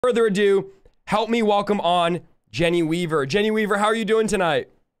Further ado, help me welcome on Jenny Weaver. Jenny Weaver, how are you doing tonight?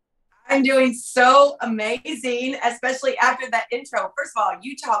 I'm doing so amazing, especially after that intro. First of all,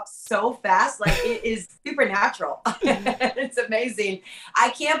 you talk so fast, like it is supernatural. It's amazing. I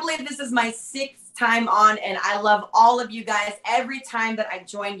can't believe this is my 6th time on, and I love all of you guys. Every time that I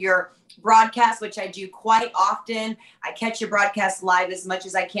join your broadcast, which I do quite often, I catch your broadcast live as much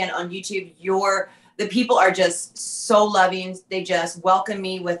as I can on YouTube. The people are just so loving. They just welcome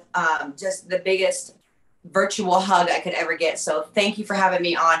me with just the biggest virtual hug I could ever get. So thank you for having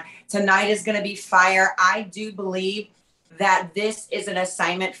me on. Tonight is going to be fire. I do believe that this is an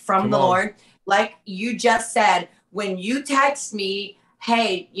assignment from the Lord. Like you just said, when you text me,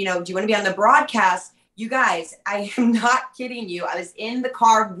 hey, do you want to be on the broadcast? You guys, I am not kidding you. I was in the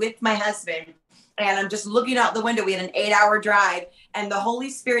car with my husband and I'm just looking out the window. We had an 8-hour drive and the Holy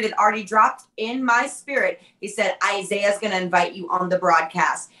Spirit had already dropped in my spirit. He said, Isaiah's going to invite you on the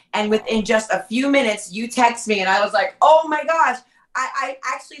broadcast. And within just a few minutes, you text me and I was like, oh my gosh. I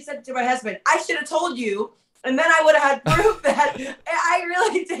actually said to my husband, I should have told you. And then I would have had proof that I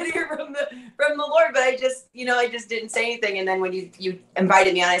really did hear from the Lord, but I just didn't say anything. And then when you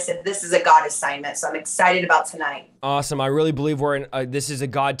invited me on, I said, this is a God assignment. So I'm excited about tonight. Awesome. I really believe we're in, this is a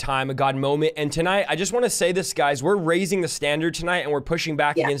God time, a God moment. And tonight, I just want to say this, guys, we're raising the standard tonight and we're pushing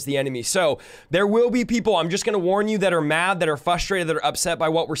back against the enemy. So there will be people, I'm just going to warn you, that are mad, that are frustrated, that are upset by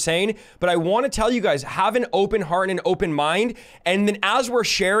what we're saying. But I want to tell you guys, have an open heart and an open mind. And then as we're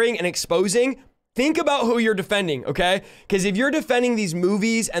sharing and exposing, think about who you're defending, okay? Because if you're defending these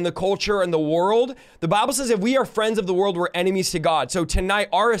movies and the culture and the world, the Bible says if we are friends of the world, we're enemies to God. So tonight,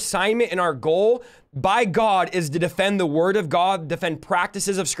 our assignment and our goal by God is to defend the word of God, defend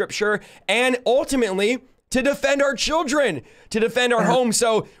practices of scripture, and ultimately to defend our children, to defend our home.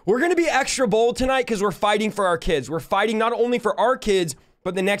 So we're going to be extra bold tonight because we're fighting for our kids. We're fighting not only for our kids,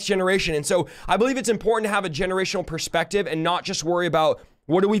 but the next generation. And so I believe it's important to have a generational perspective and not just worry about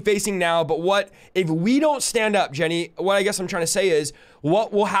what are we facing now, but what if we don't stand up, Jenny? What I guess I'm trying to say is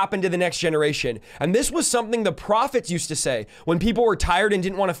what will happen to the next generation? And this was something the prophets used to say. When people were tired and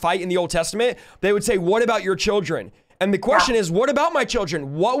didn't want to fight in the Old Testament, they would say, what about your children? And the question is, what about my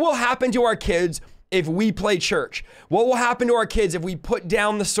children? What will happen to our kids if we play church? What will happen to our kids if we put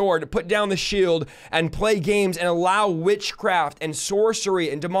down the sword, put down the shield, and play games and allow witchcraft and sorcery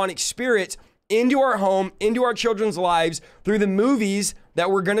and demonic spirits into our home, into our children's lives through the movies that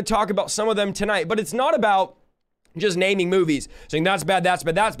we're going to talk about some of them tonight? But it's not about just naming movies, saying that's bad, that's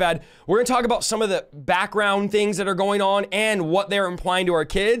bad, that's bad. We're going to talk about some of the background things that are going on and what they're implying to our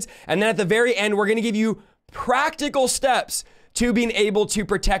kids. And then at the very end, we're going to give you practical steps to being able to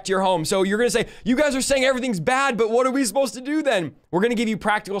protect your home. So you're going to say, you guys are saying everything's bad, but what are we supposed to do then? We're going to give you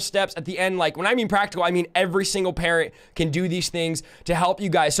practical steps at the end. Like when I mean practical, I mean every single parent can do these things to help you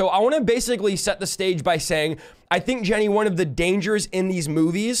guys. So I want to basically set the stage by saying, I think, Jenny, one of the dangers in these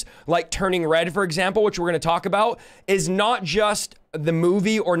movies, like Turning Red, for example, which we're going to talk about, is not just the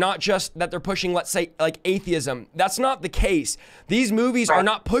movie or not just that they're pushing, let's say, like atheism. That's not the case. These movies are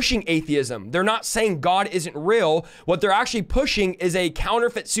not pushing atheism. They're not saying God isn't real. What they're actually pushing is a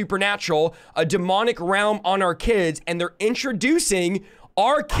counterfeit supernatural, a demonic realm on our kids, and they're introducing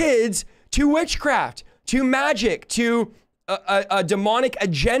our kids to witchcraft, to magic, to a demonic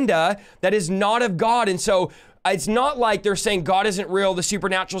agenda that is not of God. And so it's not like they're saying God isn't real, the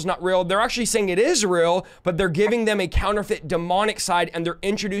supernatural is not real. They're actually saying it is real, but they're giving them a counterfeit demonic side and they're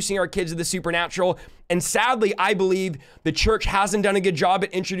introducing our kids to the supernatural. And sadly, I believe the church hasn't done a good job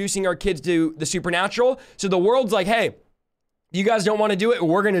at introducing our kids to the supernatural. So the world's like, hey, you guys don't want to do it,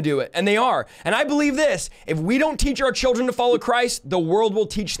 we're going to do it. And they are. And I believe this, if we don't teach our children to follow Christ, the world will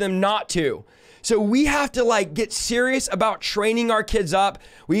teach them not to. So we have to get serious about training our kids up.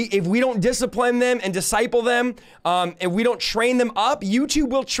 If we don't discipline them and disciple them, if we don't train them up, YouTube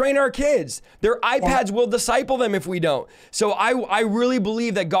will train our kids. Their iPads will disciple them if we don't. So I really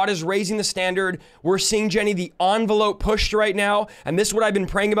believe that God is raising the standard. We're seeing, Jenny, the envelope pushed right now. And this is what I've been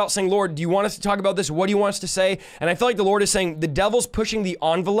praying about, saying, Lord, do you want us to talk about this? What do you want us to say? And I feel like the Lord is saying the devil's pushing the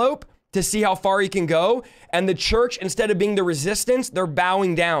envelope to see how far he can go. And the church, instead of being the resistance, they're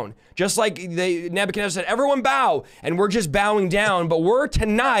bowing down. Just like Nebuchadnezzar said, everyone bow. And we're just bowing down. But we're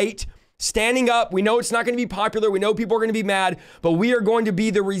tonight standing up. We know it's not going to be popular. We know people are going to be mad, but we are going to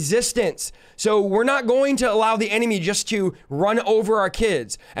be the resistance. So we're not going to allow the enemy just to run over our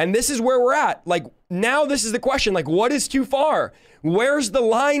kids. And this is where we're at. now this is the question, like, what is too far? Where's the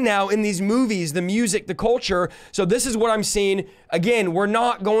line now in these movies, the music, the culture? So this is what I'm seeing. Again, we're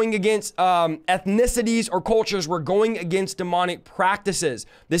not going against ethnicities or cultures. We're going against demonic practices.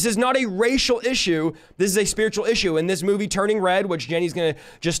 This is not a racial issue. This is a spiritual issue. In this movie, Turning Red, which Jenny's going to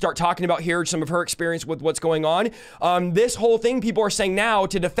just start talking about here, some of her experience with what's going on. This whole thing, people are saying now,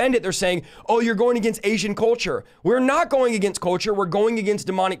 to defend it, they're saying, oh, you're going against Asian culture. We're not going against culture. We're going against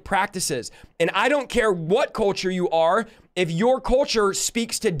demonic practices. And I don't care what culture you are. If your culture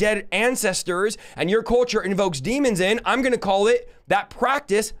speaks to dead ancestors and your culture invokes demons in, I'm going to call it, that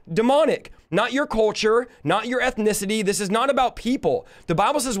practice, demonic. Not your culture, not your ethnicity. This is not about people. The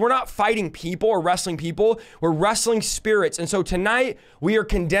Bible says we're not fighting people or wrestling people. We're wrestling spirits. And so tonight we are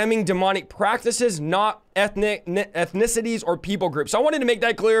condemning demonic practices, not ethnicities or people groups. So I wanted to make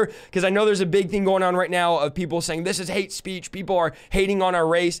that clear because I know there's a big thing going on right now of people saying this is hate speech. People are hating on our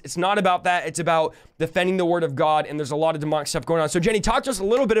race. It's not about that. It's about defending the word of God. And there's a lot of demonic stuff going on. So Jenny, talk to us a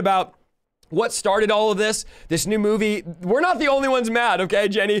little bit about what started all of this new movie. We're not the only ones mad, okay,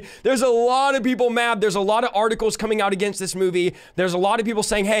 Jenny? There's a lot of people mad. There's a lot of articles coming out against this movie. There's a lot of people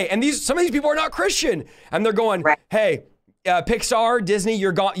saying, hey, and some of these people are not Christian. And they're going, hey, Pixar, Disney,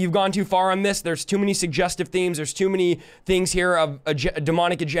 you've gone too far on this. There's too many suggestive themes. There's too many things here of a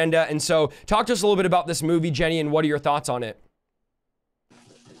demonic agenda. And so talk to us a little bit about this movie, Jenny, and what are your thoughts on it?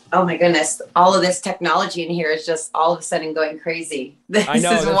 Oh my goodness. All of this technology in here is just all of a sudden going crazy. I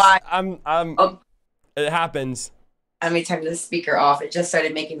know, is why it happens. Let me turn the speaker off. It just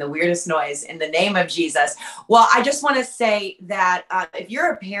started making the weirdest noise in the name of Jesus. Well, I just want to say that if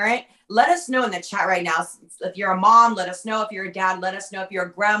you're a parent, let us know in the chat right now. If you're a mom, let us know. If you're a dad, let us know. If you're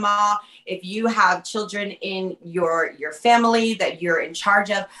a grandma, if you have children in your family that you're in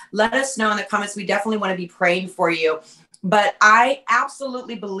charge of, let us know in the comments. We definitely want to be praying for you. But I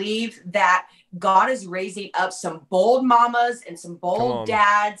absolutely believe that God is raising up some bold mamas and some bold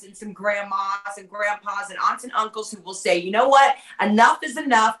dads and some grandmas and grandpas and aunts and uncles who will say, you know what? Enough is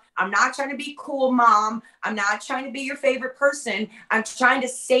enough. I'm not trying to be cool, mom. I'm not trying to be your favorite person. I'm trying to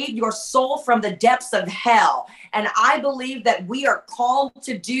save your soul from the depths of hell. And I believe that we are called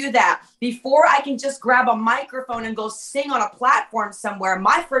to do that. Before I can just grab a microphone and go sing on a platform somewhere,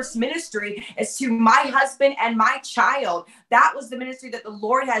 my first ministry is to my husband and my child. That was the ministry that the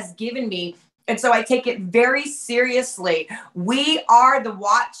Lord has given me. And so I take it very seriously. We are the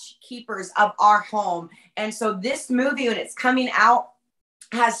watch keepers of our home. And so this movie, when it's coming out,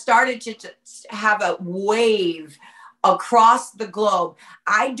 has started to have a wave across the globe.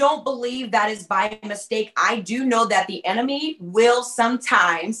 I don't believe that is by mistake. I do know that the enemy will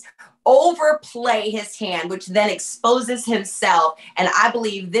sometimes overplay his hand, which then exposes himself. And I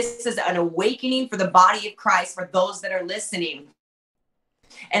believe this is an awakening for the body of Christ, for those that are listening.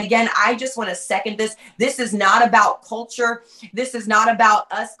 And again, I just want to second this. This is not about culture. This is not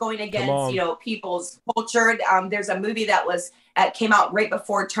about us going against, people's culture. There's a movie that came out right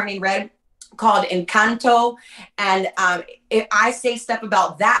before Turning Red called Encanto. And if I say stuff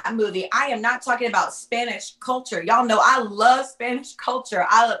about that movie, I am not talking about Spanish culture. Y'all know I love Spanish culture.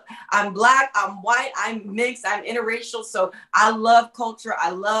 I'm Black, I'm white, I'm mixed, I'm interracial. So I love culture.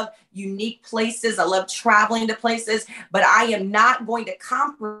 I love unique places. I love traveling to places, but I am not going to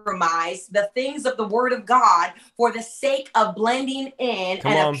compromise the things of the Word of God for the sake of blending in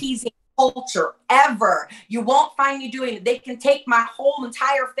and appeasing culture ever. You won't find me doing it. They can take my whole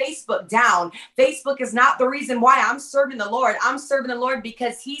entire Facebook down. Facebook is not the reason why I'm serving the Lord. I'm serving the Lord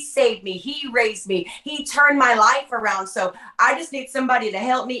because He saved me. He raised me. He turned my life around. So I just need somebody to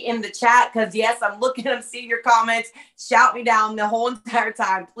help me in the chat because yes, I'm looking, I'm seeing your comments. Shout me down the whole entire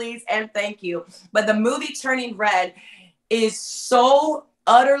time, please and thank you. But the movie Turning Red is so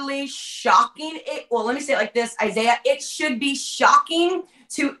utterly shocking. Let me say it like this, Isaiah. It should be shocking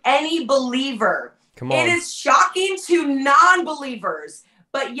to any believer. It is shocking to non-believers,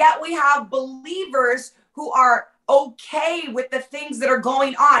 but yet we have believers who are okay with the things that are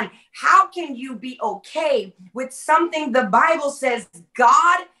going on. How can you be okay with something the Bible says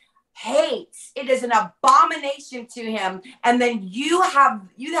God hates? It is an abomination to Him. And then you have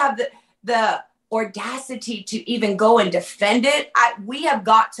the audacity to even go and defend it. We have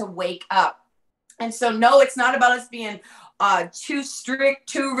got to wake up. And so, no, it's not about us being too strict,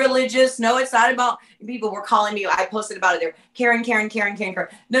 too religious. No, it's not about people were calling me. I posted about it there. Karen.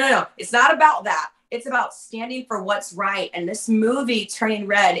 No. It's not about that. It's about standing for what's right. And this movie, Turning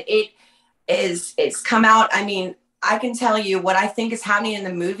Red, it's come out. I mean, I can tell you what I think is happening in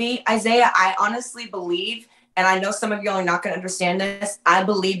the movie, Isaiah. I honestly believe, and I know some of you are not going to understand this, I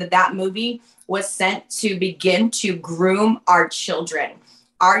believe that movie was sent to begin to groom our children.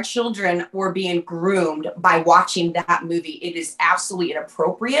 our children were being groomed by watching that movie. It is absolutely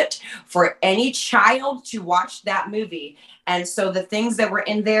inappropriate for any child to watch that movie. And so the things that were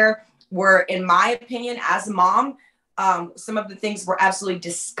in there were, in my opinion, as a mom, some of the things were absolutely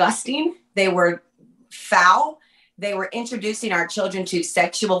disgusting. They were foul. They were introducing our children to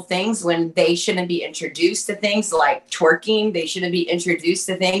sexual things when they shouldn't be introduced to things like twerking. They shouldn't be introduced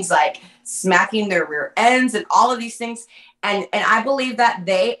to things like smacking their rear ends and all of these things. And I believe that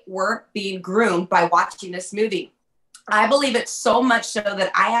they were being groomed by watching this movie. I believe it so much so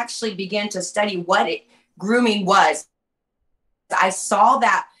that I actually began to study what grooming was. I saw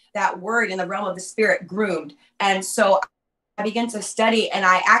that word in the realm of the spirit, groomed. And so I began to study, and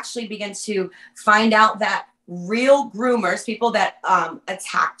I actually began to find out that real groomers, people that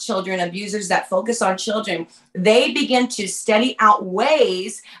attack children, abusers that focus on children, they begin to study out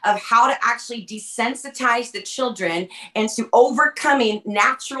ways of how to actually desensitize the children into overcoming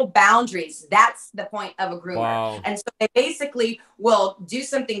natural boundaries. That's the point of a groomer. Wow. And so they basically will do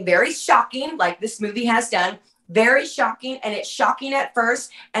something very shocking, like this movie has done, very shocking, and it's shocking at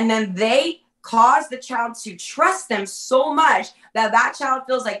first, and then they cause the child to trust them so much that that child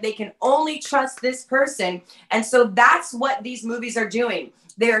feels like they can only trust this person. And so that's what these movies are doing.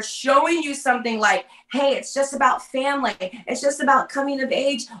 They are showing you something like, hey, it's just about family. It's just about coming of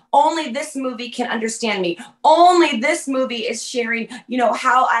age. Only this movie can understand me. Only this movie is sharing,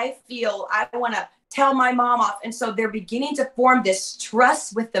 how I feel. I want to tell my mom off. And so they're beginning to form this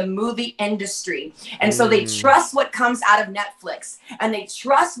trust with the movie industry. And so they trust what comes out of Netflix, and they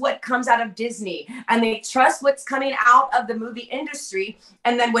trust what comes out of Disney, and they trust what's coming out of the movie industry.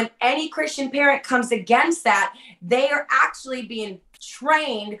 And then when any Christian parent comes against that, they are actually being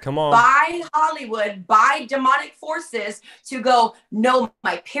trained by Hollywood, by demonic forces to go, no,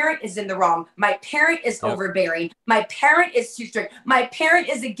 my parent is in the wrong. My parent is overbearing. My parent is too strict. My parent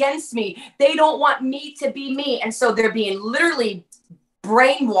is against me. They don't want me to be me. And so they're being literally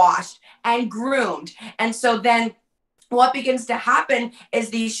brainwashed and groomed. And so then what begins to happen is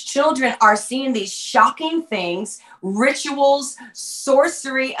these children are seeing these shocking things, rituals,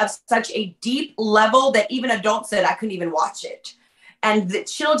 sorcery of such a deep level that even adults said, I couldn't even watch it. And the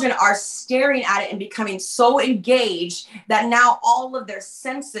children are staring at it and becoming so engaged that now all of their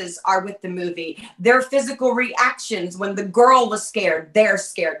senses are with the movie. Their physical reactions, when the girl was scared, they're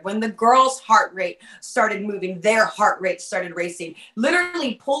scared. When the girl's heart rate started moving, their heart rate started racing.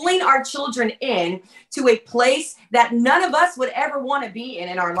 Literally pulling our children in to a place that none of us would ever want to be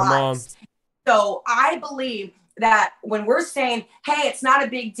in our lives. So I believe that when we're saying, hey, it's not a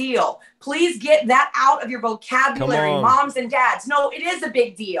big deal, please get that out of your vocabulary, moms and dads. No, it is a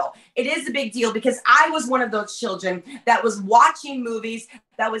big deal. It is a big deal, because I was one of those children that was watching movies,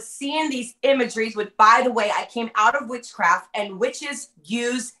 that was seeing these imageries, which, by the way, I came out of witchcraft, and witches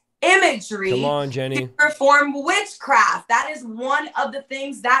use imagery to perform witchcraft. That is one of the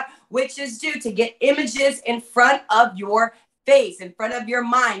things that witches do, to get images in front of your face, in front of your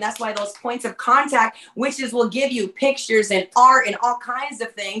mind. That's why those points of contact, witches will give you pictures and art and all kinds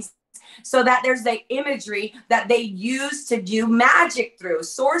of things, so that there's the imagery that they use to do magic through,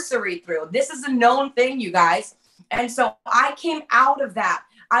 sorcery through. This is a known thing, you guys. And so I came out of that.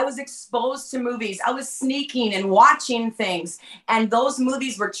 I was exposed to movies. I was sneaking and watching things. And those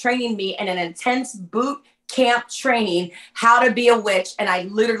movies were training me in an intense boot camp training how to be a witch, and I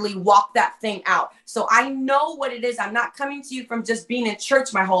literally walked that thing out. So I know what it is. I'm not coming to you from just being in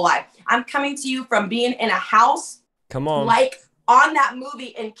church my whole life. I'm coming to you from being in a house. Like on that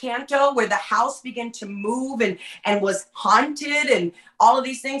movie Encanto, where the house began to move and was haunted and all of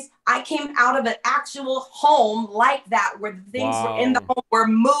these things. I came out of an actual home like that, where the things were in the home were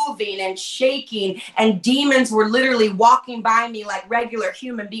moving and shaking, and demons were literally walking by me like regular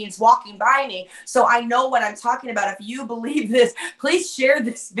human beings walking by me. So I know what I'm talking about. If you believe this, please share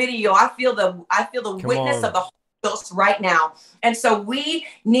this video. I feel the witness of the Holy Ghost right now. And so we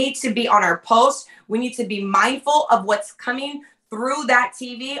need to be on our post. We need to be mindful of what's coming through that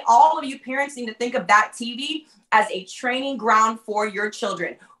TV. All of you parents need to think of that TV as a training ground for your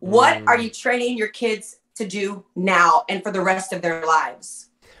children. What are you training your kids to do now and for the rest of their lives?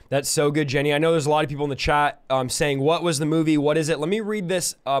 That's so good, Jenny. I know there's a lot of people in the chat saying, what was the movie? What is it? Let me read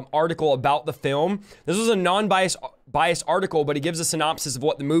this article about the film. This was a non-biased article, but it gives a synopsis of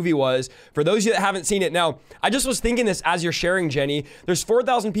what the movie was for those of you that haven't seen it. Now, I just was thinking this as you're sharing, Jenny. There's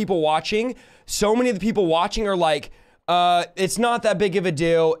 4,000 people watching. So many of the people watching are like, it's not that big of a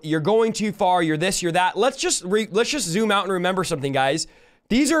deal. You're going too far. You're this, you're that. Let's just zoom out and remember something, guys.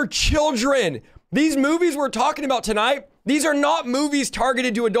 These are children. These movies we're talking about tonight, these are not movies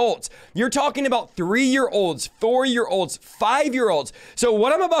targeted to adults. You're talking about 3-year-olds, 4-year-olds, 5-year-olds. So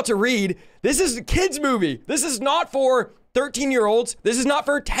what I'm about to read, this is a kid's movie. This is not for 13-year-olds. This is not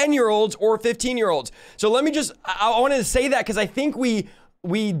for 10-year-olds or 15-year-olds. So let me just, I wanted to say that because I think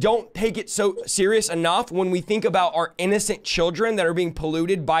we don't take it so serious enough when we think about our innocent children that are being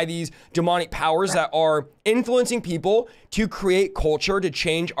polluted by these demonic powers that are influencing people to create culture to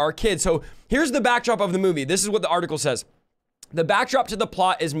change our kids. So here's the backdrop of the movie. This is what the article says. The backdrop to the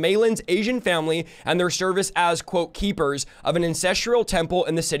plot is Maylin's Asian family and their service as, quote, keepers of an ancestral temple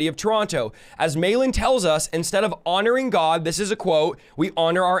in the city of Toronto. As Maylin tells us, instead of honoring God, this is a quote, we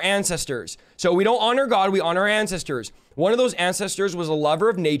honor our ancestors. So we don't honor God, we honor our ancestors. One of those ancestors was a lover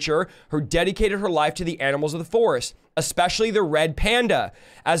of nature who dedicated her life to the animals of the forest, especially the red panda.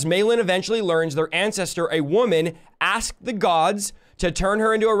 As Maylin eventually learns, their ancestor, a woman, asked the gods to turn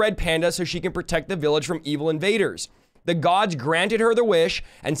her into a red panda so she can protect the village from evil invaders. The gods granted her the wish,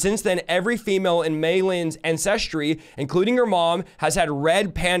 and since then, every female in Maylin's ancestry, including her mom, has had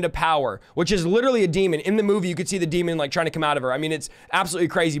red panda power, which is literally a demon. In the movie, you could see the demon like trying to come out of her. I mean, it's absolutely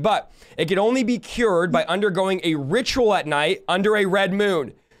crazy, but it can only be cured by undergoing a ritual at night under a red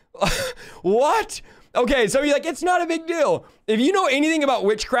moon. What? Okay, so you're like, it's not a big deal. If you know anything about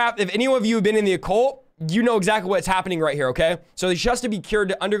witchcraft, if any of you have been in the occult, you know exactly what's happening right here, okay? So she has to be cured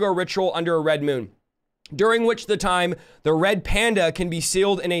to undergo a ritual under a red moon, during which the time the red panda can be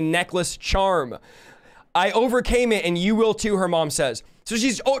sealed in a necklace charm. I overcame it and you will too, her mom says. So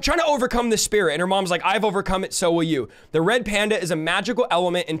she's trying to overcome the spirit, and her mom's like, I've overcome it, so will you. The red panda is a magical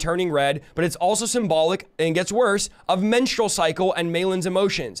element in turning red, but it's also symbolic, and gets worse, of menstrual cycle and Maylin's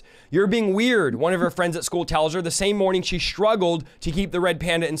emotions. You're being weird, one of her friends at school tells her the same morning she struggled to keep the red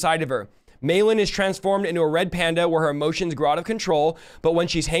panda inside of her. Maylin is transformed into a red panda where her emotions grow out of control, but when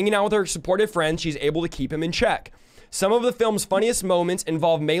she's hanging out with her supportive friends, she's able to keep him in check. Some of the film's funniest moments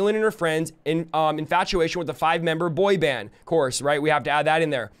involve Maylin and her friends in infatuation with the 5-member boy band. Of course, right? We have to add that in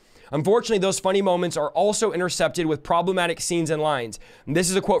there. Unfortunately, those funny moments are also intercepted with problematic scenes and lines. And this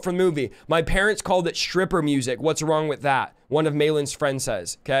is a quote from the movie. My parents called it stripper music. What's wrong with that? One of Maylin's friends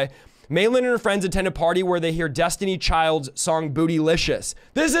says, okay? Maylin and her friends attend a party where they hear Destiny Child's song Bootylicious.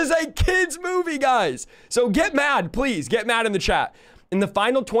 This is a kid's movie, guys. So get mad, please. Get mad in the chat. In the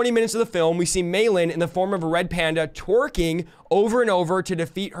final 20 minutes of the film, we see Maylin in the form of a red panda twerking over and over to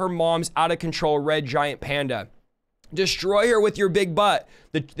defeat her mom's out-of-control red giant panda. Destroy her with your big butt.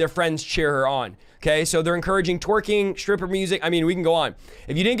 Their friends cheer her on. Okay, so they're encouraging twerking, stripper music. I mean, we can go on.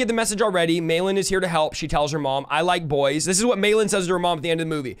 If you didn't get the message already, Maylin is here to help. She tells her mom, I like boys. This is what Maylin says to her mom at the end of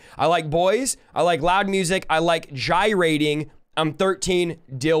the movie. I like boys. I like loud music. I like gyrating. I'm 13.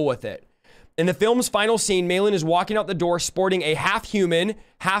 Deal with it. In the film's final scene, Maylin is walking out the door sporting a half-human,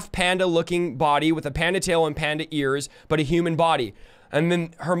 half-panda-looking body with a panda tail and panda ears, but a human body. And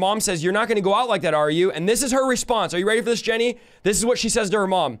then her mom says, you're not going to go out like that, are you? And this is her response. Are you ready for this, Jenny? This is what she says to her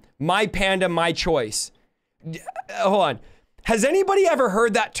mom. My panda, my choice. Hold on. Has anybody ever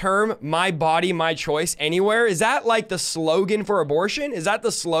heard that term, my body, my choice, anywhere? Is that like the slogan for abortion? Is that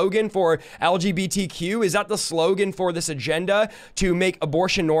the slogan for LGBTQ? Is that the slogan for this agenda to make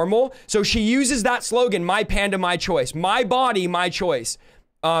abortion normal? So she uses that slogan, my panda, my choice. My body, my choice.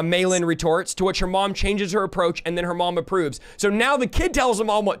 Maylin retorts, to which her mom changes her approach, and then her mom approves. So now the kid tells the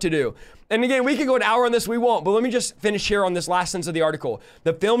mom what to do. And again, we could go an hour on this, we won't, but let me just finish here on this last sentence of the article.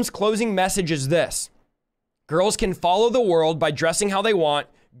 The film's closing message is this. Girls can follow the world by dressing how they want,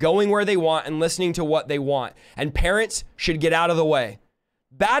 going where they want, and listening to what they want. And parents should get out of the way.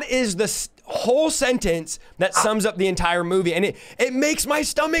 That is the whole sentence that sums up the entire movie. And it makes my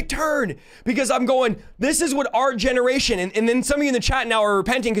stomach turn because I'm going, this is what our generation, and then some of you in the chat now are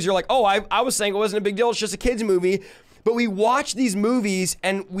repenting because you're like, oh, I was saying it wasn't a big deal. It's just a kid's movie. But we watch these movies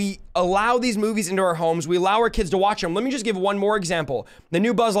and we allow these movies into our homes. We allow our kids to watch them. Let me just give one more example. The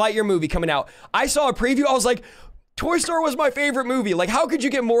new Buzz Lightyear movie coming out. I saw a preview. I was like, Toy Story was my favorite movie. Like, how could you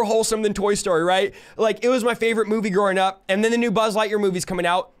get more wholesome than Toy Story, right? Like, it was my favorite movie growing up. And then the new Buzz Lightyear movie's coming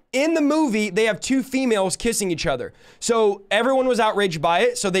out. In the movie, they have 2 females kissing each other. So everyone was outraged by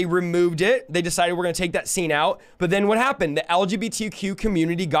it. So they removed it. They decided we're going to take that scene out. But then what happened? The LGBTQ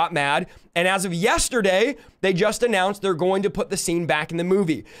community got mad. And as of yesterday, they just announced they're going to put the scene back in the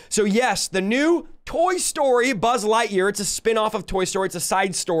movie. So yes, the new Toy Story Buzz Lightyear, it's a spin-off of Toy Story. It's a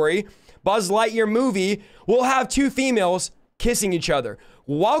side story. Buzz Lightyear movie will have 2 females kissing each other.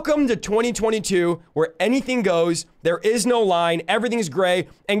 Welcome to 2022, where anything goes. There is no line. Everything's gray.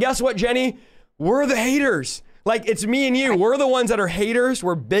 And guess what, Jenny? We're the haters. Like, it's me and you. We're the ones that are haters.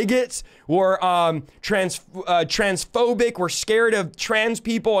 We're bigots. We're transphobic. We're scared of trans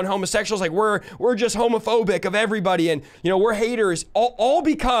people and homosexuals. Like, we're just homophobic of everybody. And, you know, we're haters. All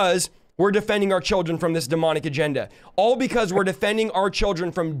because we're defending our children from this demonic agenda. All because we're defending our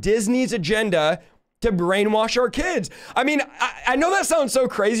children from Disney's agenda to brainwash our kids. I mean, I know that sounds so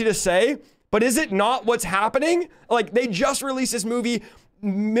crazy to say, but is it not what's happening? Like, they just released this movie,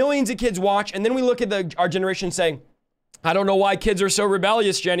 millions of kids watch, and then we look at our generation saying, I don't know why kids are so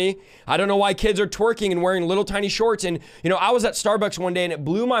rebellious, Jenny. I don't know why kids are twerking and wearing little tiny shorts. And, you know, I was at Starbucks one day and it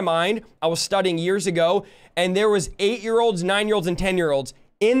blew my mind. I was studying years ago, and there was 8-year-olds, 9-year-olds, and 10-year-olds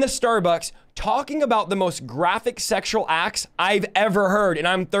in the Starbucks talking about the most graphic sexual acts I've ever heard. And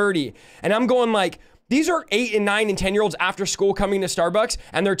I'm 30. And I'm going like, these are 8 and 9 and 10-year-olds after school coming to Starbucks,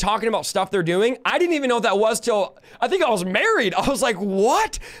 and they're talking about stuff they're doing. I didn't even know what that was till I think I was married. I was like,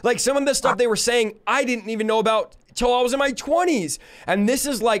 what? Like, some of the stuff they were saying, I didn't even know about till I was in my 20s. And this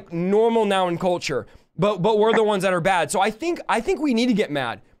is like normal now in culture, but we're the ones that are bad. So I think we need to get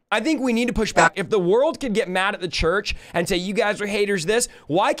mad. I think we need to push back. If the world could get mad at the church and say, you guys are haters this,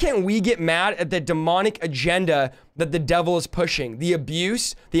 why can't we get mad at the demonic agenda that the devil is pushing? The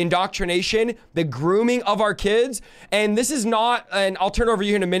abuse, the indoctrination, the grooming of our kids. And this is not, and I'll turn over to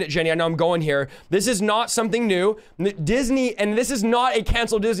you in a minute, Jenny. I know I'm going here. This is not something new. Disney, and this is not a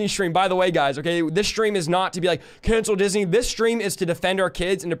cancel Disney stream, by the way, guys, okay? This stream is not to be like, cancel Disney. This stream is to defend our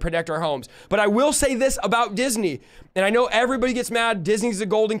kids and to protect our homes. But I will say this about Disney, and I know everybody gets mad. Disney's the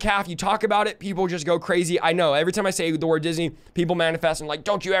golden calf. You talk about it, people just go crazy. I know. Every time I say the word Disney, people manifest and like,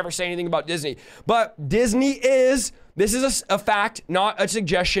 don't you ever say anything about Disney. But Disney is, this is a fact, not a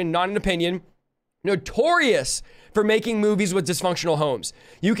suggestion, not an opinion, notorious for making movies with dysfunctional homes.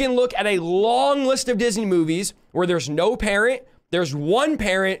 You can look at a long list of Disney movies where there's no parent, there's one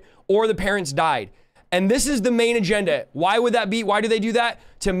parent, or the parents died. And this is the main agenda. Why would that be? Why do they do that?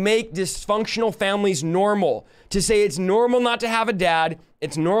 To make dysfunctional families normal. To say it's normal not to have a dad.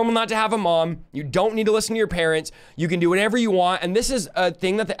 It's normal not to have a mom. You don't need to listen to your parents. You can do whatever you want. And this is a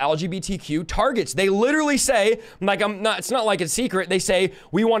thing that the LGBTQ targets. They literally say, like, it's not like it's secret. They say,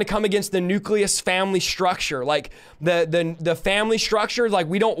 we want to come against the nucleus family structure. Like the family structure, like,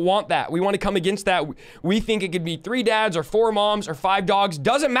 we don't want that. We want to come against that. We think it could be 3 dads or 4 moms or 5 dogs.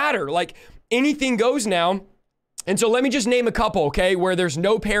 Doesn't matter. Like, anything goes now. And so let me just name a couple, okay, where there's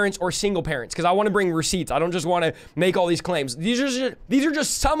no parents or single parents, because I want to bring receipts. I don't just want to make all these claims. These are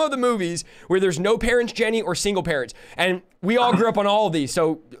just some of the movies where there's no parents, Jenny, or single parents. And we all grew up on all of these.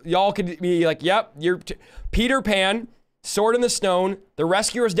 So y'all could be like, yep, Peter Pan, Sword in the Stone, The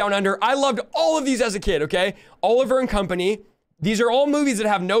Rescuers Down Under. I loved all of these as a kid, okay? Oliver and Company. These are all movies that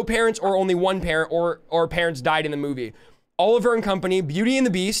have no parents or only one parent or parents died in the movie. Oliver and Company, Beauty and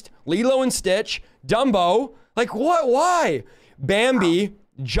the Beast, Lilo and Stitch, Dumbo. Like, what? Why? Bambi,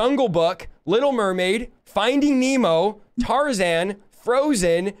 Jungle Book, Little Mermaid, Finding Nemo, Tarzan,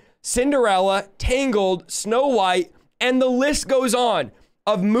 Frozen, Cinderella, Tangled, Snow White, and the list goes on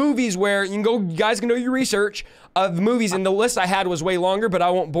of movies where you guys can do your research of movies, and the list I had was way longer, but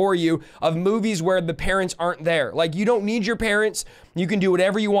I won't bore you, of movies where the parents aren't there. Like, you don't need your parents. You can do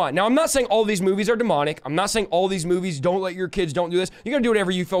whatever you want. Now, I'm not saying all these movies are demonic. I'm not saying all these movies don't let your kids don't do this. You gotta do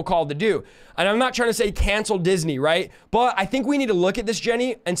whatever you feel called to do. And I'm not trying to say cancel Disney, right? But I think we need to look at this,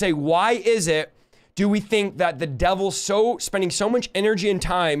 Jenny, and say, why is it do we think that the devil's spending so much energy and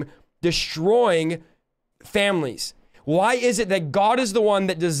time destroying families? Why is it that God is the one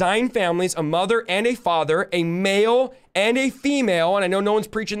that designed families, a mother and a father, a male and a female? And I know no one's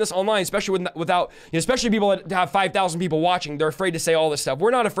preaching this online, especially especially people that have 5,000 people watching. They're afraid to say all this stuff. We're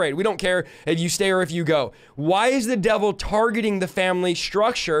not afraid. We don't care if you stay or if you go. Why is the devil targeting the family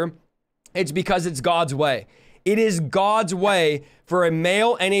structure? It's because it's God's way. It is God's way for a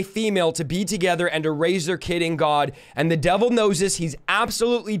male and a female to be together and to raise their kid in God. And the devil knows this. He's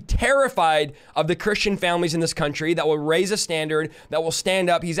absolutely terrified of the Christian families in this country that will raise a standard, that will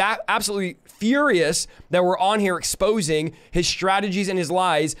stand up. He's absolutely furious that we're on here exposing his strategies and his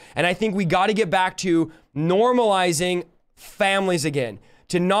lies. And I think we got to get back to normalizing families again.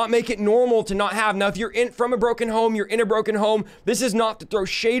 To not make it normal to not have. Now, if you're from a broken home, you're in a broken home, this is not to throw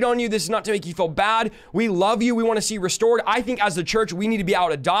shade on you. This is not to make you feel bad. We love you. We want to see you restored. I think as the church, we need to be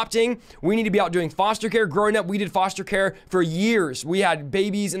out adopting. We need to be out doing foster care. Growing up, we did foster care for years. We had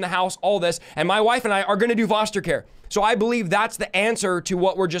babies in the house, all this. And my wife and I are going to do foster care. So I believe that's the answer to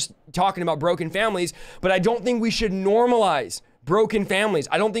what we're just talking about, broken families. But I don't think we should normalize broken families.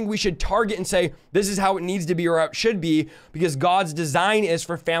 I don't think we should target and say, this is how it needs to be or how it should be, because God's design is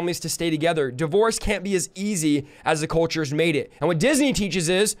for families to stay together. Divorce can't be as easy as the culture's made it. And what Disney teaches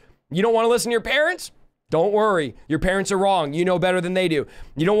is, you don't want to listen to your parents? Don't worry. Your parents are wrong. You know better than they do.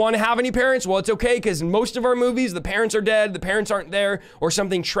 You don't want to have any parents? Well, it's okay, because in most of our movies, the parents are dead, the parents aren't there, or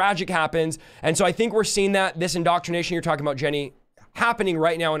something tragic happens. And so I think we're seeing this indoctrination you're talking about, Jenny, happening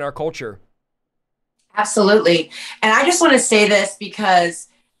right now in our culture. Absolutely. And I just want to say this because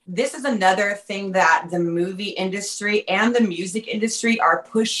this is another thing that the movie industry and the music industry are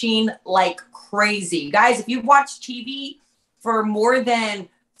pushing like crazy. Guys, if you watch TV for more than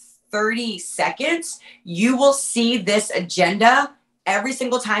 30 seconds, you will see this agenda every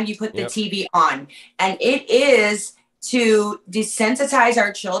single time you put the TV on. And it is to desensitize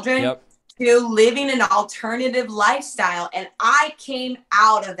our children to living an alternative lifestyle. And I came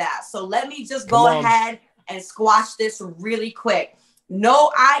out of that. So let me just go ahead and squash this really quick.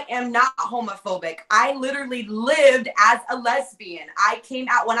 No, I am not homophobic. I literally lived as a lesbian. I came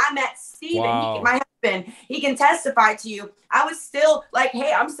out when I met Steven, my husband, he can testify to you. I was still like,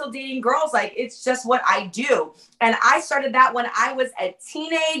 hey, I'm still dating girls. Like, it's just what I do. And I started that when I was a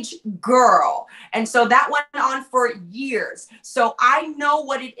teenage girl. And so that went on for years. So I know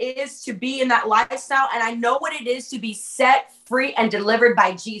what it is to be in that lifestyle. And I know what it is to be set free and delivered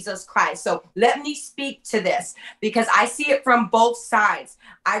by Jesus Christ. So let me speak to this because I see it from both sides.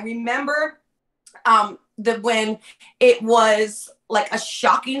 I remember when it was like a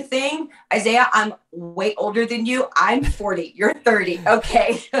shocking thing. Isaiah, I'm way older than you. I'm 40. You're 30.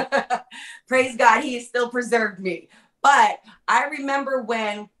 Okay. Praise God. He still preserved me. But I remember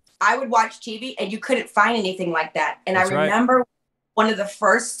when I would watch TV and you couldn't find anything like that. And I remember one of the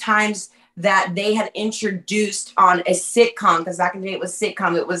first times that they had introduced on a sitcom, because back in the day it was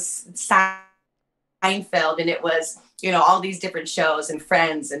sitcom, it was Seinfeld, and it was, you know, all these different shows and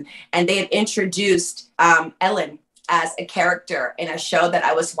Friends, and they had introduced Ellen as a character in a show that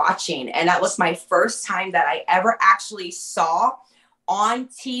I was watching. And that was my first time that I ever actually saw on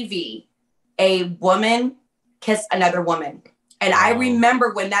TV a woman kiss another woman. And I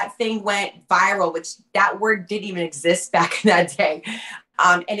remember when that thing went viral, which that word didn't even exist back in that day.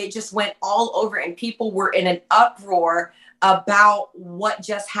 And it just went all over and people were in an uproar about what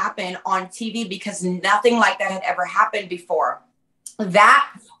just happened on TV because nothing like that had ever happened before.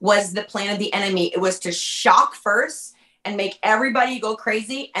 That was the plan of the enemy. It was to shock first and make everybody go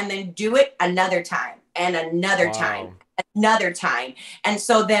crazy and then do it another time and another time, another time. And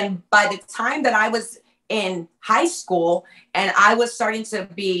so then by the time that I was in high school and I was starting to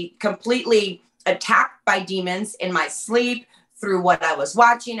be completely attacked by demons in my sleep through what I was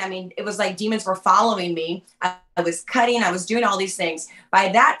watching. I mean, it was like demons were following me. I was cutting, I was doing all these things. By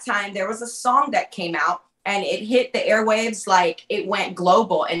that time, there was a song that came out and it hit the airwaves like it went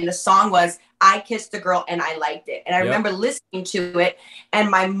global. And the song was, I Kissed a Girl and I Liked It. And I remember listening to it and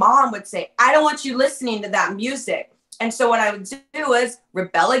my mom would say, I don't want you listening to that music. And so what I would do was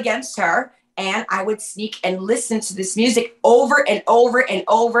rebel against her. And I would sneak and listen to this music over and over and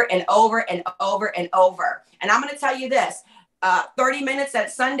over and over and over and over. And I'm going to tell you this, 30 minutes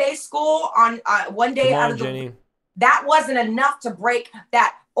at Sunday school on one day out of the week, that wasn't enough to break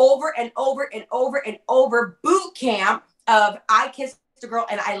that over and over and over and over boot camp of I Kissed a Girl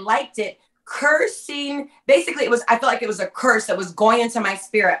and I Liked It, cursing. Basically, I felt like it was a curse that was going into my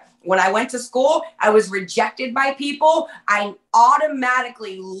spirit. When I went to school, I was rejected by people. I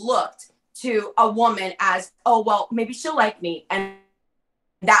automatically looked to a woman as, oh, well, maybe she'll like me. And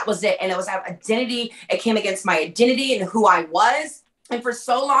that was it. And it was identity. It came against my identity and who I was. And for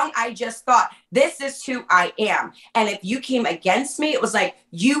so long, I just thought, this is who I am. And if you came against me, it was like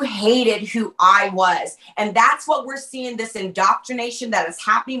you hated who I was. And that's what we're seeing, this indoctrination that is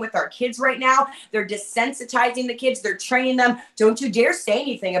happening with our kids right now. They're desensitizing the kids. They're training them. Don't you dare say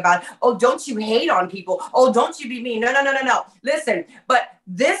anything about, oh, don't you hate on people? Oh, don't you be mean? No, no, no, no, no. Listen, but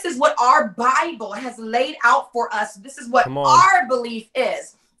this is what our Bible has laid out for us. This is what our belief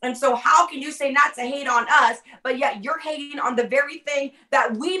is. And so how can you say not to hate on us, but yet you're hating on the very thing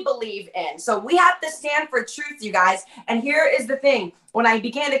that we believe in? So we have to stand for truth, you guys. And here is the thing. When I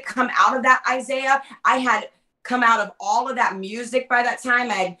began to come out of that, Isaiah, I had come out of all of that music by that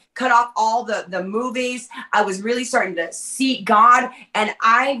time. I had cut off all the movies. I was really starting to seek God. And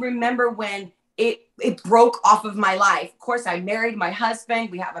I remember when it broke off of my life. Of course, I married my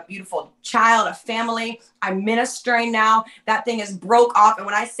husband. We have a beautiful child, a family. I'm ministering now. That thing is broke off. And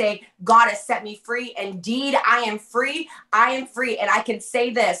when I say God has set me free, indeed, I am free. I am free. And I can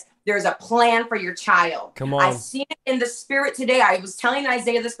say this, there's a plan for your child. Come on. I see it in the spirit today. I was telling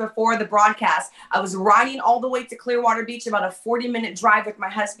Isaiah this before the broadcast. I was riding all the way to Clearwater Beach, about a 40-minute drive with my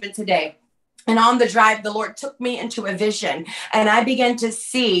husband today. And on the drive, the Lord took me into a vision. And I began to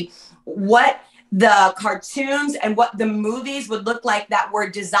see what the cartoons and what the movies would look like that were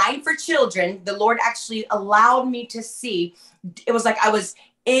designed for children, the Lord actually allowed me to see. It was like I was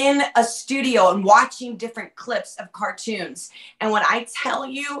in a studio and watching different clips of cartoons. And when I tell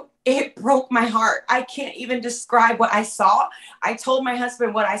you, it broke my heart. I can't even describe what I saw. I told my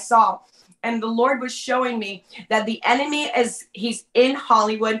husband what I saw. And the Lord was showing me that the enemy he's in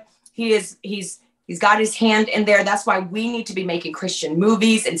Hollywood. He's got his hand in there. That's why we need to be making Christian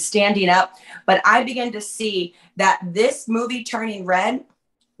movies and standing up. But I began to see that this movie Turning Red,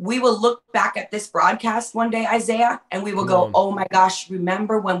 we will look back at this broadcast one day, Isaiah, and we will go, oh my gosh,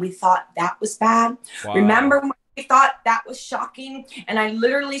 remember when we thought that was bad? Wow. Remember when we thought that was shocking? And I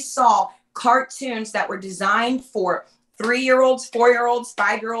literally saw cartoons that were designed for 3-year-olds, 4-year-olds,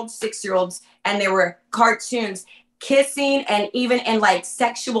 5-year-olds, 6-year-olds, and they were cartoons kissing and even in like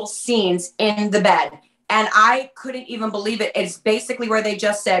sexual scenes in the bed. And I couldn't even believe it. It's basically where they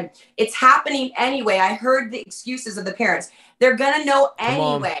just said, it's happening anyway. I heard the excuses of the parents. They're going to know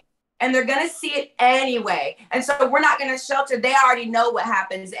anyway. And they're going to see it anyway. And so we're not going to shelter. They already know what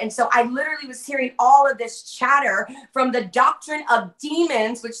happens. And so I literally was hearing all of this chatter from the doctrine of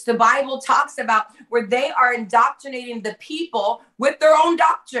demons, which the Bible talks about, where they are indoctrinating the people with their own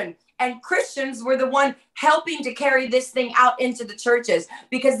doctrine. And Christians were the one helping to carry this thing out into the churches,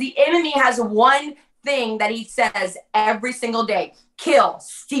 because the enemy has one thing that he says every single day: kill,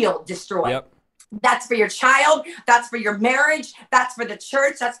 steal, destroy. Yep. That's for your child. That's for your marriage. That's for the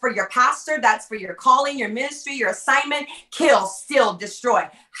church. That's for your pastor. That's for your calling, your ministry, your assignment. Kill, steal, destroy.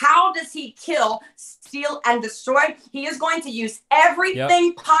 How does he kill, steal, and destroy? He is going to use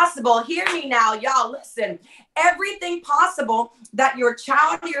everything possible. Hear me now, y'all. Listen. Everything possible that your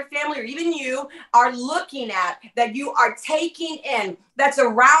child or your family or even you are looking at, that you are taking in, that's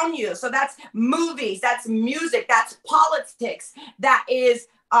around you. So that's movies, that's music, that's politics, that is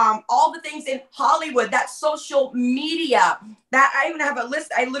all the things in Hollywood, that's social media, that I even have a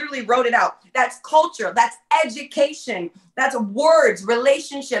list. I literally wrote it out. That's culture, that's education, that's words,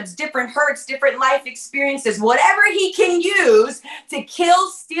 relationships, different hurts, different life experiences, whatever he can use to kill,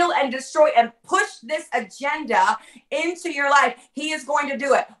 steal, and destroy and push this agenda into your life. He is going to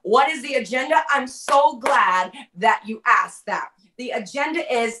do it. What is the agenda? I'm so glad that you asked that. The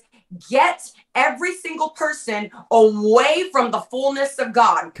agenda is get every single person away from the fullness of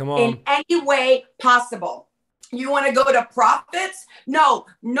God in any way possible. You want to go to prophets? No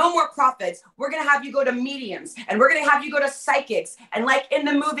more prophets. We're going to have you go to mediums, and we're going to have you go to psychics. And like in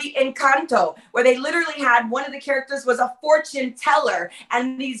the movie Encanto, where they literally had one of the characters was a fortune teller,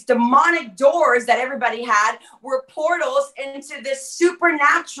 and these demonic doors that everybody had were portals into this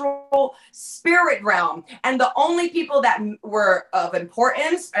supernatural spirit realm. And the only people that were of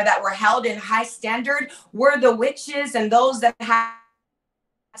importance or that were held in high standard were the witches and those that had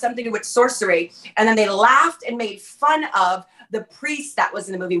something to do with sorcery. And then they laughed and made fun of the priest that was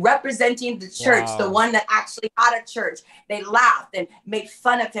in the movie representing the church, the one that actually had a church. They laughed and made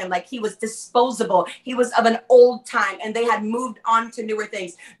fun of him like he was disposable. He was of an old time, and they had moved on to newer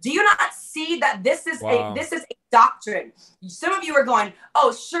things. Do you not see that this is a doctrine? Some of you are going,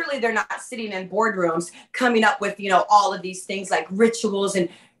 oh, surely they're not sitting in boardrooms coming up with, all of these things like rituals. And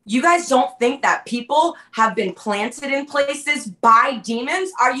you guys don't think that people have been planted in places by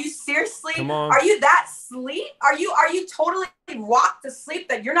demons? Are you seriously? Are you that asleep? Are you totally rocked to sleep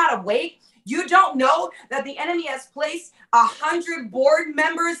that you're not awake? You don't know that the enemy has placed 100 board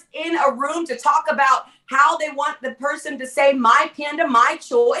members in a room to talk about how they want the person to say, my panda, my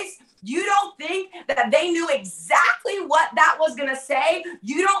choice? You don't think that they knew exactly what that was going to say?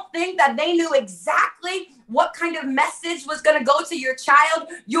 You don't think that they knew exactly what kind of message was going to go to your child,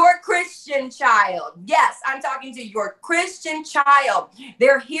 your Christian child? Yes, I'm talking to your Christian child.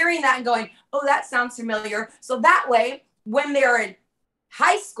 They're hearing that and going, oh, that sounds familiar. So that way, when they're in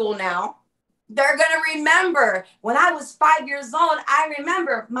high school now, they're going to remember, when I was 5 years old, I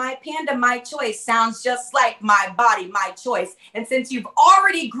remember my panda, my choice sounds just like my body, my choice. And since you've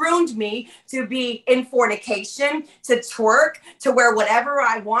already groomed me to be in fornication, to twerk, to wear whatever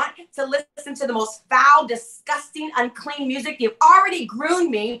I want, to listen to the most foul, disgusting, unclean music, you've already groomed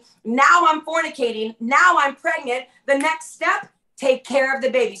me. Now I'm fornicating. Now I'm pregnant. The next step, take care of the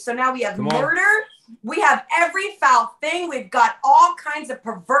baby. So now we have murder. We have every foul thing. We've got all kinds of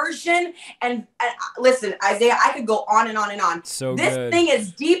perversion. And listen, Isaiah, I could go on and on and on. This thing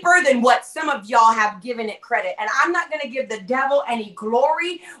is deeper than what some of y'all have given it credit. And I'm not going to give the devil any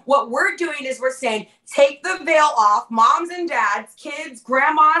glory. What we're doing is we're saying, take the veil off, moms and dads, kids,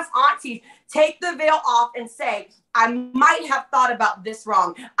 grandmas, aunties, take the veil off and say, I might have thought about this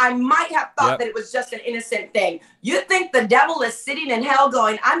wrong. I might have thought that it was just an innocent thing. You think the devil is sitting in hell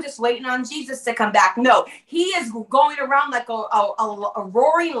going, I'm just waiting on Jesus to come back. No, he is going around like a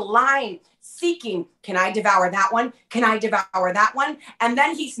roaring lion, seeking, can I devour that one? Can I devour that one? And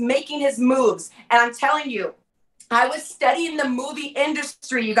then he's making his moves. And I'm telling you, I was studying the movie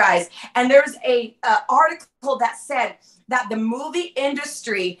industry, you guys, and there's a article that said that the movie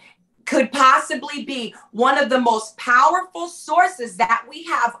industry could possibly be one of the most powerful sources that we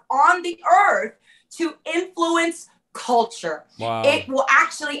have on the earth to influence culture. Wow. It will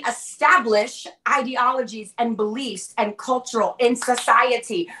actually establish ideologies and beliefs and cultural in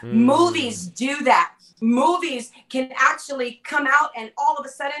society. Movies do that. Movies can actually come out and all of a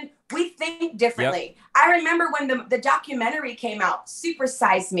sudden we think differently. I remember when the documentary came out, Super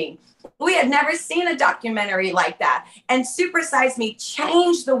Size Me. We had never seen a documentary like that. And Super Size Me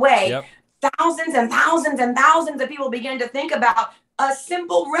changed the way thousands and thousands and thousands of people began to think about a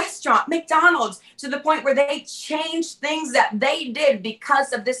simple restaurant, McDonald's, to the point where they changed things that they did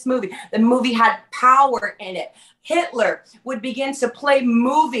because of this movie. The movie had power in it. Hitler would begin to play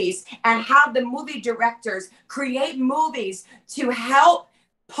movies and have the movie directors create movies to help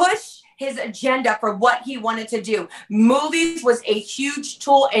push his agenda for what he wanted to do. Movies was a huge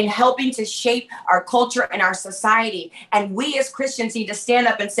tool in helping to shape our culture and our society. And we as Christians need to stand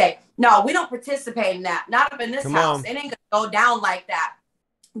up and say, no, we don't participate in that. Not up in this house. It ain't gonna go down like that.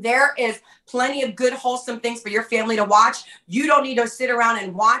 There is plenty of good, wholesome things for your family to watch. You don't need to sit around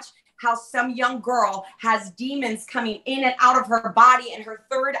and watch how some young girl has demons coming in and out of her body and her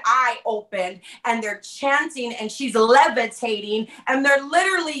third eye opened, and they're chanting and she's levitating, and they're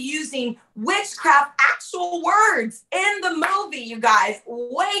literally using witchcraft, actual words in the movie. You guys,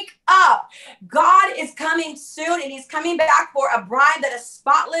 wake up. God is coming soon, and he's coming back for a bride that is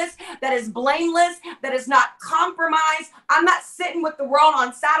spotless, that is blameless, that is not compromised. I'm not sitting with the world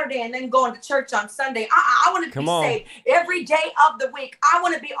on Saturday and then going to church on Sunday. I want to be saved every day of the week. I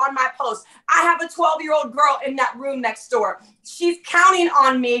want to be on my post. I have a 12-year-old girl in that room next door. She's counting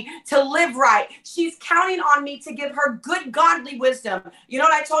on me to live right. She's counting on me to give her good, godly wisdom. You know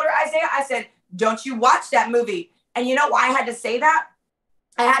what I told her, Isaiah? I said, don't you watch that movie. And you know why I had to say that?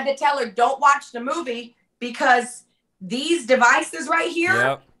 I had to tell her, don't watch the movie, because these devices right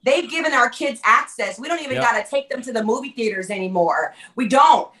here, they've given our kids access. We don't even got to take them to the movie theaters anymore. We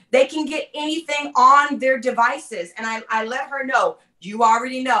don't. They can get anything on their devices. And I let her know, you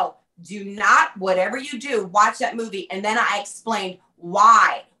already know. Do not, whatever you do, watch that movie. And then I explained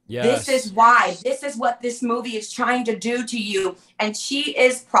why. This is why. This is what this movie is trying to do to you. And she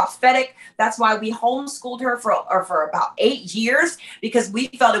is prophetic. That's why we homeschooled her for about 8 years, because we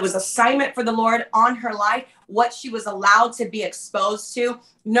felt it was assignment for the Lord on her life, what she was allowed to be exposed to.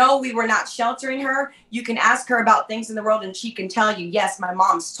 No, we were not sheltering her. You can ask her about things in the world and she can tell you, yes, my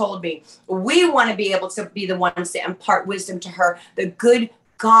mom's told me. We want to be able to be the ones to impart wisdom to her, the good,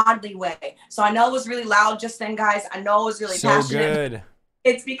 godly way. So I know it was really loud just then, guys. I know it was really passionate. Good.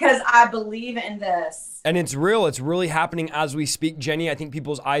 It's because I believe in this. And it's real. It's really happening as we speak, Jenny. I think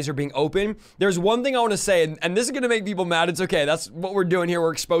people's eyes are being opened. There's one thing I want to say, and this is going to make people mad. It's okay. That's what we're doing here.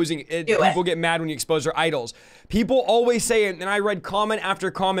 We're exposing it. People get mad when you expose their idols. People always say it, and I read comment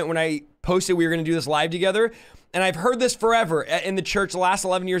after comment when I posted we were going to do this live together. And I've heard this forever in the church, the last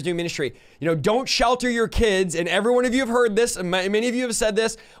 11 years doing ministry. You know, don't shelter your kids. And every one of you have heard this. And many of you have said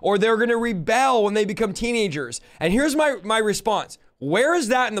this, or they're going to rebel when they become teenagers. And here's my response. Where is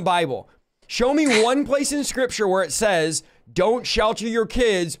that in the Bible? Show me one place in scripture where it says, don't shelter your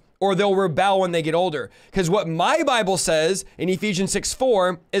kids or they'll rebel when they get older. Because what my Bible says in Ephesians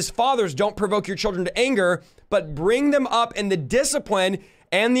 6:4 is, fathers, don't provoke your children to anger, but bring them up in the discipline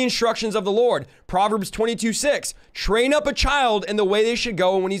and the instructions of the Lord. Proverbs 22:6, train up a child in the way they should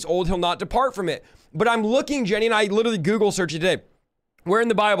go, and when he's old, he'll not depart from it. But I'm looking, Jenny, and I literally Google searched it today. Where in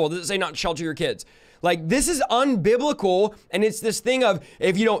the Bible does it say not to shelter your kids? Like, this is unbiblical, and it's this thing of,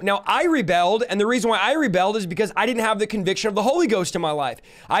 if you don't, now I rebelled, and the reason why I rebelled is because I didn't have the conviction of the Holy Ghost in my life.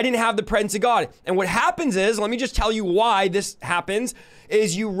 I didn't have the presence of God. And what happens is, let me just tell you why this happens,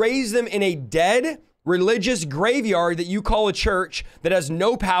 is you raise them in a dead, religious graveyard that you call a church that has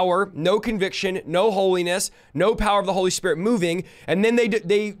no power, no conviction, no holiness, no power of the Holy Spirit moving. And then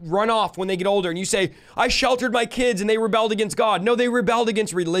they run off when they get older. And you say, I sheltered my kids and they rebelled against God. No, they rebelled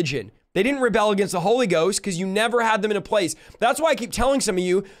against religion. They didn't rebel against the Holy Ghost because you never had them in a place. That's why I keep telling some of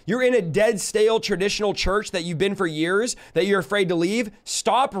you, you're in a dead, stale, traditional church that you've been for years, that you're afraid to leave.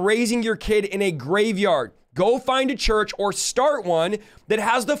 Stop raising your kid in a graveyard. Go find a church or start one that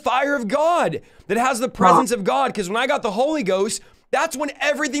has the fire of God, that has the presence of God. Because when I got the Holy Ghost, That's when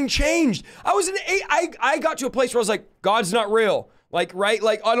everything changed. I got to a place where I was like, God's not real. Like, right?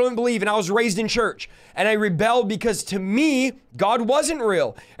 Like, I don't believe. And I was raised in church. And I rebelled because to me, God wasn't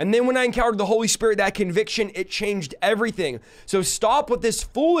real. And then when I encountered the Holy Spirit, that conviction, it changed everything. So stop with this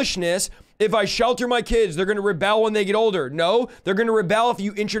foolishness. If I shelter my kids, they're going to rebel when they get older. No, they're going to rebel if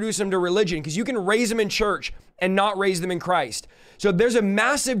you introduce them to religion, because you can raise them in church and not raise them in Christ. So there's a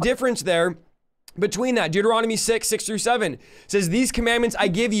massive difference there between that. Deuteronomy 6:6-7 says, these commandments I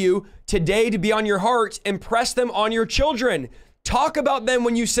give you today to be on your hearts, impress them on your children. Talk about them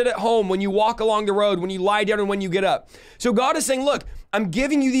when you sit at home, when you walk along the road, when you lie down, and when you get up. So God is saying, look, I'm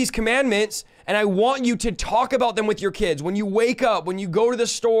giving you these commandments, and I want you to talk about them with your kids. When you wake up, when you go to the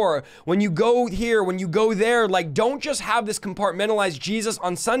store, when you go here, when you go there, like, don't just have this compartmentalized Jesus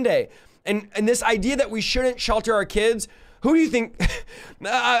on Sunday. And this idea that we shouldn't shelter our kids. Who do you think,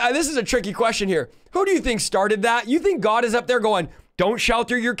 this is a tricky question here. Who do you think started that? You think God is up there going, don't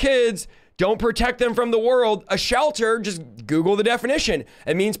shelter your kids. Don't protect them from the world. A shelter, just Google the definition.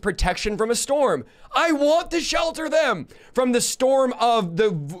 It means protection from a storm. I want to shelter them from the storm of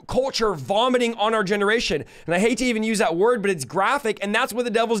the culture vomiting on our generation. And I hate to even use that word, but it's graphic, and that's what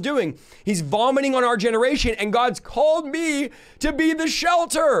the devil's doing. He's vomiting on our generation, and God's called me to be the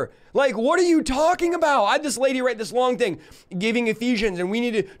shelter. Like, what are you talking about? I had this lady write this long thing, giving Ephesians, and we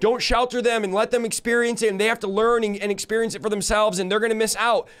need to, don't shelter them and let them experience it, and they have to learn and experience it for themselves, and they're going to miss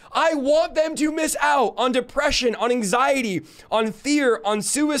out. I want them to miss out on depression, on anxiety, on fear, on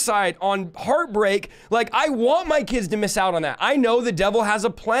suicide, on heartbreak. Like, I want my kids to miss out on that. I know the devil has a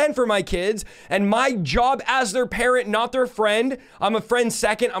plan for my kids, and my job as their parent, not their friend, I'm a friend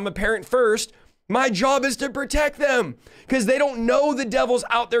second, I'm a parent first. My job is to protect them, because they don't know the devil's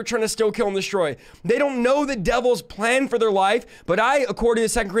out there trying to steal, kill, and destroy. They don't know the devil's plan for their life. But according to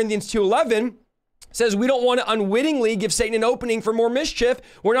 2 Corinthians 2:11, says we don't want to unwittingly give Satan an opening for more mischief.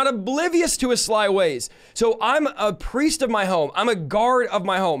 We're not oblivious to his sly ways. So I'm a priest of my home. I'm a guard of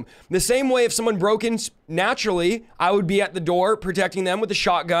my home. The same way if someone broke in naturally, I would be at the door protecting them with a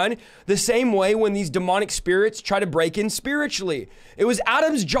shotgun. The same way when these demonic spirits try to break in spiritually. It was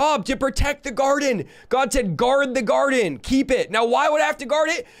Adam's job to protect the garden. God said, guard the garden, keep it. Now, why would I have to guard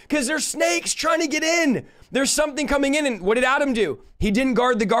it? Because there's snakes trying to get in. There's something coming in. And what did Adam do? He didn't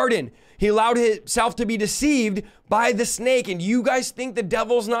guard the garden. He allowed himself to be deceived by the snake. And you guys think the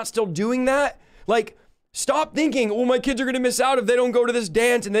devil's not still doing that? Like, stop thinking, oh, my kids are going to miss out if they don't go to this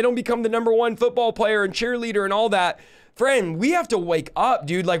dance and they don't become the #1 football player and cheerleader and all that. Friend, we have to wake up,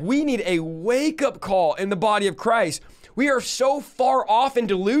 dude. Like, we need a wake-up call in the body of Christ. We are so far off in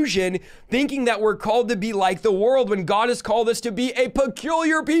delusion thinking that we're called to be like the world when God has called us to be a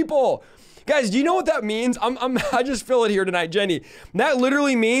peculiar people. Guys, do you know what that means? I just feel it here tonight, Jenny. That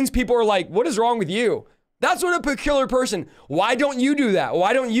literally means people are like, what is wrong with you? That's what a peculiar person. Why don't you do that?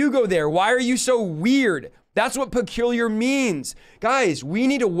 Why don't you go there? Why are you so weird? That's what peculiar means. Guys, we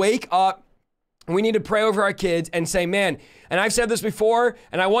need to wake up. We need to pray over our kids and say, man, and I've said this before,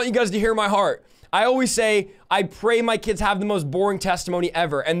 and I want you guys to hear my heart. I always say, I pray my kids have the most boring testimony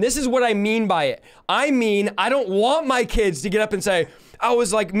ever. And this is what I mean by it. I mean, I don't want my kids to get up and say, I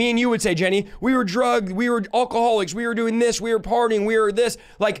was like me and you would say, Jenny, we were drugged, we were alcoholics, we were doing this, we were partying, we were this.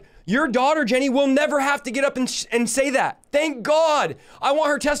 Like, your daughter, Jenny, will never have to get up and say that. Thank God. I want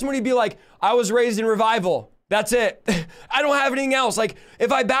her testimony to be like, I was raised in revival. That's it. I don't have anything else. Like,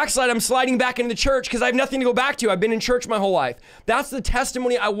 if I backslide, I'm sliding back into the church because I have nothing to go back to. I've been in church my whole life. That's the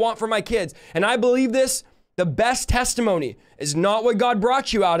testimony I want for my kids. And I believe this, the best testimony is not what God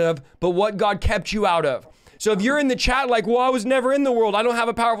brought you out of, but what God kept you out of. So if you're in the chat like, well, I was never in the world, I don't have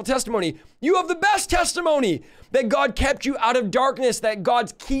a powerful testimony. You have the best testimony that God kept you out of darkness, that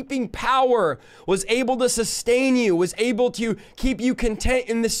God's keeping power was able to sustain you, was able to keep you content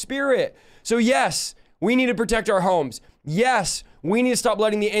in the spirit. So yes, we need to protect our homes. Yes, we need to stop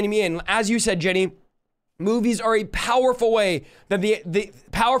letting the enemy in. As you said, Jenny, movies are a powerful way that the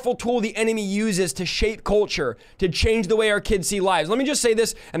powerful tool the enemy uses to shape culture, to change the way our kids see lives. Let me just say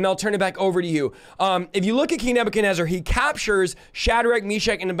this, and then I'll turn it back over to you. If you look at King Nebuchadnezzar, he captures Shadrach,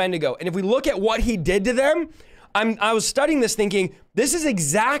 Meshach, and Abednego. And if we look at what he did to them, I was studying this thinking, this is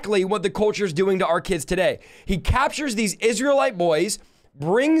exactly what the culture is doing to our kids today. He captures these Israelite boys,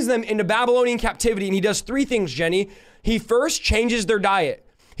 brings them into Babylonian captivity, and he does three things, Jenny. He first changes their diet.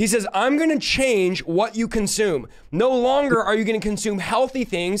 He says, I'm going to change what you consume. No longer are you going to consume healthy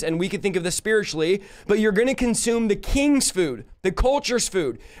things, and we could think of this spiritually, but you're going to consume the king's food, the culture's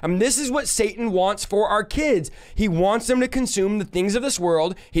food. And this is what Satan wants for our kids. He wants them to consume the things of this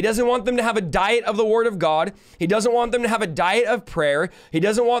world. He doesn't want them to have a diet of the word of God. He doesn't want them to have a diet of prayer. He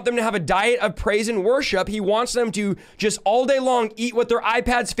doesn't want them to have a diet of praise and worship. He wants them to just all day long eat what their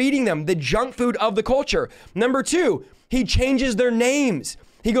iPad's feeding them, the junk food of the culture. Number two, he changes their names.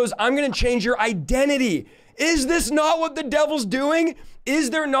 He goes, I'm going to change your identity. Is this not what the devil's doing? Is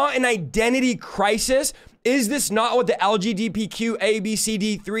there not an identity crisis? Is this not what the LGBTQ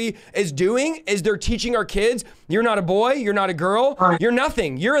ABCD3 is doing? Is they're teaching our kids, you're not a boy, you're not a girl, you're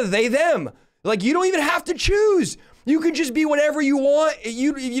nothing. You're a they, them. Like, you don't even have to choose. You can just be whatever you want. If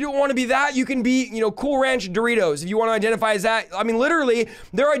you don't want to be that, you can be, Cool Ranch Doritos if you want to identify as that. I mean, literally,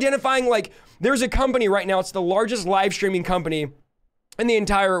 they're identifying like, there's a company right now, it's the largest live streaming company in the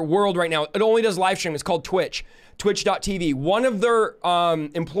entire world right now. It only does live stream. It's called Twitch, twitch.tv. One of their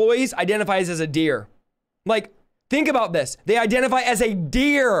employees identifies as a deer. Like, think about this. They identify as a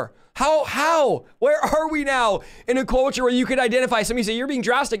deer. How? Where are we now in a culture where you could identify? Somebody say, you're being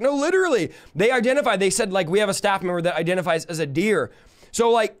drastic. No, literally. They said, like, we have a staff member that identifies as a deer.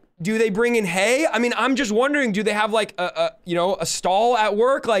 So, like, do they bring in hay? I mean, I'm just wondering, do they have like a stall at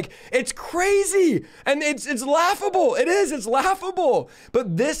work? Like, it's crazy and it's laughable. It is, it's laughable.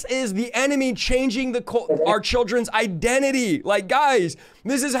 But this is the enemy changing our children's identity. Like, guys,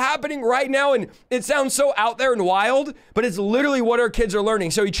 this is happening right now, and it sounds so out there and wild, but it's literally what our kids are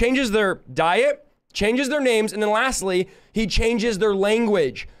learning. So he changes their diet, changes their names, and then lastly, he changes their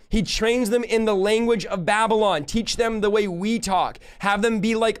language. He trains them in the language of Babylon, teach them the way we talk, have them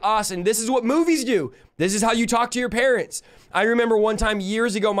be like us. And this is what movies do. This is how you talk to your parents. I remember one time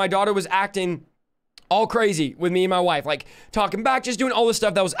years ago, my daughter was acting all crazy with me and my wife, like talking back, just doing all this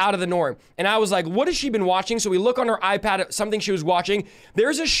stuff that was out of the norm. And I was like, what has she been watching? So we look on her iPad at something she was watching.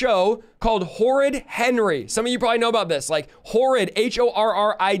 There's a show called Horrid Henry. Some of you probably know about this, like Horrid,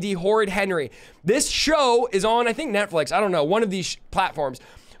 Horrid, Horrid Henry. This show is on, I think, Netflix. I don't know, one of these platforms.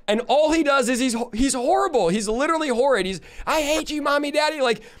 And all he does is he's horrible. He's literally horrid. I hate you, mommy, daddy.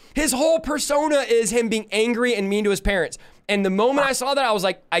 Like, his whole persona is him being angry and mean to his parents. And the moment I saw that, I was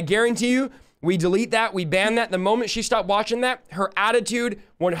like, I guarantee you, we delete that, we ban that. The moment she stopped watching that, her attitude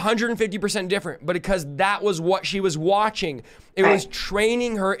 150% different, but because that was what she was watching. It was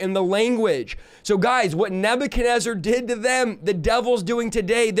training her in the language. So guys, what Nebuchadnezzar did to them, the devil's doing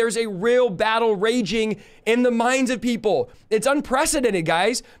today. There's a real battle raging in the minds of people. It's unprecedented,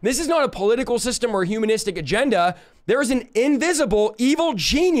 guys. This is not a political system or a humanistic agenda. There is an invisible evil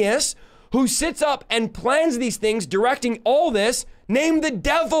genius who sits up and plans these things, directing all this, named the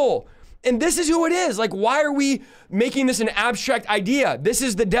devil. And this is who it is. Like, why are we making this an abstract idea? This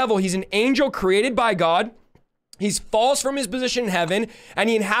is the devil. He's an angel created by God. He's false from his position in heaven, and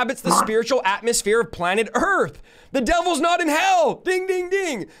he inhabits the spiritual atmosphere of planet Earth. The devil's not in hell. Ding, ding,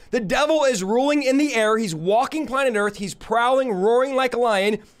 ding. The devil is ruling in the air. He's walking planet Earth. He's prowling, roaring like a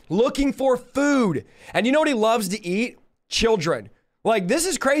lion, looking for food. And you know what he loves to eat? Children. Like, this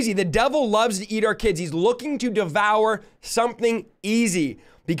is crazy. The devil loves to eat our kids. He's looking to devour something easy,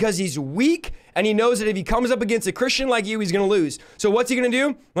 because he's weak and he knows that if he comes up against a Christian like you, he's going to lose. So what's he going to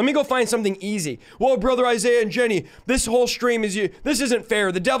do? Let me go find something easy. Well, brother Isaiah and Jenny, this whole stream is you. This isn't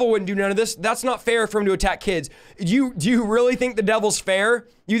fair. The devil wouldn't do none of this. That's not fair for him to attack kids. Do you really think the devil's fair?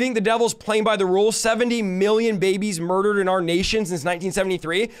 You think the devil's playing by the rules? 70 million babies murdered in our nation since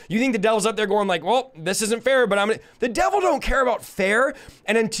 1973. You think the devil's up there going like, well, this isn't fair, but the devil don't care about fair.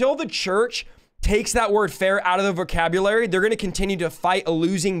 And until the church takes that word fair out of the vocabulary, they're going to continue to fight a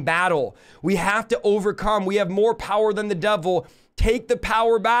losing battle. We have to overcome. We have more power than the devil. Take the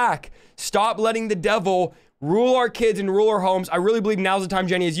power back. Stop letting the devil rule our kids and rule our homes. I really believe now's the time,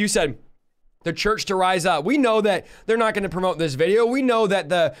 Jenny, as you said, the church to rise up. We know that they're not going to promote this video. We know that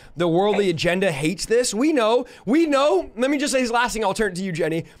the worldly agenda hates this. We know. Let me just say this last thing. I'll turn it to you,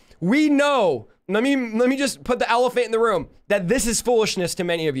 Jenny. We know. Let me just put the elephant in the room, that this is foolishness to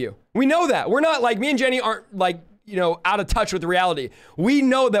many of you. We know that. We're not like, me and Jenny aren't like, out of touch with reality. We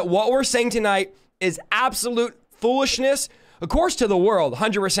know that what we're saying tonight is absolute foolishness, of course, to the world,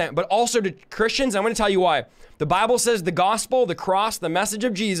 100%, but also to Christians. I'm going to tell you why. The Bible says the gospel, the cross, the message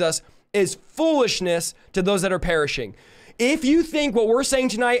of Jesus is foolishness to those that are perishing. If you think what we're saying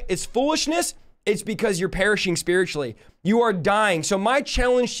tonight is foolishness, it's because you're perishing spiritually. You are dying. So my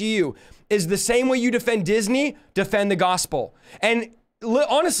challenge to you is the same way you defend Disney, defend the gospel. And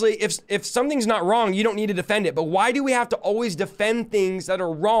honestly, if something's not wrong, you don't need to defend it. But why do we have to always defend things that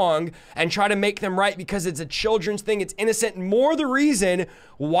are wrong and try to make them right because it's a children's thing, it's innocent? More the reason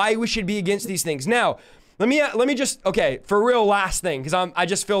why we should be against these things. Now, let me just, okay, for real, last thing, because I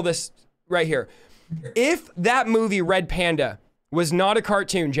just feel this right here. If that movie Red Panda was not a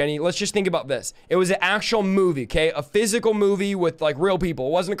cartoon, Jenny, let's just think about this. It was an actual movie, okay? A physical movie with like real people.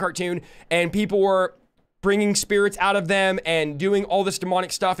 It wasn't a cartoon, and people were bringing spirits out of them and doing all this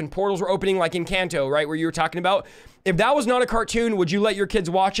demonic stuff, and portals were opening like in Kanto, right, where you were talking about. If that was not a cartoon, would you let your kids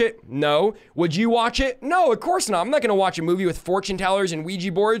watch it? No. Would you watch it? No, of course not. I'm not gonna watch a movie with fortune tellers and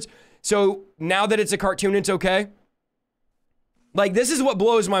Ouija boards. So now that it's a cartoon, it's okay? Like, this is what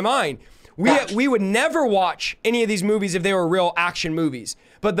blows my mind. We would never watch any of these movies if they were real action movies.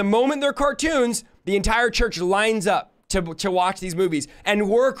 But the moment they're cartoons, the entire church lines up to watch these movies. And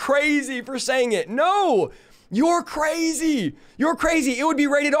we're crazy for saying it. No, you're crazy. You're crazy. It would be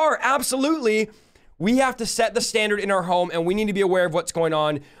rated R. Absolutely. We have to set the standard in our home, and we need to be aware of what's going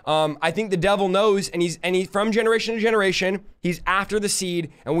on. I think the devil knows, and he's from generation to generation, he's after the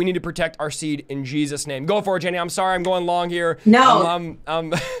seed, and we need to protect our seed in Jesus' name. Go for it, Jenny. I'm sorry I'm going long here. No.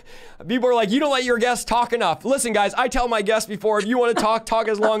 People are like, you don't let your guests talk enough. Listen, guys, I tell my guests before, if you want to talk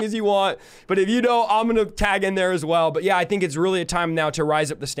as long as you want. But if you don't, I'm going to tag in there as well. But yeah, I think it's really a time now to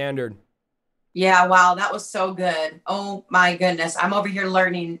rise up the standard. Yeah, wow, that was so good. Oh my goodness. I'm over here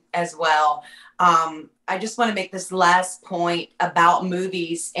learning as well. I just want to make this last point about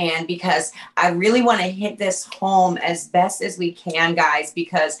movies, and because I really want to hit this home as best as we can, guys,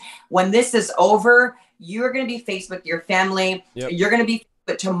 because when this is over, you're going to be faced with your family. Yep. You're going to be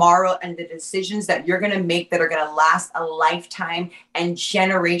but tomorrow, and the decisions that you're going to make that are going to last a lifetime and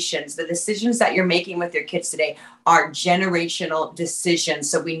generations. The decisions that you're making with your kids today are generational decisions.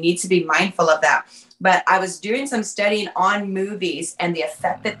 So we need to be mindful of that. But I was doing some studying on movies and the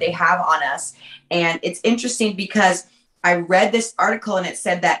effect that they have on us. And it's interesting because I read this article and it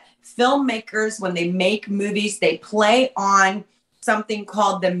said that filmmakers, when they make movies, they play on something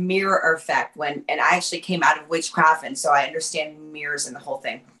called the mirror effect. And I actually came out of witchcraft, and so I understand mirrors and the whole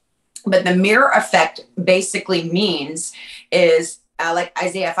thing. But the mirror effect basically means is like,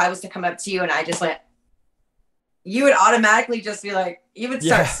 Isaiah, if I was to come up to you and I just went, you would automatically just be like, you would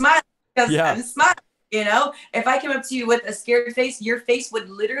start smiling because I'm smiling. You know, if I came up to you with a scared face, your face would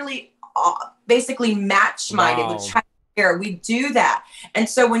literally basically match mine. It would try to scare. We do that. And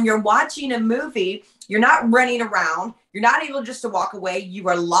so when you're watching a movie, you're not running around. You're not able just to walk away. You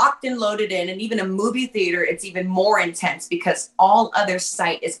are locked and loaded in. And even a movie theater, it's even more intense because all other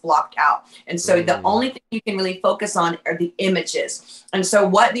sight is blocked out. And so the only thing you can really focus on are the images. And so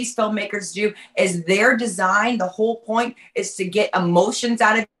what these filmmakers do is their design, the whole point is to get emotions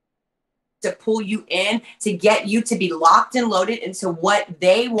out of, to pull you in, to get you to be locked and loaded into what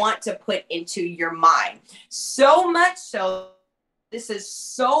they want to put into your mind. So much so, this is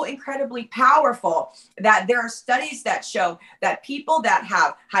so incredibly powerful that there are studies that show that people that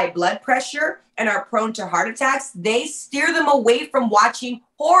have high blood pressure and are prone to heart attacks, they steer them away from watching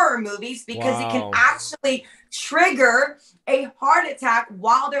horror movies because it can actually trigger a heart attack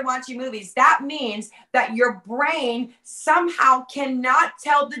while they're watching movies. That means that your brain somehow cannot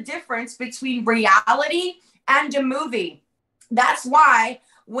tell the difference between reality and a movie. That's why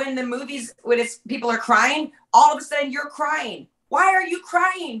when the movies, when people are crying, all of a sudden you're crying. Why are you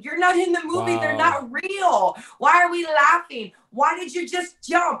crying? You're not in the movie. They're not real. Why are we laughing? Why did you just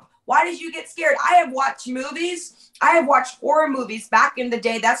jump? Why did you get scared? I have watched movies. I have watched horror movies back in the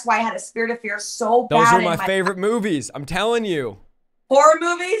day. That's why I had a spirit of fear so bad. Those were my favorite movies. I'm telling you. Horror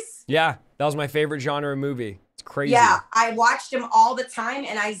movies? Yeah, that was my favorite genre of movie. It's crazy. Yeah, I watched them all the time.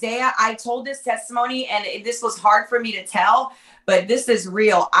 And Isaiah, I told this testimony, and this was hard for me to tell, but this is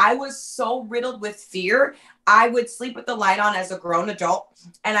real. I was so riddled with fear. I would sleep with the light on as a grown adult,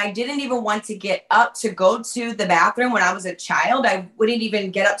 and I didn't even want to get up to go to the bathroom when I was a child. I wouldn't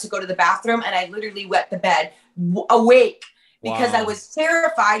even get up to go to the bathroom, and I literally wet the bed awake because I was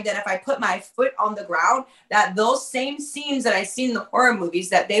terrified that if I put my foot on the ground, that those same scenes that I seen in the horror movies,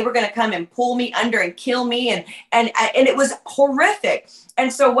 that they were going to come and pull me under and kill me. And it was horrific.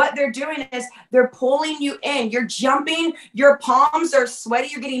 And so what they're doing is they're pulling you in. You're jumping. Your palms are sweaty.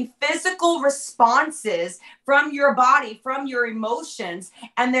 You're getting physical responses from your body, from your emotions,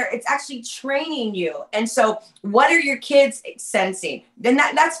 and it's actually training you. And so what are your kids sensing? Then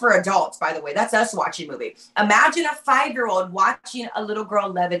that's for adults, by the way. That's us watching movies. Imagine a 5-year-old watching a little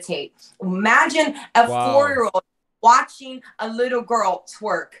girl levitate. Imagine a 4-year-old watching a little girl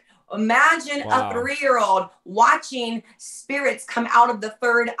twerk. Imagine a 3-year-old watching spirits come out of the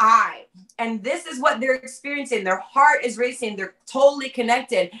third eye. And this is what they're experiencing. Their heart is racing. They're totally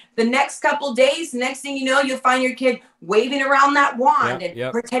connected. The next couple days, next thing you know, you'll find your kid waving around that wand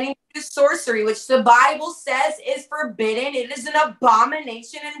and pretending to do sorcery, which the Bible says is forbidden. It is an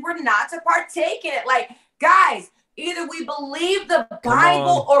abomination, and we're not to partake in it. Like, guys, either we believe the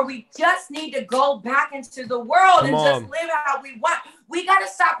Bible or we just need to go back into the world and just live how we want. We got to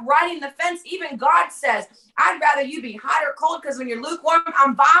stop riding the fence. Even God says, I'd rather you be hot or cold, because when you're lukewarm,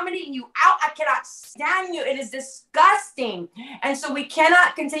 I'm vomiting you out. I cannot stand you. It is disgusting. And so we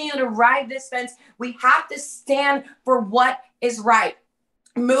cannot continue to ride this fence. We have to stand for what is right.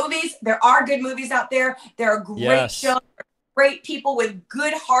 Movies, there are good movies out there. There are great shows. Great people with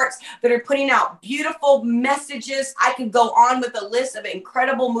good hearts that are putting out beautiful messages. I could go on with a list of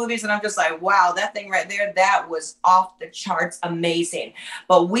incredible movies, and I'm just like, wow, that thing right there, that was off the charts amazing.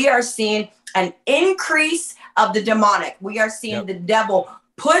 But we are seeing an increase of the demonic. We are seeing the devil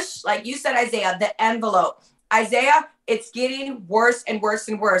push, like you said, Isaiah, the envelope. Isaiah, it's getting worse and worse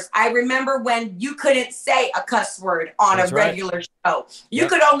and worse. I remember when you couldn't say a cuss word on a regular show. You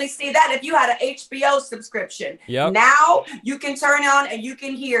could only see that if you had an HBO subscription. Now you can turn on and you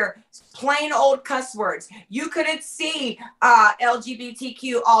can hear plain old cuss words. You couldn't see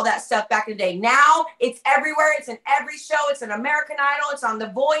LGBTQ, all that stuff back in the day. Now it's everywhere. It's in every show. It's in American Idol. It's on The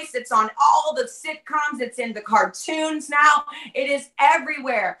Voice. It's on all the sitcoms. It's in the cartoons now. It is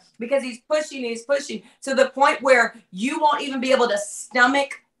everywhere because he's pushing to the point where you won't even be able to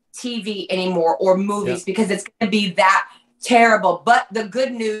stomach TV anymore or movies because it's going to be that terrible. But the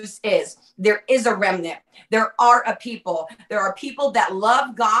good news is there is a remnant. There are a people. There are people that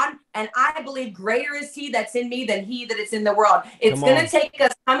love God. And I believe greater is he that's in me than he that is in the world. It's going to take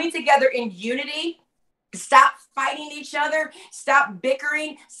us coming together in unity. Stop fighting each other. Stop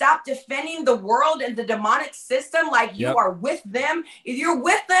bickering. Stop defending the world and the demonic system like you are with them. If you're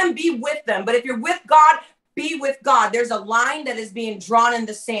with them, be with them. But if you're with God, be with God. There's a line that is being drawn in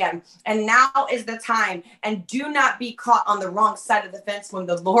the sand, and now is the time. And do not be caught on the wrong side of the fence when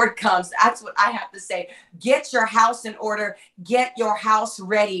the Lord comes. That's what I have to say. Get your house in order. Get your house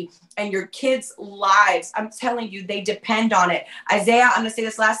ready. And your kids' lives, I'm telling you, they depend on it. Isaiah, I'm going to say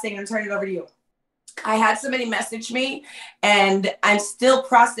this last thing and turn it over to you. I had somebody message me, and I'm still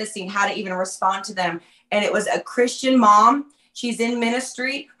processing how to even respond to them. And it was a Christian mom. She's in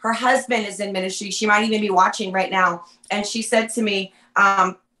ministry. Her husband is in ministry. She might even be watching right now. And she said to me,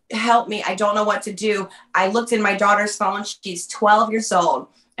 help me. I don't know what to do. I looked in my daughter's phone. She's 12 years old.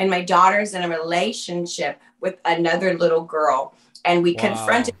 And my daughter's in a relationship with another little girl. And we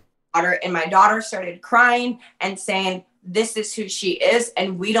confronted my daughter. And my daughter started crying and saying, this is who she is,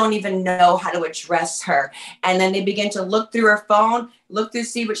 and we don't even know how to address her. And then they begin to look through her phone, look through,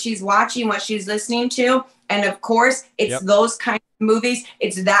 see what she's watching, what she's listening to. And of course, it's those kind of movies.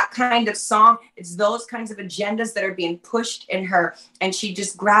 It's that kind of song. It's those kinds of agendas that are being pushed in her. And she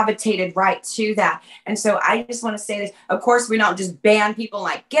just gravitated right to that. And so I just want to say this. Of course, we don't just ban people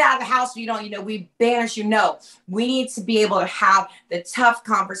like, get out of the house. We banish you. No, we need to be able to have the tough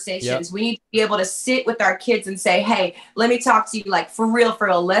conversations. We need to be able to sit with our kids and say, hey, let me talk to you like for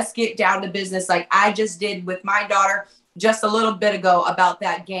real. Let's get down to business. Like I just did with my daughter just a little bit ago about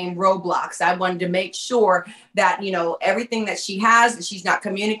that game Roblox. I wanted to make sure that, everything that she has, that she's not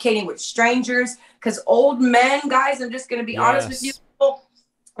communicating with strangers, because old men, guys, I'm just going to be honest with you,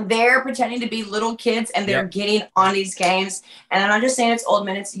 they're pretending to be little kids and they're getting on these games. And I'm not just saying it's old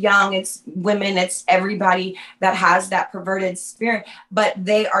men, it's young, it's women, it's everybody that has that perverted spirit, but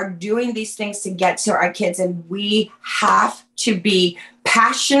they are doing these things to get to our kids. And we have to be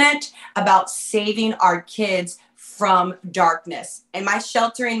passionate about saving our kids from darkness. Am I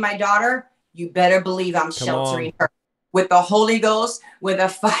sheltering my daughter? You better believe I'm sheltering her with the Holy Ghost, with a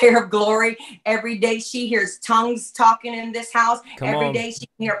fire of glory. Every day she hears tongues talking in this house. Every day she can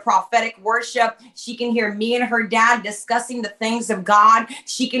hear prophetic worship. She can hear me and her dad discussing the things of God.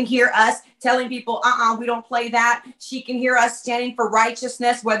 She can hear us telling people, we don't play that. She can hear us standing for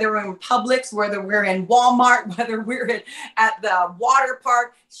righteousness, whether we're in Publix, whether we're in Walmart, whether we're at the water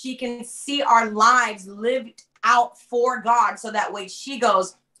park. She can see our lives lived out for God. So that way she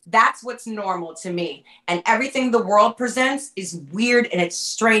goes, that's what's normal to me. And everything the world presents is weird and it's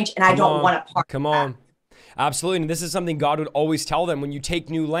strange. And I don't want to part of that. Absolutely. And this is something God would always tell them. When you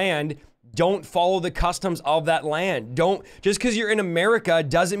take new land, don't follow the customs of that land. Just because you're in America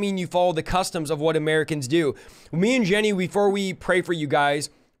doesn't mean you follow the customs of what Americans do. Me and Jenny, before we pray for you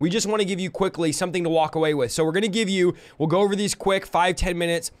guys, we just want to give you quickly something to walk away with. So we're going to we'll go over these quick 5-10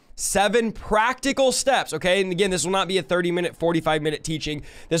 minutes, 7 practical steps, okay? And again, this will not be a 30-minute, 45-minute teaching.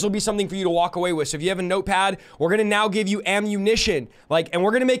 This will be something for you to walk away with. So if you have a notepad, we're gonna now give you ammunition, and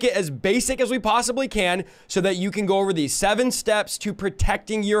we're gonna make it as basic as we possibly can so that you can go over these 7 steps to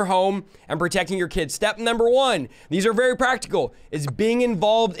protecting your home and protecting your kids. Step number 1, these are very practical, is being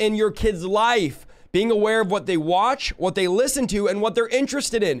involved in your kids' life. Being aware of what they watch, what they listen to, and what they're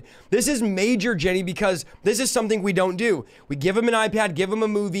interested in. This is major, Jenny, because this is something we don't do. We give them an iPad, give them a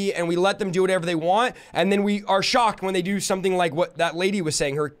movie, and we let them do whatever they want, and then we are shocked when they do something like what that lady was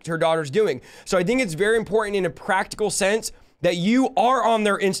saying her daughter's doing. So I think it's very important in a practical sense that you are on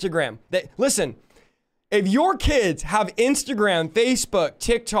their Instagram. Listen, if your kids have Instagram, Facebook,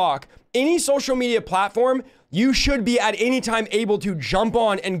 TikTok, any social media platform, you should be at any time able to jump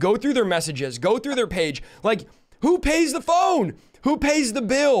on and go through their messages, go through their page. Like, who pays the phone? Who pays the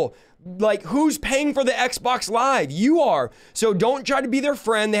bill? Like, who's paying for the Xbox Live? You are. So don't try to be their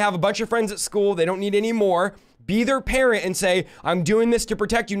friend. They have a bunch of friends at school. They don't need any more. Be their parent and say, I'm doing this to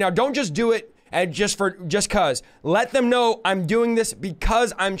protect you. Now, don't just do it and just cause. Let them know I'm doing this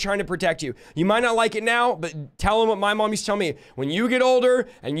because I'm trying to protect you. You might not like it now, but tell them what my mom used to tell me. When you get older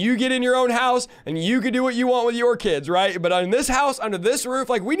and you get in your own house and you can do what you want with your kids, right? But in this house, under this roof,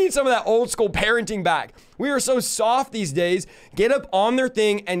 we need some of that old school parenting back. We are so soft these days. Get up on their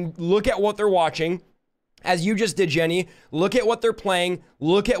thing and look at what they're watching. As you just did, Jenny, look at what they're playing,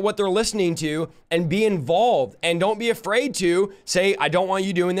 look at what they're listening to, and be involved. And don't be afraid to say, I don't want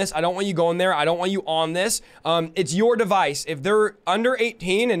you doing this. I don't want you going there. I don't want you on this. It's your device. If they're under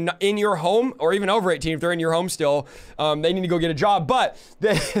 18 and in your home, or even over 18, if they're in your home still, they need to go get a job. But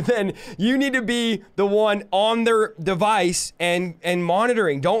then you need to be the one on their device and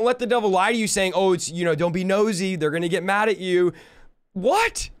monitoring. Don't let the devil lie to you saying, oh, it's, don't be nosy. They're going to get mad at you.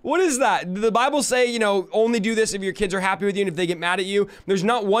 What is that? The Bible say, only do this if your kids are happy with you and if they get mad at you. There's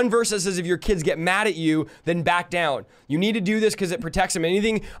not one verse that says if your kids get mad at you, then back down. You need to do this because it protects them.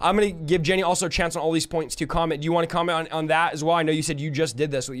 Anything, I'm going to give Jenny also a chance on all these points to comment. Do you want to comment on that as well? I know you said you just did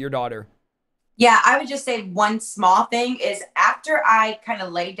this with your daughter. Yeah, I would just say one small thing is after I kind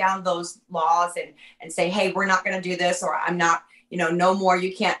of lay down those laws and say, hey, we're not going to do this, or I'm not, no more,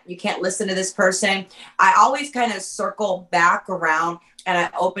 you can't listen to this person. I always kind of circle back around and I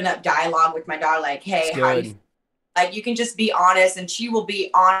open up dialogue with my daughter, like, hey, how do you, you can just be honest, and she will be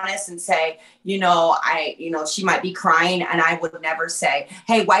honest and say, she might be crying, and I would never say,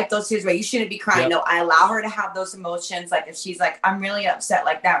 hey, wipe those tears away. You shouldn't be crying. Yep. No, I allow her to have those emotions. Like if she's like, I'm really upset,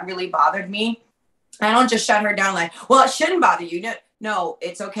 like that really bothered me. I don't just shut her down like, well, it shouldn't bother you. No,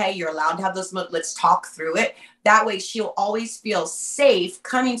 it's okay. You're allowed to have those. Let's talk through it. That way she'll always feel safe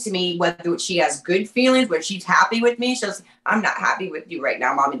coming to me, whether she has good feelings, where she's happy with me. She'll say, I'm not happy with you right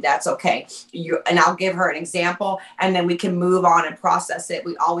now, Mommy. That's okay. And I'll give her an example, and then we can move on and process it.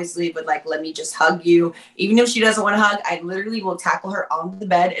 We always leave with like, let me just hug you. Even if she doesn't want to hug, I literally will tackle her on the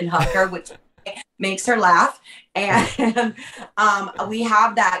bed and hug her, which makes her laugh. And we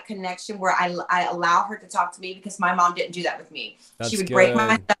have that connection where I allow her to talk to me, because my mom didn't do that with me. She would break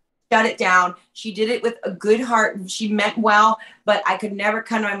my stuff, shut it down. She did it with a good heart. She meant well, but I could never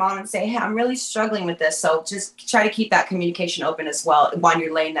come to my mom and say, hey, I'm really struggling with this. So just try to keep that communication open as well while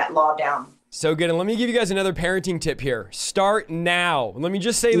you're laying that law down. So good. And let me give you guys another parenting tip here. Start now. Let me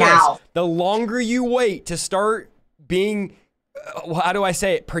just say this. The longer you wait to start being, how do I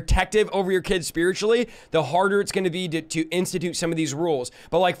say it, protective over your kids spiritually, the harder it's going to be to institute some of these rules.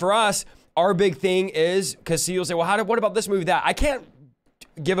 But like for us, our big thing is, because you'll say, well, what about this movie, that? I can't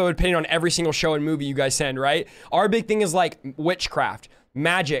give an opinion on every single show and movie you guys send, right? Our big thing is like witchcraft,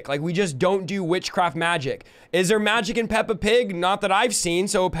 magic. Like we just don't do witchcraft magic. Is there magic in Peppa Pig? Not that I've seen.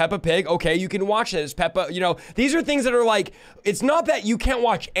 So Peppa Pig, okay, you can watch this. Peppa, these are things that are like, it's not that you can't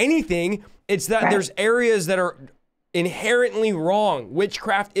watch anything. It's that there's areas that are inherently wrong.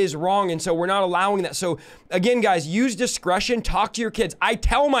 Witchcraft is wrong. And so we're not allowing that. So again, guys, use discretion. Talk to your kids. I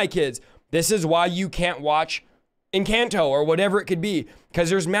tell my kids, this is why you can't watch Encanto or whatever it could be, because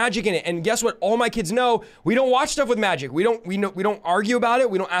there's magic in it. And guess what? All my kids know, we don't watch stuff with magic. We don't argue about it.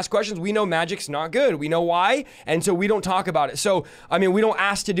 We don't ask questions. We know magic's not good. We know why. And so we don't talk about it. So, we don't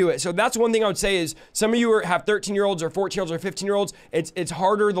ask to do it. So that's one thing I would say is some of you have 13-year-olds or 14-year-olds or 15-year-olds. It's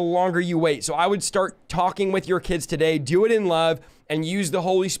harder the longer you wait. So I would start talking with your kids today. Do it in love and use the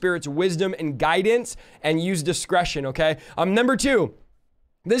Holy Spirit's wisdom and guidance and use discretion. Okay. Number 2.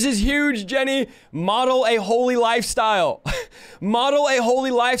 This is huge, Jenny. Model a holy lifestyle. Model a holy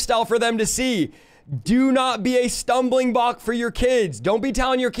lifestyle for them to see. Do not be a stumbling block for your kids. Don't be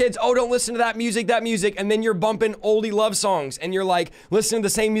telling your kids, oh, don't listen to that music, and then you're bumping oldie love songs, and you're like listening to the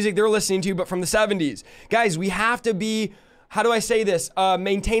same music they're listening to, but from the 70s. Guys, we have to be how do I say this?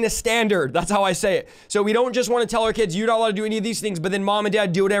 Maintain a standard. That's how I say it. So we don't just want to tell our kids, you're not allowed to do any of these things, but then mom and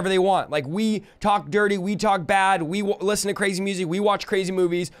dad do whatever they want. Like we talk dirty, we talk bad, we listen to crazy music, we watch crazy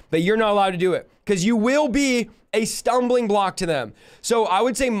movies, but you're not allowed to do it because you will be a stumbling block to them. So I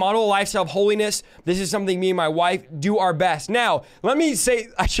would say model a lifestyle of holiness. This is something me and my wife do our best. Now, let me say,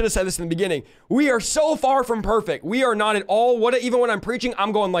 I should have said this in the beginning. We are so far from perfect. We are not at all. Even when I'm preaching,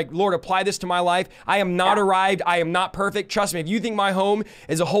 I'm going like, Lord, apply this to my life. I am not arrived. I am not perfect. Trust me, if you think my home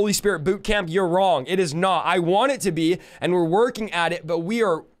is a Holy Spirit boot camp, you're wrong. It is not. I want it to be, and we're working at it, but we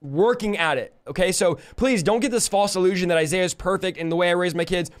are working at it. Okay, so please don't get this false illusion that Isaiah is perfect in the way I raise my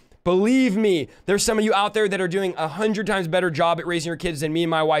kids. Believe me, there's some of you out there that are doing 100 times better job at raising your kids than me and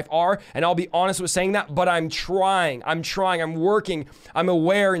my wife are. And I'll be honest with saying that, but I'm trying, I'm working, I'm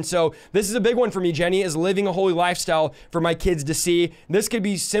aware. And so this is a big one for me, Jenny, is living a holy lifestyle for my kids to see. This could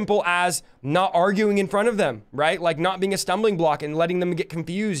be simple as not arguing in front of them, right? Like not being a stumbling block and letting them get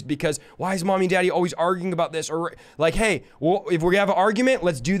confused because why is mommy and daddy always arguing about this? Or like, hey, well, if we're gonna have an argument,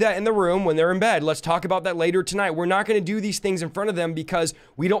 let's do that in the room when they're in bed. Let's talk about that later tonight. We're not gonna do these things in front of them because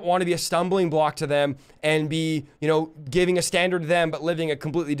we don't want to be a stumbling block to them and be, giving a standard to them, but living a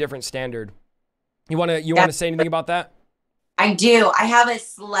completely different standard. You want to say anything about that? I do. I have a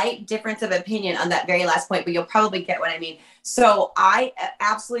slight difference of opinion on that very last point, but you'll probably get what I mean. So I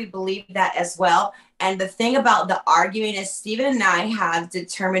absolutely believe that as well. And the thing about the arguing is Stephen and I have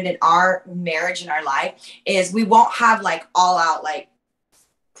determined in our marriage and our life is we won't have like all out, like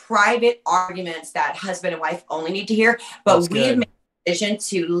private arguments that husband and wife only need to hear, but we have made a decision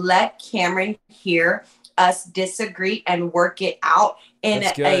to let Cameron hear us disagree and work it out in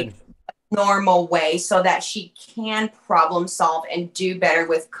a normal way so that she can problem solve and do better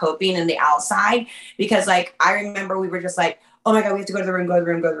with coping in the outside. Because like, I remember we were just like, oh my God, we have to go to the room, go to the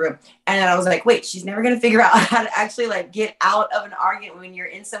room, go to the room. And then I was like, wait, she's never going to figure out how to actually like get out of an argument when you're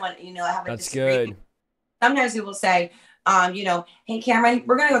in someone, have a disagreement. Good. Sometimes we will say, hey Cameron,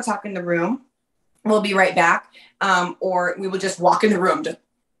 we're going to go talk in the room. We'll be right back. Or we will just walk in the room.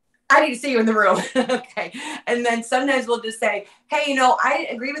 I need to see you in the room. Okay. And then sometimes we'll just say, hey, I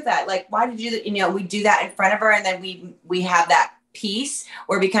agree with that. Like, why did you do that? We do that in front of her. And then we have that piece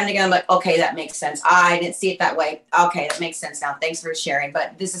where we kind of go like, okay, that makes sense. I didn't see it that way. Okay. That makes sense now. Thanks for sharing.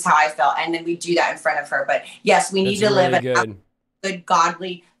 But this is how I felt. And then we do that in front of her. But yes, we need to live a good,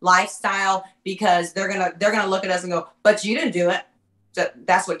 godly lifestyle because they're going to look at us and go, but you didn't do it. So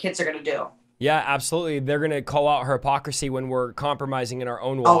that's what kids are going to do. Yeah, absolutely. They're going to call out her hypocrisy when we're compromising in our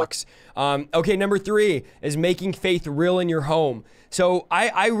own walks. Okay, number 3 is making faith real in your home. So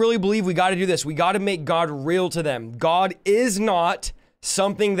I really believe we got to do this. We got to make God real to them. God is not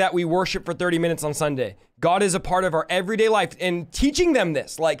something that we worship for 30 minutes on Sunday. God is a part of our everyday life and teaching them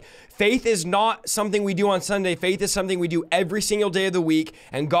this. Like faith is not something we do on Sunday. Faith is something we do every single day of the week.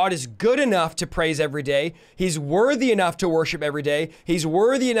 And God is good enough to praise every day. He's worthy enough to worship every day. He's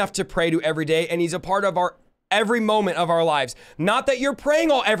worthy enough to pray to every day. And he's a part of our every moment of our lives. Not that you're praying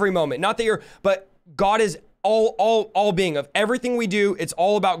every moment, but God is all being of everything we do. It's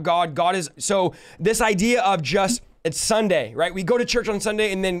all about God. God is, so this idea of just, it's Sunday, right? We go to church on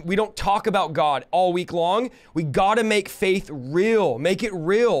Sunday and then we don't talk about God all week long. We got to make faith real. Make it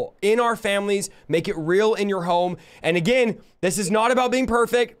real in our families. Make it real in your home. And again, this is not about being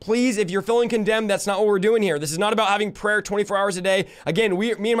perfect. Please, if you're feeling condemned, that's not what we're doing here. This is not about having prayer 24 hours a day. Again,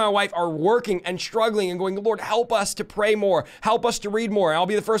 me and my wife are working and struggling and going, Lord, help us to pray more. Help us to read more. And I'll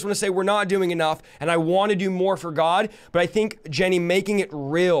be the first one to say we're not doing enough and I want to do more for God. But I think, Jenny, making it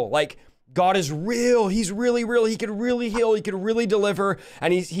real, like, God is real. He's really real. He could really heal. He could really deliver.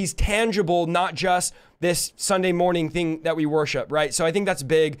 And he's tangible, not just this Sunday morning thing that we worship, right? So I think that's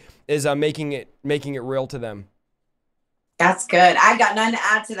big, is making it real to them. That's good. I got nothing to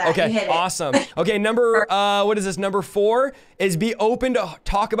add to that. Okay, you hit awesome. Okay, number 4 is be open to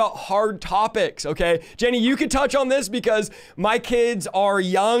talk about hard topics, okay? Jenny, you could touch on this because my kids are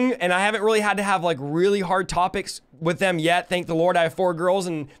young and I haven't really had to have like really hard topics with them yet. Thank the Lord. I have 4 girls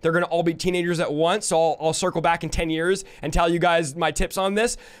and they're going to all be teenagers at once. So I'll circle back in 10 years and tell you guys my tips on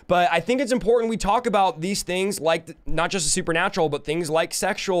this. But I think it's important we talk about these things like not just the supernatural, but things like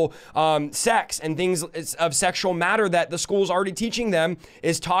sexual sex and things of sexual matter that the school's already teaching them,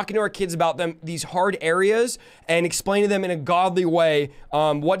 is talking to our kids about them, these hard areas, and explaining them in a godly way.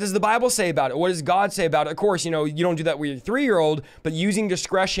 What does the Bible say about it? What does God say about it? Of course, you don't do that with your 3-year-old, but using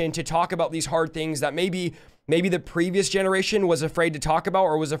discretion to talk about these hard things that maybe maybe the previous generation was afraid to talk about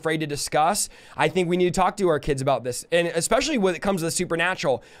or was afraid to discuss. I think we need to talk to our kids about this. And especially when it comes to the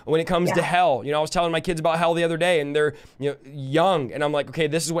supernatural, when it comes to hell. You know, I was telling my kids about hell the other day, and they're, you know, young. And I'm like, okay,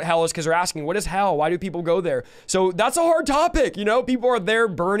 this is what hell is, because they're asking, what is hell? Why do people go there? So that's a hard topic. You know, people are there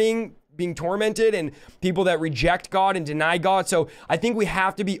burning, being tormented, and people that reject God and deny God. So I think we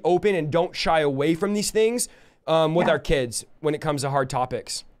have to be open and don't shy away from these things with our kids when it comes to hard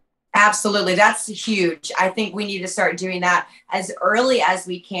topics. Absolutely. That's huge. I think we need to start doing that as early as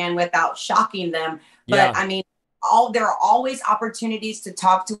we can without shocking them. But I mean, there are always opportunities to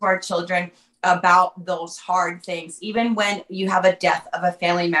talk to our children about those hard things, even when you have a death of a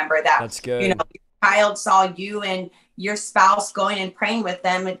family member that's good. You know, your child saw you and your spouse going and praying with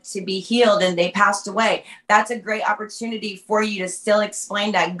them to be healed and they passed away. That's a great opportunity for you to still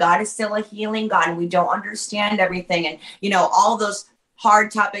explain that God is still a healing God and we don't understand everything. And, you know, all those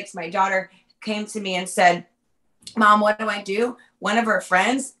hard topics. My daughter came to me and said, Mom, what do I do? One of her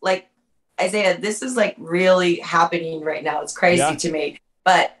friends, like, Isaiah, this is like really happening right now. It's crazy to me.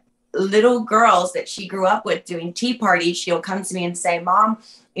 But little girls that she grew up with doing tea parties, she'll come to me and say, Mom,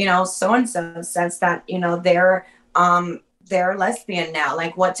 you know, so-and-so says that, you know, they're lesbian now.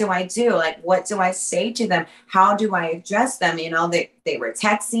 Like, what do I do? Like, what do I say to them? How do I address them? You know, they were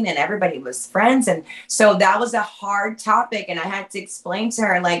texting and everybody was friends. And so that was a hard topic. And I had to explain to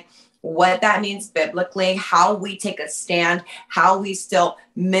her, like, what that means biblically, how we take a stand, how we still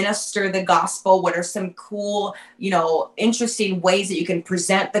minister the gospel. What are some cool, you know, interesting ways that you can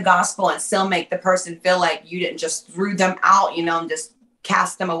present the gospel and still make the person feel like you didn't just threw them out, you know, and just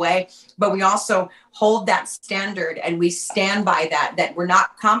cast them away. But we also hold that standard and we stand by that we're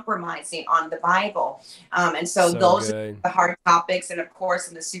not compromising on the Bible. And so those are the hard topics. And of course,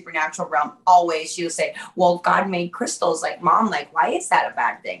 in the supernatural realm, always she'll say, well, God made crystals. Like, Mom, like, why is that a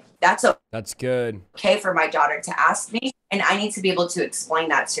bad thing? That's good. Okay for my daughter to ask me. And I need to be able to explain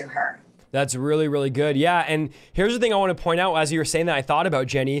that to her. That's really, really good. Yeah. And here's the thing I want to point out as you were saying that I thought about,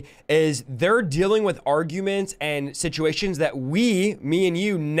 Jenny, is they're dealing with arguments and situations that me and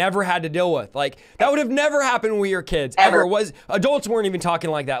you never had to deal with. Like, that would have never happened when we were kids. Ever. Adults weren't even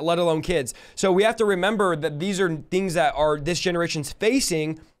talking like that, let alone kids. So we have to remember that these are things that are this generation's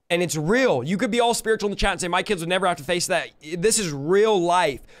facing. And it's real. You could be all spiritual in the chat and say, my kids would never have to face that. This is real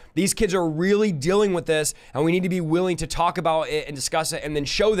life. These kids are really dealing with this, and we need to be willing to talk about it and discuss it and then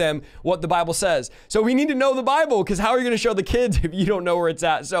show them what the Bible says. So we need to know the Bible, because how are you going to show the kids if you don't know where it's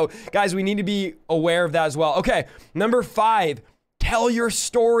at? So guys, we need to be aware of that as well. Okay, number 5, tell your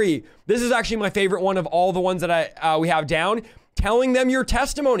story. This is actually my favorite one of all the ones that we have down. Telling them your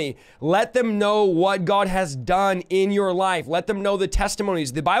testimony. Let them know what God has done in your life. Let them know the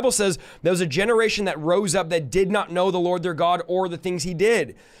testimonies. The Bible says there was a generation that rose up that did not know the Lord their God or the things he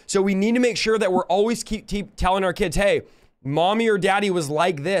did. So we need to make sure that we're always keep telling our kids, hey, Mommy or daddy was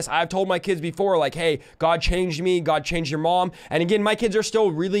like this. I've told my kids before, like, hey, God changed me. God changed your mom. And again, my kids are still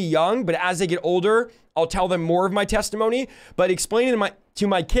really young, but as they get older, I'll tell them more of my testimony. But explaining to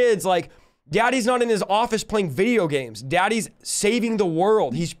my kids, like, Daddy's not in his office playing video games. Daddy's saving the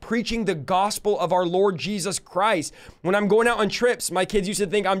world. He's preaching the gospel of our Lord Jesus Christ. When I'm going out on trips, my kids used to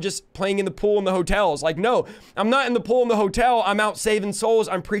think I'm just playing in the pool in the hotels. Like, no, I'm not in the pool in the hotel. I'm out saving souls.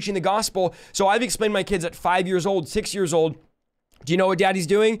 I'm preaching the gospel. So I've explained to my kids at 5 years old, 6 years old, do you know what daddy's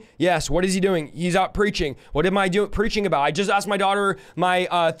doing? Yes. What is he doing? He's out preaching. What am I preaching about? I just asked my daughter, my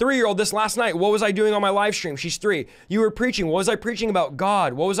 3-year-old this last night, what was I doing on my live stream? She's 3. You were preaching. What was I preaching about?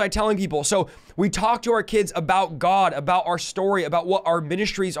 God. What was I telling people? So we talk to our kids about God, about our story, about what our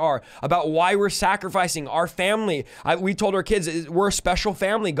ministries are, about why we're sacrificing our family. We told our kids we're a special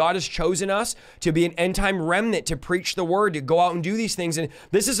family. God has chosen us to be an end time remnant, to preach the word, to go out and do these things. And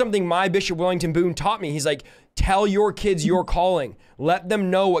this is something my Bishop Wellington Boone taught me. He's like, tell your kids your calling. Let them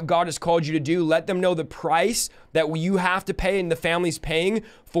know what God has called you to do. Let them know the price that you have to pay and the family's paying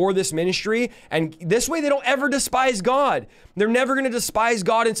for this ministry. And this way they don't ever despise God. They're never going to despise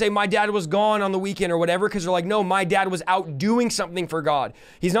God and say, my dad was gone on the weekend or whatever, because they're like, no, my dad was out doing something for God.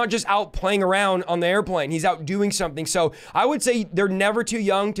 He's not just out playing around on the airplane. He's out doing something. So I would say they're never too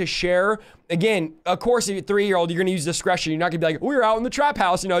young to share. Again, of course, if you're a 3-year-old, you're going to use discretion. You're not going to be like, we were out in the trap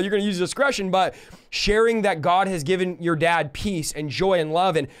house. You know, you're going to use discretion, but sharing that God has given your dad peace and joy and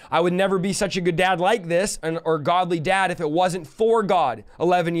love. And I would never be such a good dad like this or godly dad if it wasn't for God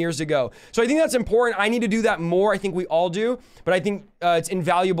 11 years ago. So I think that's important. I need to do that more. I think we all do, but I think it's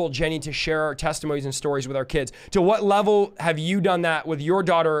invaluable, Jenny, to share our testimonies and stories with our kids. To what level have you done that with your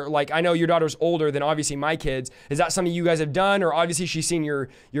daughter? Like, I know your daughter's older than obviously my kids. Is that something you guys have done, or obviously she's seen your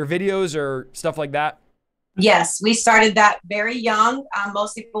videos or stuff like that? Yes, we started that very young.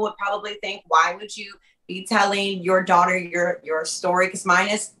 Most people would probably think, why would you be telling your daughter your story, because mine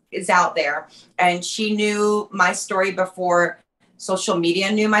is out there, and she knew my story before social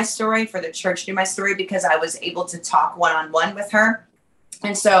media knew my story, for the church knew my story, because I was able to talk one-on-one with her.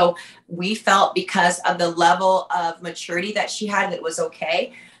 And so we felt, because of the level of maturity that she had, that it was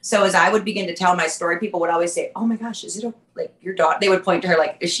okay. So as I would begin to tell my story, people would always say, "Oh my gosh, is it like your daughter?" They would point to her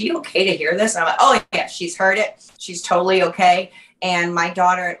like, "Is she okay to hear this?" And I'm like, "Oh yeah, she's heard it. She's totally okay." And my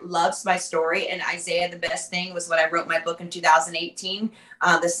daughter loves my story. And Isaiah, the best thing was when I wrote my book in 2018,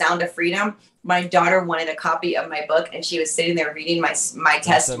 The Sound of Freedom. My daughter wanted a copy of my book, and she was sitting there reading my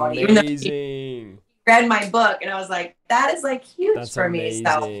testimony. Amazing. Read my book, and I was like, that is like huge. That's for amazing. Me.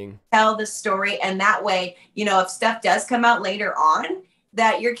 So tell the story, and that way, you know, if stuff does come out later on,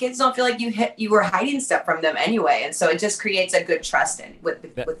 that your kids don't feel like you were hiding stuff from them anyway. And so it just creates a good trust with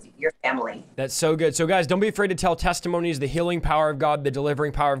your family. That's so good. So guys, don't be afraid to tell testimonies, the healing power of God, the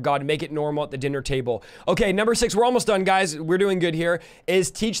delivering power of God, and make it normal at the dinner table. Okay, number 6, we're almost done, guys. We're doing good here,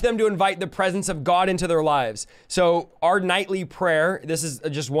 is teach them to invite the presence of God into their lives. So our nightly prayer, this is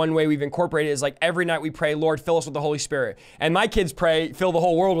just one way we've incorporated, is like every night we pray, "Lord, fill us with the Holy Spirit." And my kids pray, "Fill the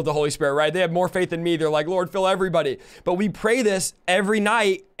whole world with the Holy Spirit," right? They have more faith than me. They're like, "Lord, fill everybody." But we pray this every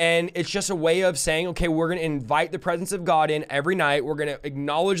night, and it's just a way of saying, okay, we're going to invite the presence of God in every night. We're going to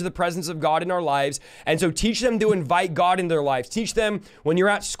acknowledge the presence of God in our lives. And so teach them to invite God in their lives. Teach them, when you're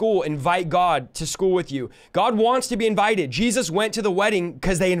at school, invite God to school with you. God wants to be invited. Jesus went to the wedding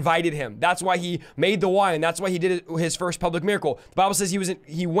because they invited him. That's why he made the wine. That's why he did his first public miracle. The Bible says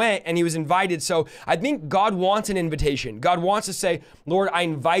he went and he was invited. So I think God wants an invitation. God wants to say, "Lord, I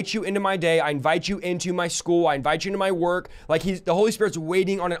invite you into my day. I invite you into my school. I invite you into my work." Like the Holy Spirit's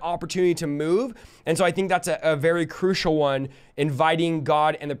waiting on an opportunity to move. And so I think that's a very crucial one, inviting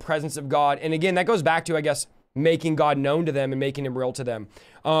God and the presence of God. And again, that goes back to, I guess, making God known to them and making him real to them.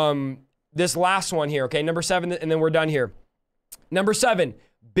 This last one here, okay, number 7, and then we're done here. Number 7,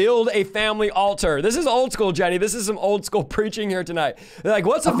 build a family altar. This is old school, Jenny. This is some old school preaching here tonight. They're like,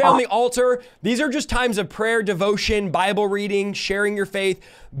 what's a family altar? These are just times of prayer, devotion, Bible reading, sharing your faith.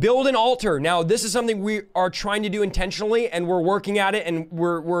 Build an altar. Now, this is something we are trying to do intentionally, and we're working at it, and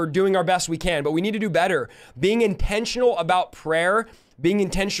we're doing our best we can, but we need to do better. Being intentional about prayer, being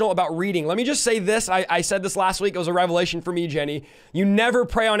intentional about reading. Let me just say this. I said this last week. It was a revelation for me, Jenny. You never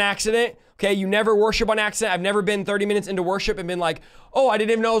pray on accident. Okay, you never worship on accident. I've never been 30 minutes into worship and been like, "Oh, I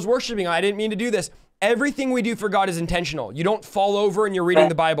didn't even know I was worshiping. I didn't mean to do this." Everything we do for God is intentional. You don't fall over and you're reading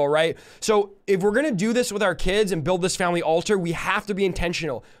the Bible, right? So if we're going to do this with our kids and build this family altar, we have to be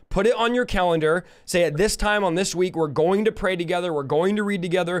intentional. Put it on your calendar. Say at this time on this week, we're going to pray together. We're going to read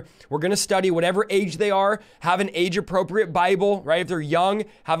together. We're going to study whatever age they are. Have an age appropriate Bible, right? If they're young,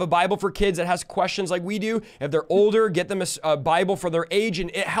 have a Bible for kids that has questions like we do. If they're older, get them a Bible for their age,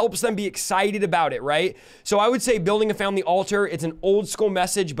 and it helps them be excited about it, right? So I would say building a family altar, it's an old school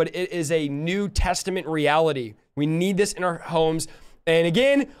message, but it is a New Testament reality. We need this in our homes. And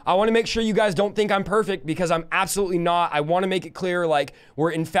again, I want to make sure you guys don't think I'm perfect, because I'm absolutely not. I want to make it clear, like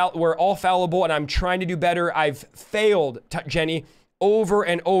we're all fallible, and I'm trying to do better. I've failed, Jenny, over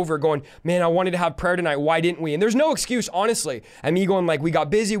and over, going, "Man, I wanted to have prayer tonight. Why didn't we?" And there's no excuse, honestly. And me going like, we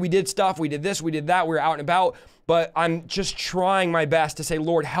got busy, we did stuff, we did this, we did that, we were out and about. But I'm just trying my best to say,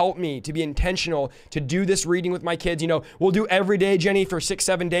 "Lord, help me to be intentional, to do this reading with my kids." You know, we'll do every day, Jenny, for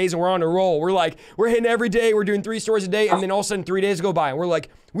 6-7 days, and we're on a roll. We're hitting every day. We're doing 3 stories a day. And then all of a sudden 3 days go by and we're like,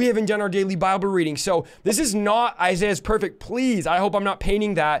 we haven't done our daily Bible reading. So this is not Isaiah's perfect. Please, I hope I'm not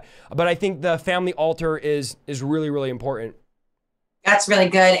painting that. But I think the family altar is really, really important. That's really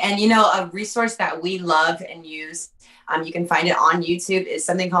good. And, you know, a resource that we love and use, you can find it on YouTube, is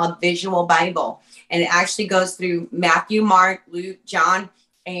something called Visual Bible. And it actually goes through Matthew, Mark, Luke, John,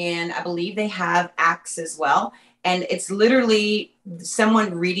 and I believe they have Acts as well. And it's literally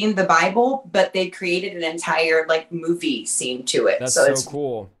someone reading the Bible, but they created an entire like movie scene to it. That's so it's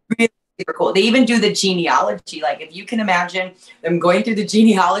cool. Really super cool. They even do the genealogy. Like if you can imagine them going through the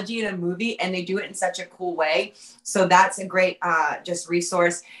genealogy in a movie, and they do it in such a cool way. So that's a great just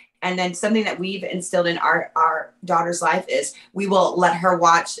resource. And then something that we've instilled in our daughter's life is we will let her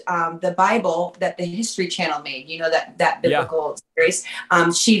watch the Bible that the History Channel made, you know, that biblical series.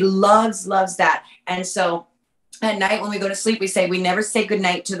 She loves that. And so at night when we go to sleep, we say, we never say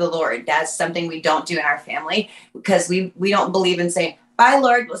goodnight to the Lord. That's something we don't do in our family, because we don't believe in saying, "Bye,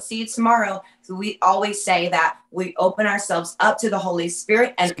 Lord, we'll see you tomorrow." So we always say that we open ourselves up to the Holy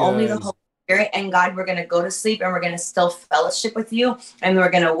Spirit, and only the Holy Spirit and God, we're going to go to sleep, and we're going to still fellowship with you, and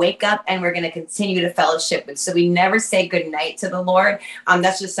we're going to wake up, and we're going to continue to fellowship with. So we never say goodnight to the Lord.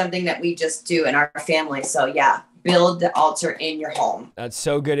 That's just something that we just do in our family. So yeah, build the altar in your home. That's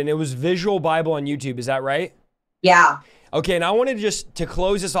so good. And it was Visual Bible on YouTube. Is that right? Yeah. Okay, and I wanted just to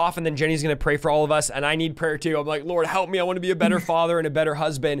close this off, and then Jenny's going to pray for all of us, and I need prayer too. I'm like, Lord, help me. I want to be a better father and a better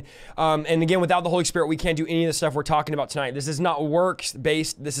husband. And again, without the Holy Spirit, we can't do any of the stuff we're talking about tonight. This is not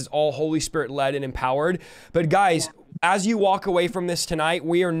works-based. This is all Holy Spirit-led and empowered. But guys, as you walk away from this tonight,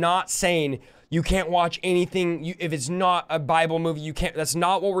 we are not saying you can't watch anything. If it's not a Bible movie, you can't. That's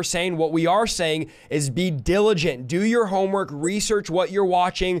not what we're saying. What we are saying is be diligent. Do your homework. Research what you're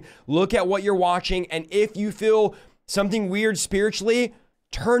watching. Look at what you're watching. And if you feel something weird spiritually,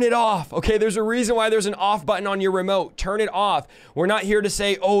 turn it off. Okay, there's a reason why there's an off button on your remote. Turn it off. We're not here to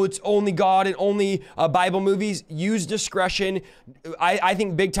say, oh, it's only God and only Bible movies. Use discretion. I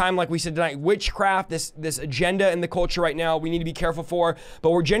think big time, like we said tonight, witchcraft, this agenda in the culture right now, we need to be careful for. But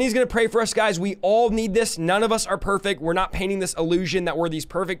where Jenny's going to pray for us, guys, we all need this. None of us are perfect. We're not painting this illusion that we're these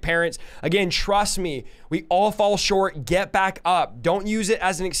perfect parents. Again, trust me, we all fall short. Get back up. Don't use it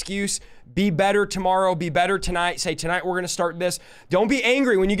as an excuse. Be better tomorrow. Be better tonight. Say, tonight we're going to start this. Don't be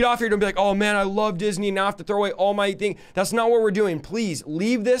angry. When you get off here, don't be like, oh man, I love Disney. Now I have to throw away all my things. That's not what we're doing. Please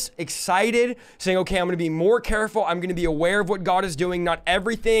leave this excited, saying, okay, I'm going to be more careful. I'm going to be aware of what God is doing. Not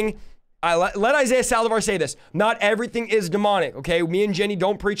everything. Let Isaiah Saldivar say this. Not everything is demonic, okay? Me and Jenny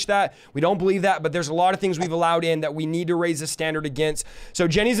don't preach that. We don't believe that, but there's a lot of things we've allowed in that we need to raise the standard against. So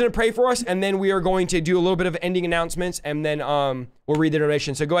Jenny's going to pray for us, and then we are going to do a little bit of ending announcements, and then we'll read the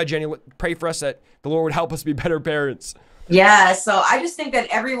donation. So go ahead, Jenny. Pray for us that the Lord would help us be better parents. Yeah, so I just think that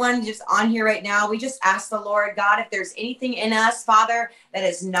everyone just on here right now, we just ask the Lord, God, if there's anything in us, Father, that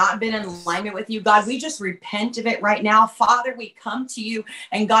has not been in alignment with you, God, we just repent of it right now. Father, we come to you,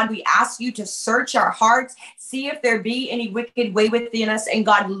 and God, we ask you to search our hearts, see if there be any wicked way within us, and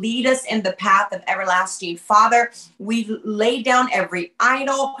God, lead us in the path of everlasting. Father, we lay down every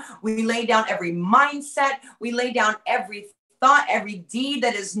idol, we lay down every mindset, we lay down every thought, every deed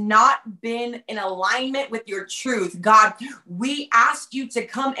that has not been in alignment with your truth. God, we ask you to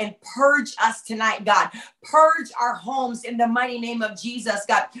come and purge us tonight, God. Purge our homes in the mighty name of Jesus,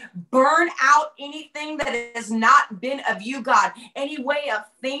 God. Burn out anything that has not been of you, God. Any way of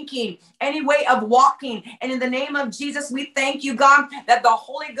thinking, any way of walking. And in the name of Jesus, we thank you, God, that the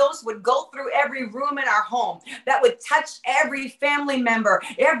Holy Ghost would go through every room in our home, that would touch every family member,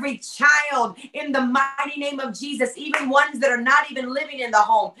 every child in the mighty name of Jesus, even ones that are not even living in the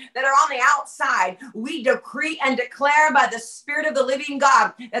home, that are on the outside. We decree and declare by the Spirit of the living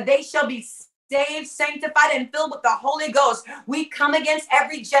God that they shall be saved, sanctified, and filled with the Holy Ghost. We come against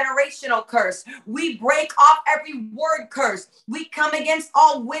every generational curse. We break off every word curse. We come against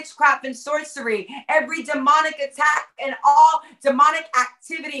all witchcraft and sorcery, every demonic attack and all demonic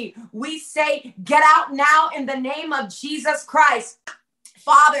activity. We say, get out now in the name of Jesus Christ.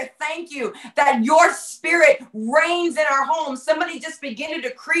 Father, thank you that your spirit reigns in our homes. Somebody just begin to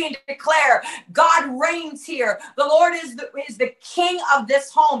decree and declare, God reigns here. The Lord is the king of this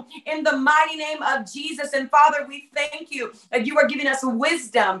home in the mighty name of Jesus. And Father, we thank you that you are giving us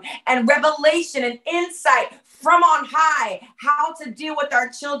wisdom and revelation and insight from on high, how to deal with our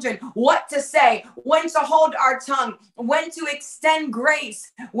children, what to say, when to hold our tongue, when to extend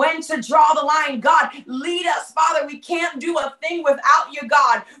grace, when to draw the line. God, lead us, Father. We can't do a thing without you,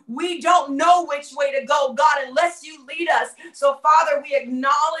 God. We don't know which way to go, God, unless you lead us. So, Father, we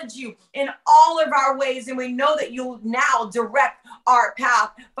acknowledge you in all of our ways, and we know that you'll now direct our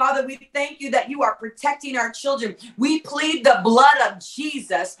path. Father, we thank you that you are protecting our children. We plead the blood of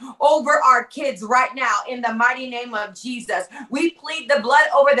Jesus over our kids right now in the mighty name of Jesus. We plead the blood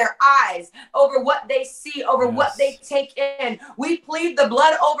over their eyes, over what they see, over what they take in. We plead the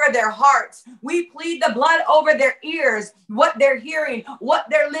blood over their hearts. We plead the blood over their ears, what they're hearing, what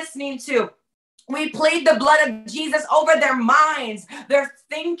they're listening to. We plead the blood of Jesus over their minds, their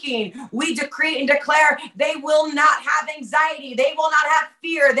thinking. We decree and declare they will not have anxiety. They will not have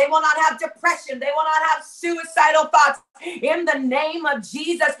fear. They will not have depression. They will not have suicidal thoughts. In the name of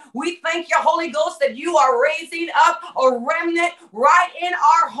Jesus, we thank you, Holy Ghost, that you are raising up a remnant right in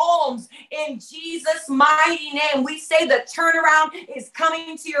our homes. In Jesus' mighty name, we say the turnaround is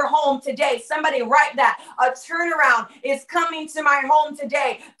coming to your home today. Somebody write that. A turnaround is coming to my home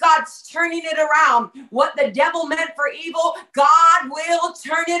today. God's turning it around. What the devil meant for evil, God will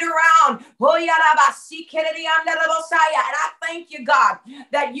turn it around. And I thank you, God,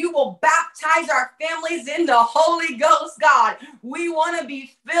 that you will baptize our families in the Holy Ghost. God, we want to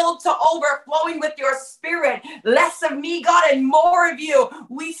be filled to overflowing with your spirit. Less of me, God, and more of you.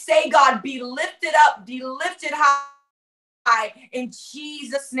 We say, God, be lifted up, be lifted high in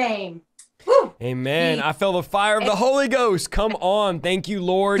Jesus' name. Woo. Amen. I feel the fire of the Holy Ghost. Come on. Thank you,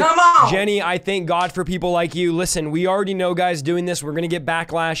 Lord. Come on. Jenny, I thank God for people like you. Listen, we already know, guys, doing this, we're going to get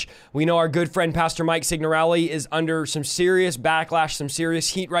backlash. We know our good friend, Pastor Mike Signorelli, is under some serious backlash, some serious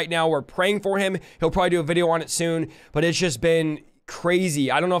heat right now. We're praying for him. He'll probably do a video on it soon, but it's just been crazy.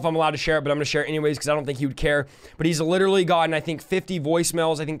 I don't know if I'm allowed to share it, but I'm going to share it anyways because I don't think he would care. But he's literally gotten, I think, 50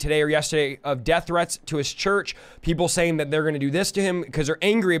 voicemails, I think today or yesterday, of death threats to his church. People saying that they're going to do this to him because they're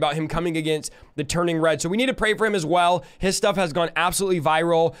angry about him coming against the Turning Red. So we need to pray for him as well. His stuff has gone absolutely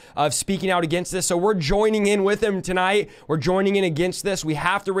viral of speaking out against this. So we're joining in with him tonight. We're joining in against this. We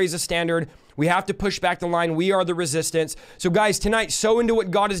have to raise a standard. We have to push back the line. We are the resistance. So guys, tonight, sow into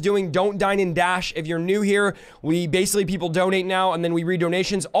what God is doing. Don't dine and dash. If you're new here, people donate now and then we read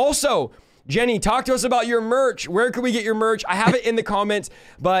donations. Also, Jenny, talk to us about your merch. Where can we get your merch? I have it in the comments,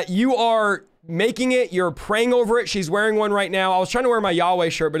 but you are making it. You're praying over it. She's wearing one right now. I was trying to wear my Yahweh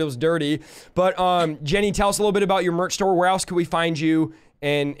shirt, but it was dirty. But Jenny, tell us a little bit about your merch store. Where else can we find you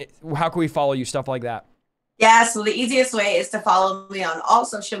and how can we follow you? Stuff like that. Yeah, so the easiest way is to follow me on all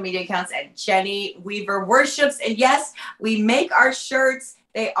social media accounts at Jenny Weaver Worships. And yes, we make our shirts.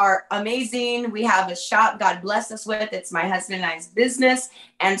 They are amazing. We have a shop God bless us with. It's my husband and I's business.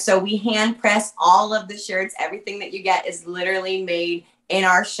 And so we hand press all of the shirts. Everything that you get is literally made in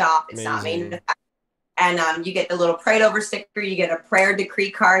our shop. It's not made in the factory. And you get the little prayed over sticker. You get a prayer decree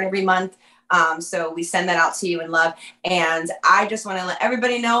card every month. So we send that out to you in love. And I just want to let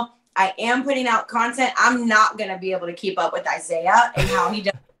everybody know, I am putting out content. I'm not going to be able to keep up with Isaiah and how he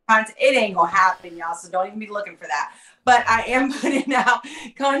does content. It ain't going to happen, y'all. So don't even be looking for that. But I am putting out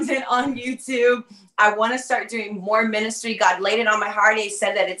content on YouTube. I want to start doing more ministry. God laid it on my heart. He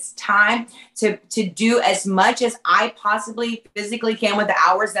said that it's time to do as much as I possibly physically can with the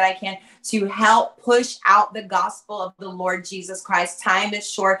hours that I can to help push out the gospel of the Lord Jesus Christ. Time is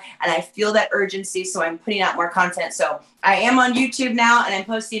short and I feel that urgency. So I'm putting out more content. So I am on YouTube now and I'm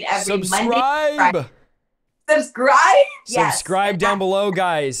posting every Monday. Subscribe. Yes. Subscribe down below,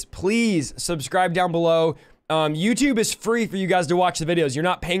 guys. Please subscribe down below. YouTube is free for you guys to watch the videos. You're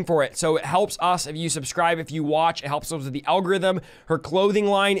not paying for it. So it helps us if you subscribe, if you watch. It helps us with the algorithm. Her clothing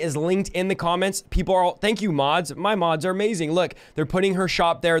line is linked in the comments. People are all, thank you, mods. My mods are amazing. Look, they're putting her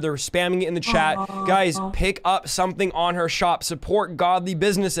shop there. They're spamming it in the chat. Guys, pick up something on her shop. Support godly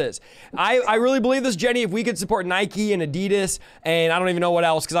businesses. I really believe this, Jenny. If we could support Nike and Adidas, and I don't even know what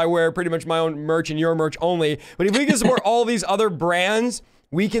else, because I wear pretty much my own merch and your merch only. But if we could support all these other brands,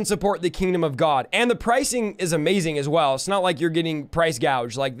 we can support the kingdom of God. And the pricing is amazing as well. It's not like you're getting price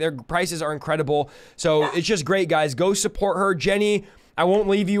gouged. Like, their prices are incredible. So it's just great, guys. Go support her. Jenny, I won't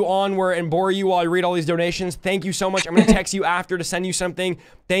leave you on and bore you while I read all these donations. Thank you so much. I'm going to text you after to send you something.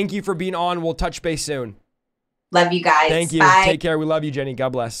 Thank you for being on. We'll touch base soon. Love you guys. Thank you. Bye. Take care. We love you, Jenny. God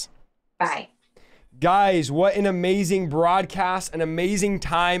bless. Bye. Guys, what an amazing broadcast, an amazing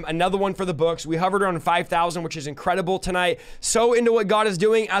time. Another one for the books. We hovered around 5,000, which is incredible tonight. So into what God is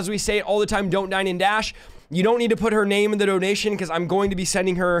doing. As we say it all the time, don't dine and dash. You don't need to put her name in the donation because I'm going to be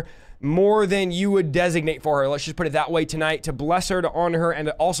sending her more than you would designate for her. Let's just put it that way tonight, to bless her, to honor her, and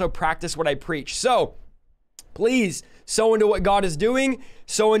to also practice what I preach. So please sow into what God is doing,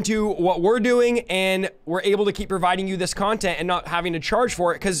 sow into what we're doing, and we're able to keep providing you this content and not having to charge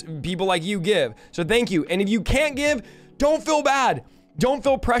for it because people like you give. So thank you. And if you can't give, don't feel bad. Don't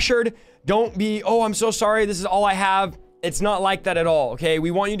feel pressured. Don't be, oh, I'm so sorry. This is all I have. It's not like that at all, okay?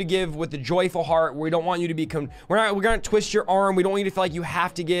 We want you to give with a joyful heart. We don't want you to be, we're gonna twist your arm. We don't want you to feel like you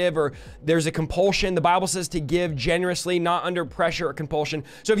have to give or there's a compulsion. The Bible says to give generously, not under pressure or compulsion.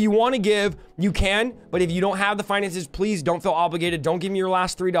 So if you wanna give, you can, but if you don't have the finances, please don't feel obligated. Don't give me your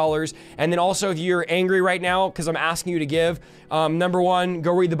last $3. And then also if you're angry right now, because I'm asking you to give, number one,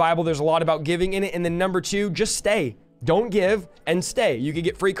 go read the Bible. There's a lot about giving in it. And then number two, just stay. Don't give and stay. You can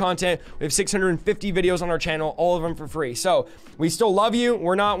get free content. We have 650 videos on our channel, all of them for free. So we still love you.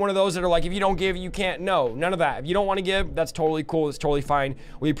 We're not one of those that are like, if you don't give, you can't. No, none of that. If you don't want to give, that's totally cool. It's totally fine.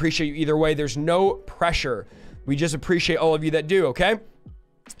 We appreciate you either way. There's no pressure. We just appreciate all of you that do, okay?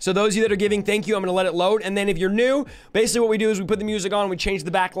 So those of you that are giving, thank you. I'm going to let it load. And then if you're new, basically what we do is we put the music on, we change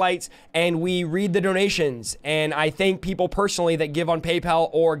the backlights, and we read the donations. And I thank people personally that give on PayPal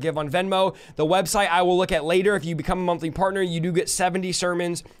or give on Venmo. The website I will look at later. If you become a monthly partner, you do get 70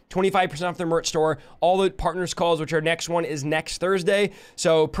 sermons, 25% off their merch store. All the partners calls, which our next one is next Thursday.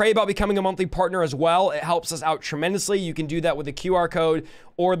 So pray about becoming a monthly partner as well. It helps us out tremendously. You can do that with the QR code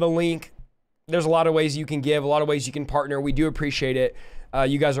or the link. There's a lot of ways you can give, a lot of ways you can partner. We do appreciate it.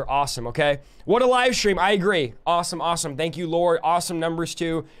 You guys are awesome, okay? What a live stream. I agree. Awesome, awesome. Thank you, Lord. Awesome numbers,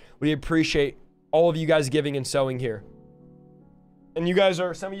 too. We appreciate all of you guys giving and sowing here. And you guys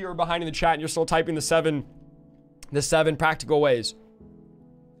are, some of you are behind in the chat and you're still typing the seven practical ways.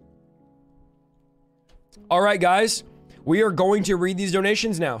 All right, guys, we are going to read these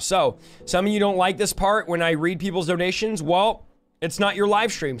donations now. So some of you don't like this part when I read people's donations. Well, it's not your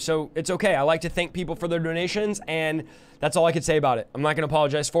live stream, so it's okay. I like to thank people for their donations, and that's all I could say about it. I'm not gonna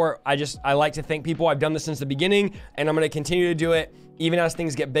apologize for it. I like to thank people. I've done this since the beginning, and I'm gonna continue to do it. Even as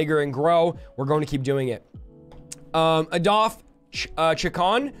things get bigger and grow, we're going to keep doing it. Adolf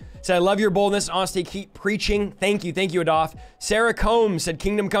Chacon said, I love your boldness and honesty. Keep preaching. Thank you, Adolf. Sarah Combs said,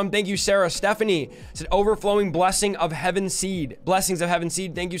 Kingdom come. Thank you, Sarah. Stephanie said, overflowing blessing of heaven seed. Blessings of heaven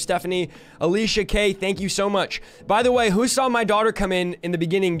seed. Thank you, Stephanie. Alicia K, thank you so much. By the way, who saw my daughter come in the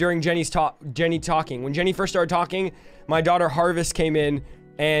beginning during Jenny talking? When Jenny first started talking, my daughter Harvest came in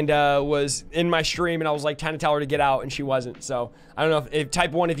and was in my stream, and I was like trying to tell her to get out, and she wasn't. So I don't know if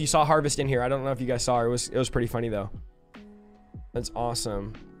type 1 if you saw Harvest in here. I don't know if you guys saw her. It was pretty funny though. That's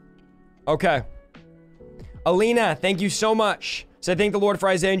awesome. Okay. Alina, thank you so much. So thank the Lord for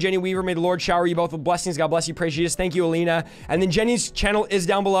Isaiah and Jenny Weaver. May the Lord shower you both with blessings. God bless you. Praise Jesus. Thank you, Alina. And then Jenny's channel is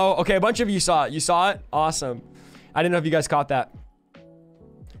down below. Okay, a bunch of you saw it. You saw it? Awesome. I didn't know if you guys caught that.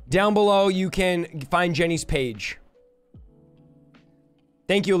 Down below, you can find Jenny's page.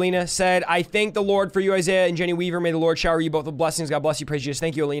 Thank you, Alina. Said, I thank the Lord for you, Isaiah and Jenny Weaver. May the Lord shower you both with blessings. God bless you. Praise Jesus.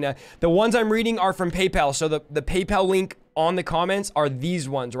 Thank you, Alina. The ones I'm reading are from PayPal. So the PayPal link on the comments are these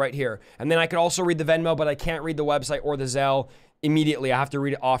ones right here. And then I could also read the Venmo, but I can't read the website or the Zelle immediately. I have to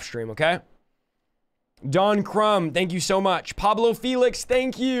read it off stream, okay? Don Crum, thank you so much. Pablo Felix,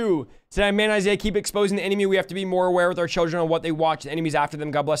 thank you. Said, man, Isaiah, keep exposing the enemy. We have to be more aware with our children on what they watch. The enemy's after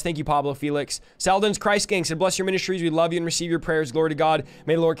them. God bless. Thank you, Pablo Felix. Seldon's Christ Gang said, bless your ministries. We love you and receive your prayers. Glory to God.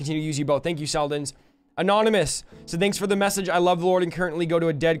 May the Lord continue to use you both. Thank you, Seldon's. Anonymous said, thanks for the message. I love the Lord and currently go to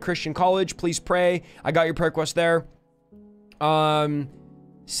a dead Christian college. Please pray. I got your prayer request there.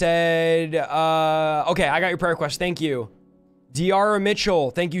 Said, okay, I got your prayer request. Thank you. Diara Mitchell,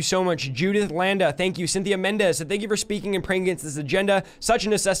 thank you so much. Judith Landa, thank you. Cynthia Mendez said, thank you for speaking and praying against this agenda. Such a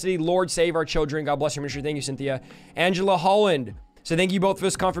necessity. Lord, save our children. God bless your ministry. Thank you, Cynthia. Angela Holland, so thank you both for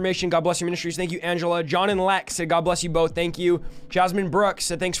this confirmation. God bless your ministries. Thank you, Angela. John and Lex said, God bless you both. Thank you. Jasmine Brooks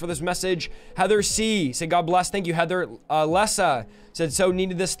said, thanks for this message. Heather C said, God bless. Thank you, Heather. Lessa said, so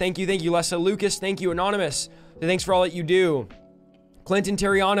needed this. Thank you. Thank you, Lessa. Lucas, thank you. Anonymous said, thanks for all that you do. Clinton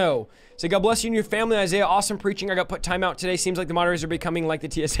Terriano said, God bless you and your family. Isaiah, awesome preaching. I got put time out today. Seems like the moderators are becoming like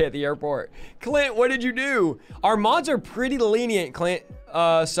the TSA at the airport. Clint, what did you do? Our mods are pretty lenient, Clint.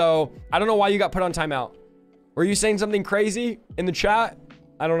 So I don't know why you got put on timeout. Were you saying something crazy in the chat?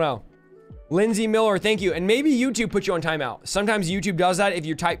 I don't know. Lindsay Miller, thank you. And maybe YouTube put you on timeout. Sometimes YouTube does that. If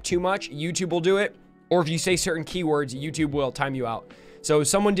you type too much, YouTube will do it. Or if you say certain keywords, YouTube will time you out. So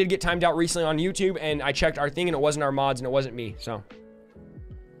someone did get timed out recently on YouTube, and I checked our thing and it wasn't our mods and it wasn't me. So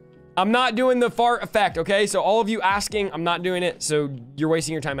I'm not doing the fart effect, okay? So all of you asking, I'm not doing it. So you're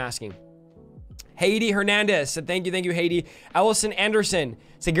wasting your time asking. Haiti Hernandez said, thank you, Haiti. Ellison Anderson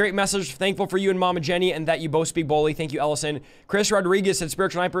said, great message. Thankful for you and Mama Jenny and that you both speak boldly. Thank you, Ellison. Chris Rodriguez said,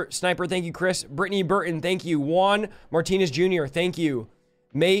 spiritual sniper. Thank you, Chris. Brittany Burton, thank you. Juan Martinez Jr., thank you.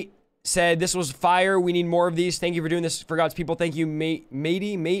 Mate said, this was fire. We need more of these. Thank you for doing this for God's people. Thank you, mate.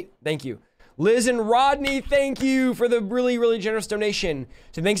 Thank you. Liz and Rodney, thank you for the really, really generous donation.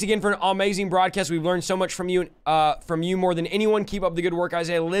 So thanks again for an amazing broadcast. We've learned so much from you more than anyone. Keep up the good work,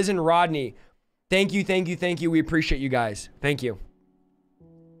 Isaiah. Liz and Rodney, thank you. We appreciate you guys. Thank you.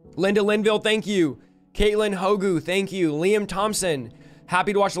 Linda Linville, thank you. Caitlin Hogu, thank you. Liam Thompson,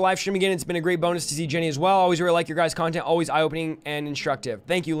 happy to watch the live stream again. It's been a great bonus to see Jenny as well. Always really like your guys' content. Always eye-opening and instructive.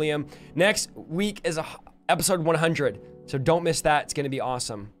 Thank you, Liam. Next week is episode 100. So don't miss that. It's going to be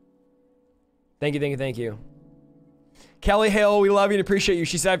awesome. Thank you. Kelly Hale, we love you and appreciate you.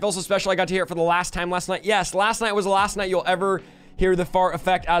 She said, I feel so special. I got to hear it for the last time last night. Yes, last night was the last night you'll ever hear the fart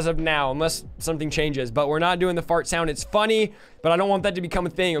effect as of now, unless something changes. But we're not doing the fart sound. It's funny, but I don't want that to become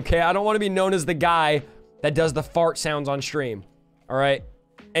a thing, okay? I don't want to be known as the guy that does the fart sounds on stream, all right?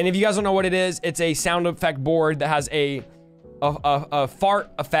 And if you guys don't know what it is, it's a sound effect board that has a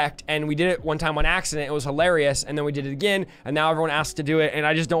fart effect, and we did it one time on accident. It was hilarious, and then we did it again, and now everyone asks to do it, and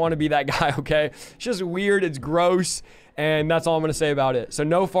I just don't want to be that guy, okay? It's just weird, it's gross, and that's all I'm gonna say about it. So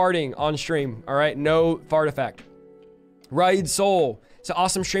no farting on stream, all right? No fart effect. Raid Soul, it's an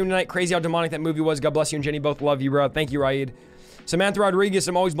awesome stream tonight. Crazy how demonic that movie was. God bless you and Jenny, both love you, bro. Thank you, Raid. Samantha Rodriguez,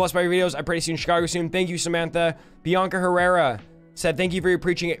 I'm always blessed by your videos. I pray to see you in Chicago soon. Thank you, Samantha. Bianca Herrera said, thank you for your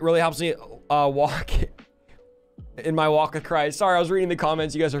preaching. It really helps me walk in my walk with Christ. Sorry, I was reading the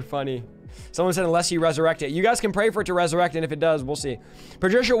comments. You guys are funny. Someone said, unless you resurrect it. You guys can pray for it to resurrect, and if it does, we'll see.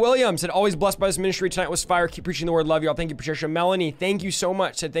 Patricia Williams said, always blessed by this ministry. Tonight was fire. Keep preaching the word. Love you all. Thank you, Patricia. Melanie, thank you so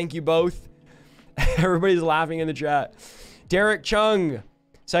much. Said, thank you both. Everybody's laughing in the chat. Derek Chung.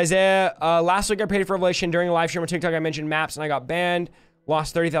 So Isaiah, last week I prayed for revelation during a live stream on TikTok. I mentioned maps and I got banned.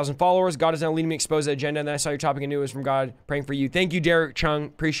 Lost 30,000 followers. God is now leading me to expose the agenda. And then I saw your topic and knew it was from God. Praying for you. Thank you, Derek Chung.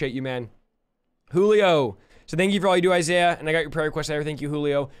 Appreciate you, man. Julio. So thank you for all you do, Isaiah. And I got your prayer request there. Thank you,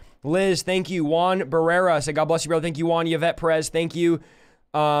 Julio. Liz, thank you. Juan Barrera said, God bless you, brother. Thank you, Juan. Yvette Perez, thank you.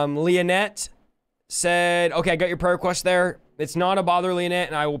 Leonette said, okay, I got your prayer request there. It's not a bother, Leonette,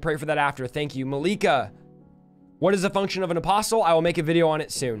 and I will pray for that after. Thank you. Malika, what is the function of an apostle? I will make a video on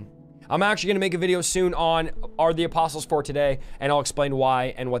it soon. I'm actually going to make a video soon on Are the Apostles for Today, and I'll explain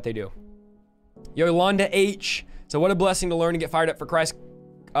why and what they do. Yolanda H. So what a blessing to learn and get fired up for Christ.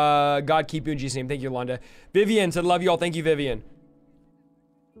 God keep you in Jesus' name. Thank you, Yolanda. Vivian said, love you all. Thank you, Vivian.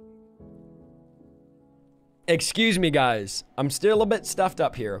 Excuse me, guys. I'm still a bit stuffed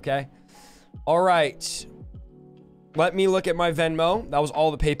up here, okay? All right. Let me look at my Venmo. That was all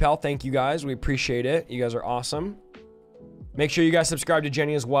the PayPal. Thank you, guys. We appreciate it. You guys are awesome. Make sure you guys subscribe to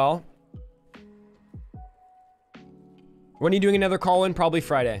Jenny as well. When are you doing another call-in? Probably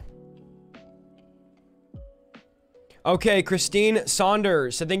Friday. Okay, Christine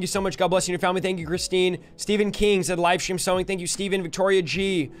Saunders said, thank you so much. God bless you and your family. Thank you, Christine. Stephen King said, live stream sewing. Thank you, Stephen. Victoria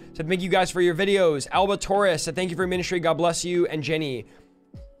G said, thank you guys for your videos. Alba Torres said, thank you for your ministry. God bless you and Jenny.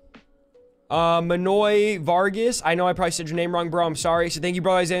 Manoy Vargas. I know I probably said your name wrong, bro. I'm sorry. So thank you,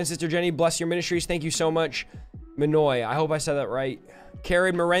 brother Isaiah and sister Jenny. Bless your ministries. Thank you so much, Manoy. I hope I said that right.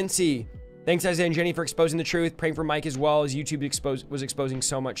 Carrie Morency. Thanks, Isaiah and Jenny, for exposing the truth. Praying for Mike as well, as YouTube was exposing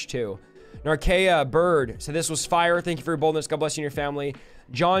so much too. Narkea Bird said, this was fire. Thank you for your boldness. God bless you and your family.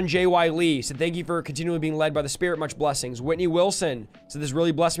 John J.Y. Lee said, thank you for continually being led by the Spirit. Much blessings. Whitney Wilson said, this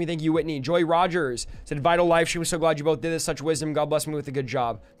really blessed me. Thank you, Whitney. Joy Rogers said, vital life stream. So glad you both did this. Such wisdom. God bless me with a good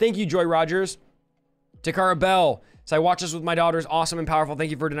job. Thank you, Joy Rogers. Takara Bell said, I watched this with my daughters. Awesome and powerful.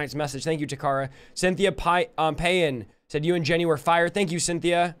 Thank you for tonight's message. Thank you, Takara. Cynthia Payan said, you and Jenny were fire. Thank you,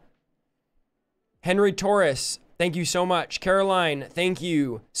 Cynthia. Henry Torres, thank you so much. Caroline, thank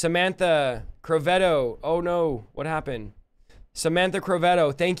you. Samantha Crovetto. Oh no, what happened? Samantha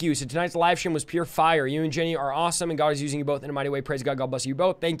Crovetto, thank you. So tonight's live stream was pure fire. You and Jenny are awesome, and God is using you both in a mighty way. Praise God. God bless you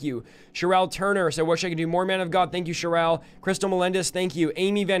both. Thank you. Sherelle Turner said, wish I could do more, man of God. Thank you, Sherelle. Crystal Melendez, thank you.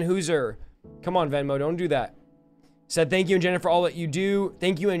 Amy Van Hooser. Come on, Venmo, don't do that. Said, thank you and Jenny for all that you do.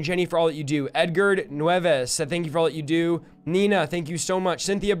 Thank you and Jenny for all that you do. Edgar Nueves said, thank you for all that you do. Nina, thank you so much.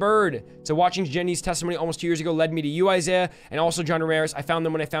 Cynthia Bird. So watching Jenny's testimony almost 2 years ago led me to you, Isaiah, and also John Ramirez. I found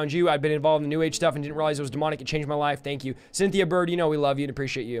them when I found you. I'd been involved in the New Age stuff and didn't realize it was demonic. It changed my life. Thank you. Cynthia Bird, you know we love you and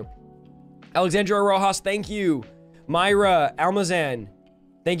appreciate you. Alexandra Rojas, thank you. Myra Almazan,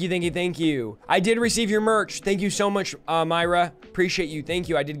 thank you, thank you, thank you. I did receive your merch. Thank you so much, Myra. Appreciate you. Thank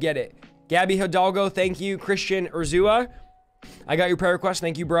you. I did get it. Gabby Hidalgo, thank you. Christian Urzua, I got your prayer request.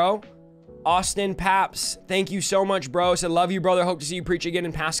 Thank you, bro. Austin Paps, thank you so much, bro. Said, love you, brother. Hope to see you preach again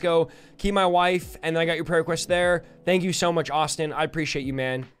in Pasco. Keep my wife. And then I got your prayer request there. Thank you so much, Austin. I appreciate you,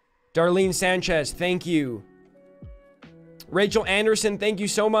 man. Darlene Sanchez, thank you. Rachel Anderson, thank you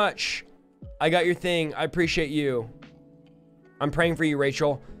so much. I got your thing. I appreciate you. I'm praying for you,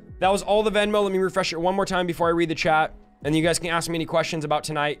 Rachel. That was all the Venmo. Let me refresh it one more time before I read the chat. And you guys can ask me any questions about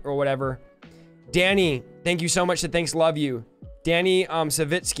tonight or whatever. Danny, thank you so much. Said, thanks, love you. Danny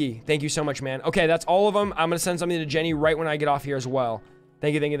Savitsky, thank you so much, man. Okay, that's all of them. I'm going to send something to Jenny right when I get off here as well.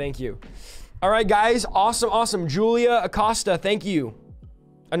 Thank you, thank you, thank you. All right, guys. Awesome, awesome. Julia Acosta, thank you.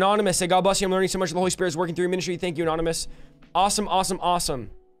 Anonymous, say, God bless you. I'm learning so much. The Holy Spirit is working through your ministry. Thank you, Anonymous. Awesome, awesome,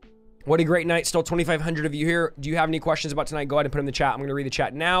 awesome. What a great night. Still 2,500 of you here. Do you have any questions about tonight? Go ahead and put them in the chat. I'm going to read the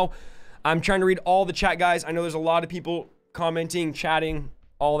chat now. I'm trying to read all the chat, guys. I know there's a lot of people commenting, chatting,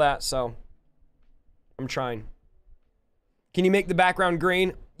 all that, so I'm trying. Can you make the background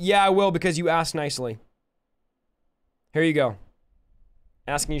green? Yeah, I will, because you asked nicely. Here you go.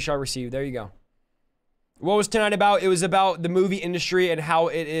 Asking you shall receive. There you go. What was tonight about? It was about the movie industry and how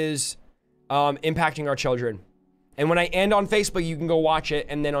it is impacting our children. And when I end on Facebook, you can go watch it,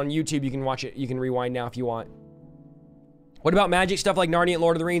 and then on YouTube, you can watch it. You can rewind now if you want. What about magic stuff like Narnia and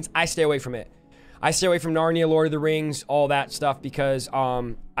Lord of the Rings? I stay away from it. I stay away from Narnia, Lord of the Rings, all that stuff, because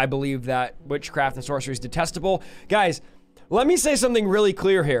I believe that witchcraft and sorcery is detestable. Guys, let me say something really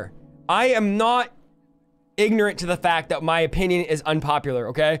clear here. I am not ignorant to the fact that my opinion is unpopular,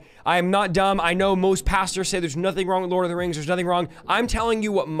 okay? I am not dumb. I know most pastors say there's nothing wrong with Lord of the Rings. There's nothing wrong. I'm telling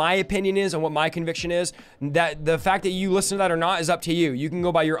you what my opinion is and what my conviction is. That the fact that you listen to that or not is up to you. You can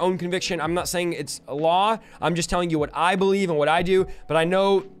go by your own conviction. I'm not saying it's a law. I'm just telling you what I believe and what I do. But I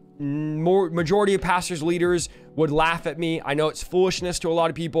know majority of pastors, leaders would laugh at me. I know it's foolishness to a lot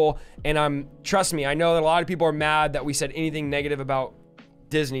of people, and trust me, I know that a lot of people are mad that we said anything negative about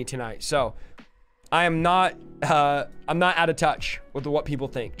Disney tonight. So I'm not out of touch with what people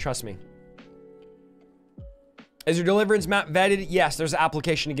think. Trust me. Is your deliverance map vetted? Yes, there's an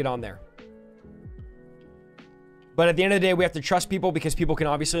application to get on there. But at the end of the day, we have to trust people because people can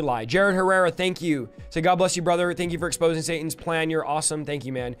obviously lie. Jared Herrera, thank you. Say, God bless you, brother. Thank you for exposing Satan's plan. You're awesome. Thank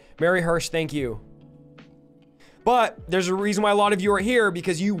you, man. Mary Hurst, thank you. But there's a reason why a lot of you are here,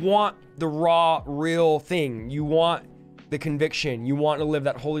 because you want the raw, real thing. You want the conviction. You want to live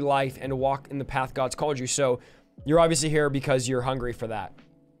that holy life and to walk in the path God's called you. So you're obviously here because you're hungry for that.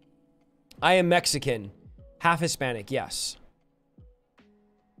 I am Mexican, half Hispanic, yes.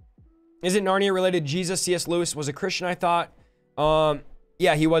 Isn't Narnia related? Jesus, C.S. Lewis was a Christian, I thought.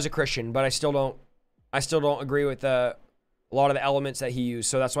 Yeah, he was a Christian, but I still don't agree with a lot of the elements that he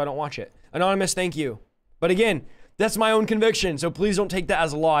used, so that's why I don't watch it. Anonymous, thank you. But again, that's my own conviction, so please don't take that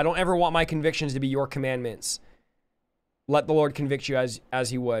as law. I don't ever want my convictions to be your commandments. Let the Lord convict you as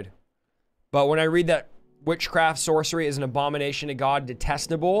he would. But when I read that witchcraft, sorcery is an abomination to God,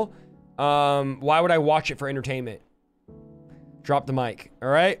 detestable, why would I watch it for entertainment? Drop the mic, all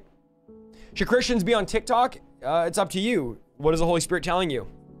right? Should Christians be on TikTok? It's up to you. What is the Holy Spirit telling you?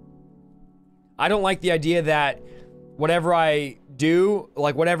 I don't like the idea that whatever I do,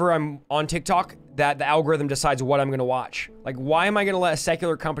 like whatever I'm on TikTok, that the algorithm decides what I'm going to watch. Like, why am I going to let a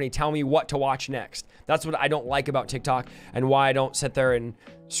secular company tell me what to watch next? That's what I don't like about TikTok, and why I don't sit there and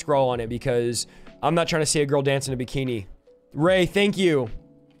scroll on it, because I'm not trying to see a girl dance in a bikini. Ray, thank you.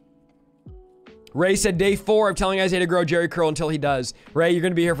 Ray said day 4 of telling Isaiah to grow Jerry curl until he does. Ray, you're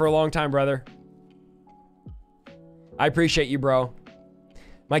going to be here for a long time, brother. I appreciate you, bro.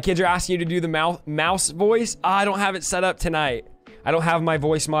 My kids are asking you to do the mouse voice. I don't have it set up tonight. I don't have my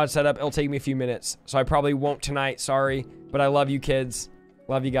voice mod set up. It'll take me a few minutes, so I probably won't tonight. Sorry, but I love you kids.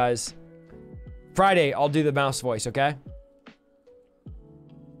 Love you guys. Friday, I'll do the mouse voice, okay?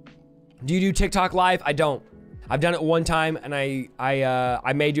 Do you do TikTok live? I don't. I've done it one time, and I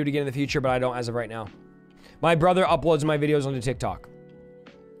may do it again in the future, but I don't as of right now. My brother uploads my videos onto TikTok.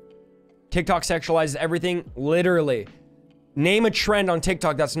 TikTok sexualizes everything, literally. Name a trend on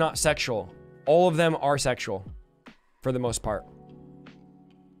TikTok that's not sexual. All of them are sexual, for the most part.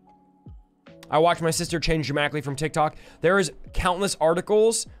 I watched my sister change dramatically from TikTok. There is countless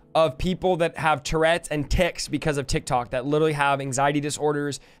articles of people that have Tourette's and tics because of TikTok, that literally have anxiety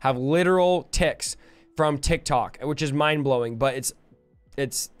disorders, have literal tics from TikTok, which is mind-blowing, but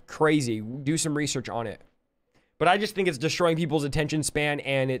it's crazy. Do some research on it. But I just think it's destroying people's attention span,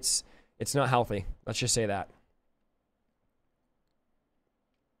 and it's not healthy. Let's just say that.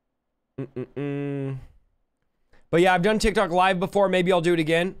 But yeah, I've done TikTok live before. Maybe I'll do it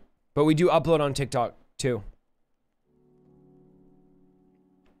again, but we do upload on TikTok too.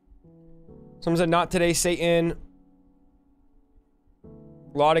 Someone said, not today, Satan.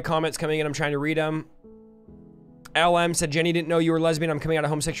 A lot of comments coming in. I'm trying to read them. LM said, Jenny, didn't know you were lesbian. I'm coming out of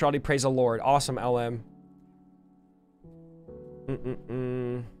homosexuality. Praise the Lord. Awesome, LM.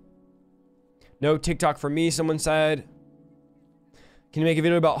 No TikTok for me, someone said. Can you make a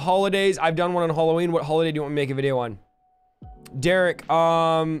video about holidays? I've done one on Halloween. What holiday do you want me to make a video on? Derek,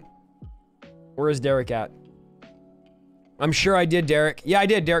 where is Derek at? I'm sure I did, Derek. Yeah, I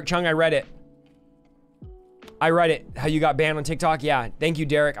did, Derek Chung. I read it. I read it. How you got banned on TikTok? Yeah. Thank you,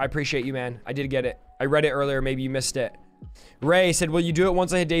 Derek. I appreciate you, man. I did get it. I read it earlier. Maybe you missed it. Ray said, will you do it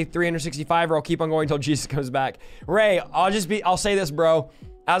once I hit day 365, or I'll keep on going until Jesus comes back? Ray, I'll say this, bro.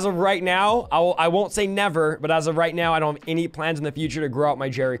 As of right now, I won't say never, but as of right now, I don't have any plans in the future to grow out my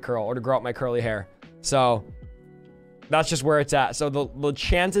Jerry curl or to grow out my curly hair. So that's just where it's at. So the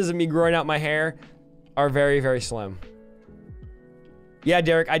chances of me growing out my hair are very, very slim. Yeah,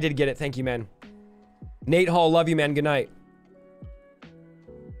 Derek, I did get it. Thank you, man. Nate Hall, love you, man. Good night.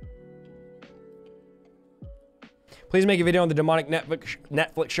 Please make a video on the demonic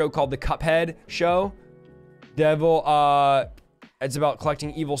Netflix show called The Cuphead Show. It's about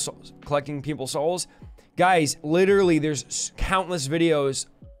collecting people's souls. Guys, literally, there's countless videos,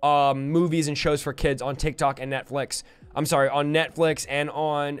 movies and shows for kids on TikTok and Netflix. I'm sorry, on Netflix and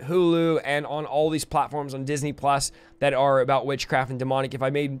on Hulu and on all these platforms on Disney Plus that are about witchcraft and demonic. If I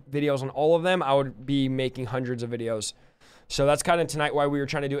made videos on all of them, I would be making hundreds of videos. So that's kind of tonight why we were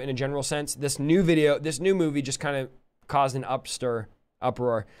trying to do it in a general sense. This new movie just kind of caused an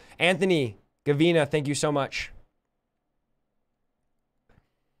uproar. Anthony Gavina, thank you so much.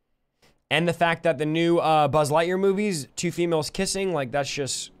 And the fact that the new Buzz Lightyear movies, 2 females kissing, like that's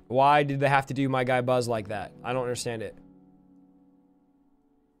just, why did they have to do my guy Buzz like that? I don't understand it.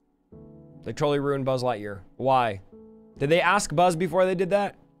 They totally ruined Buzz Lightyear. Why? Did they ask Buzz before they did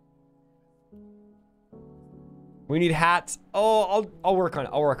that? We need hats. Oh, I'll work on it.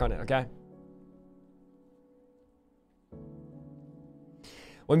 I'll work on it, okay?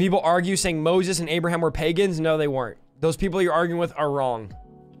 When people argue saying Moses and Abraham were pagans, no, they weren't. Those people you're arguing with are wrong.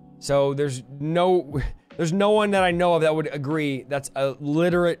 So there's no one that I know of that would agree that's a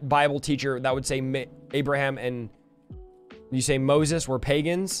literate Bible teacher that would say Abraham and you say Moses were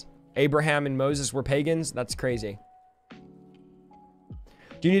pagans. Abraham and Moses were pagans. That's crazy.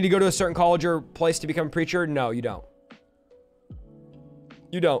 Do you need to go to a certain college or place to become a preacher? No, you don't.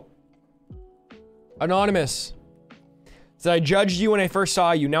 You don't. Anonymous. So I judged you when I first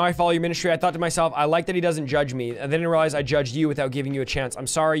saw you. Now I follow your ministry. I thought to myself, I like that he doesn't judge me. I didn't realize I judged you without giving you a chance. I'm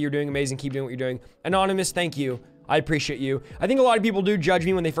sorry. You're doing amazing. Keep doing what you're doing. Anonymous, thank you. I appreciate you. I think a lot of people do judge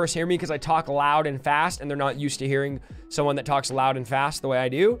me when they first hear me because I talk loud and fast and they're not used to hearing someone that talks loud and fast the way I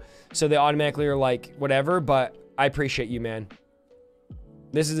do. So they automatically are like, whatever, but I appreciate you, man.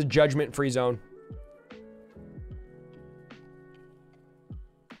 This is a judgment-free zone.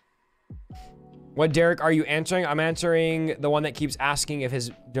 What Derek are you answering? I'm answering the one that keeps asking if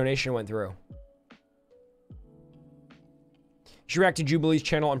his donation went through. You should react to Jubilee's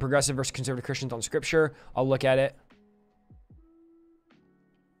channel on progressive versus conservative Christians on scripture. I'll look at it.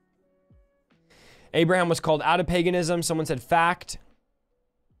 Abraham was called out of paganism. Someone said fact.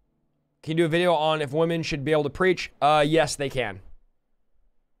 Can you do a video on if women should be able to preach? Yes, they can.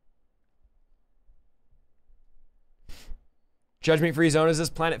 Judgment-free zone, is this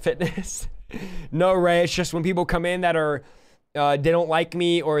Planet Fitness? No, Ray, it's just when people come in that are, they don't like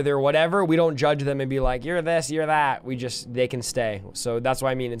me or they're whatever, we don't judge them and be like, you're this, you're that. They can stay. So that's why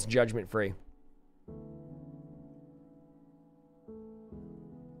I mean it's judgment-free.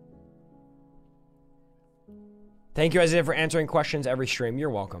 Thank you, Isaiah, for answering questions every stream. You're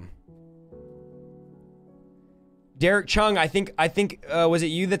welcome. Derek Chung, I think, was it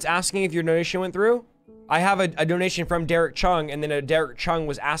you that's asking if your donation went through? I have a donation from Derek Chung, and then Derek Chung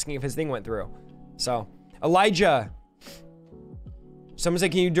was asking if his thing went through. So, Elijah. Someone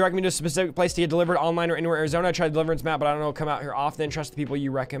said, can you direct me to a specific place to get delivered online or anywhere in Arizona? I tried the deliverance map, but I don't know, come out here often. Trust the people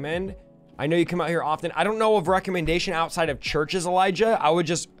you recommend. I know you come out here often. I don't know of recommendation outside of churches, Elijah. I would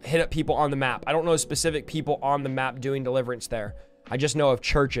just hit up people on the map. I don't know specific people on the map doing deliverance there. I just know of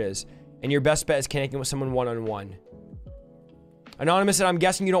churches. And your best bet is connecting with someone one-on-one. Anonymous said, I'm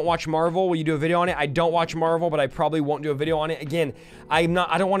guessing you don't watch Marvel. Will you do a video on it? I don't watch Marvel, but I probably won't do a video on it. Again, I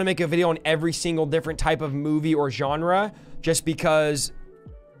don't want to make a video on every single different type of movie or genre just because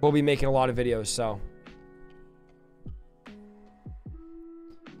we'll be making a lot of videos, so.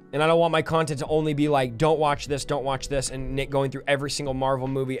 And I don't want my content to only be like, don't watch this, and Nick going through every single Marvel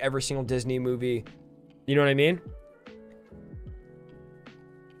movie, every single Disney movie. You know what I mean?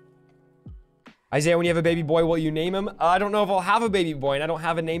 Isaiah, when you have a baby boy, will you name him? I don't know if I'll have a baby boy, and I don't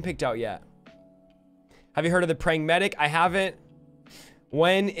have a name picked out yet. Have you heard of the praying medic? I haven't.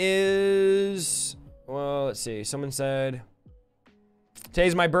 When is... Well, let's see. Someone said...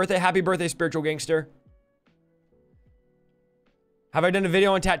 Today's my birthday. Happy birthday, spiritual gangster. Have I done a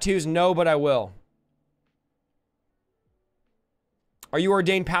video on tattoos? No, but I will. Are you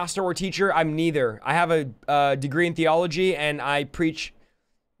ordained pastor or teacher? I'm neither. I have a degree in theology, and I preach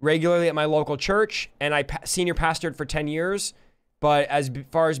regularly at my local church, and I senior pastored for 10 years. But as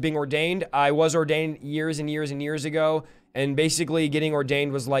far as being ordained, I was ordained years and years and years ago. And basically getting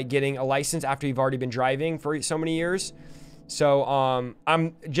ordained was like getting a license after you've already been driving for so many years. So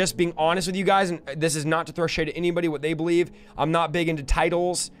I'm just being honest with you guys, and this is not to throw shade at anybody, what they believe. I'm not big into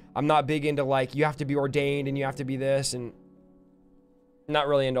titles. I'm not big into like, you have to be ordained and you have to be this, and not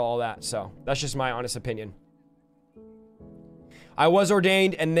really into all that. So that's just my honest opinion. I was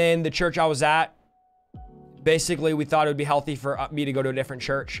ordained, and then the church I was at, basically we thought it would be healthy for me to go to a different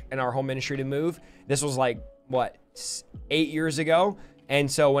church and our whole ministry to move. This was like, what, 8 years ago? And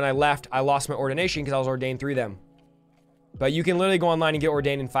so when I left, I lost my ordination because I was ordained through them. But you can literally go online and get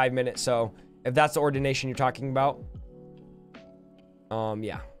ordained in 5 minutes. So if that's the ordination you're talking about,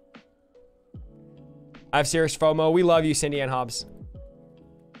 yeah. I have serious FOMO. We love you, Cindy Ann Hobbs.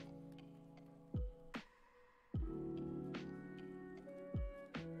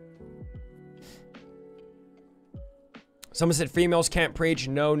 Someone said females can't preach.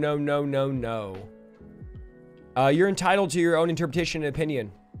 No, no, no, no, no. You're entitled to your own interpretation and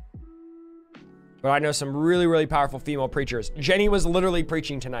opinion. But I know some really, really powerful female preachers. Jenny was literally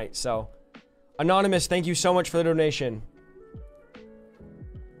preaching tonight, so. Anonymous, thank you so much for the donation.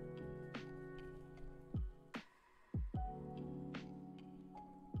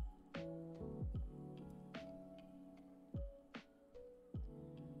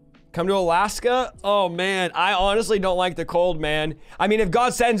 Come to Alaska? Oh man, I honestly don't like the cold, man. I mean, if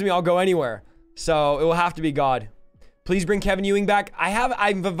God sends me, I'll go anywhere. So it will have to be God. Please bring Kevin Ewing back.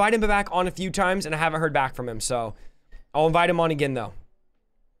 I've invited him back on a few times and I haven't heard back from him. So I'll invite him on again though.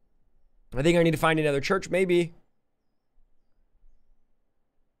 I think I need to find another church, maybe.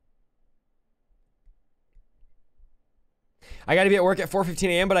 I got to be at work at 4:15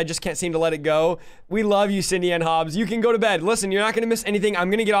 a.m., but I just can't seem to let it go. We love you, Cindy Ann Hobbs. You can go to bed. Listen, you're not going to miss anything. I'm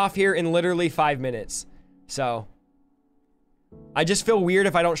going to get off here in literally 5 minutes. So I just feel weird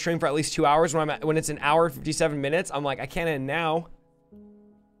if I don't stream for at least 2 hours. When it's an hour, 57 minutes, I'm like, I can't end now.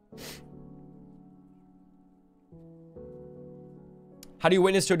 How do you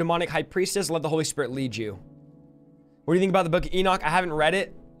witness to a demonic high priestess? Let the Holy Spirit lead you. What do you think about the book of Enoch? I haven't read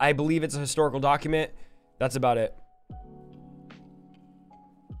it. I believe it's a historical document. That's about it.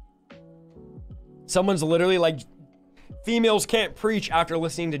 Someone's literally like, females can't preach after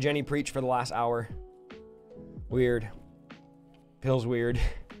listening to Jenny preach for the last hour. Weird. Feels weird.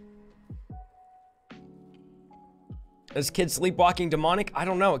 Is kids sleepwalking demonic? I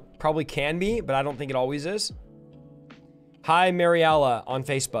don't know. It probably can be, but I don't think it always is. Hi, Mariella on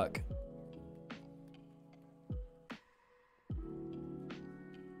Facebook.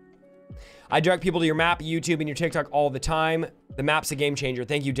 I direct people to your map, YouTube, and your TikTok all the time. The map's a game changer.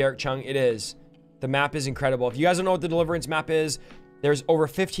 Thank you, Derek Chung. It is. The map is incredible. If you guys don't know what the deliverance map is, there's over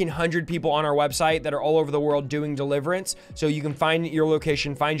 1,500 people on our website that are all over the world doing deliverance. So you can find your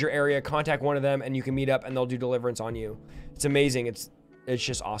location, find your area, contact one of them, and you can meet up and they'll do deliverance on you. It's amazing. It's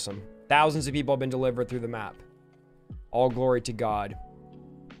just awesome. Thousands of people have been delivered through the map. All glory to God.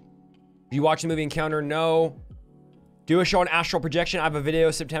 Do you watch the movie Encounter? No. Do a show on astral projection. I have a video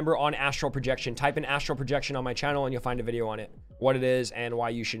September on astral projection. Type in astral projection on my channel and you'll find a video on it. What it is and why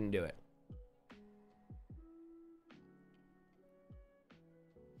you shouldn't do it.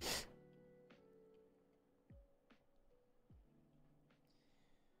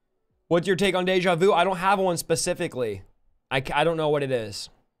 What's your take on deja vu? I don't have one specifically. I don't know what it is.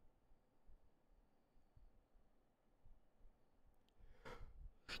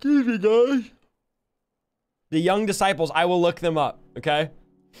 Excuse me, guys. The young disciples, I will look them up, okay?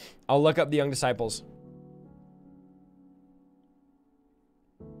 I'll look up the young disciples.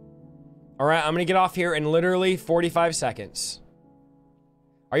 All right, I'm gonna get off here in literally 45 seconds.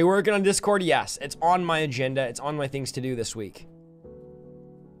 Are you working on Discord? Yes, it's on my agenda. It's on my things to do this week.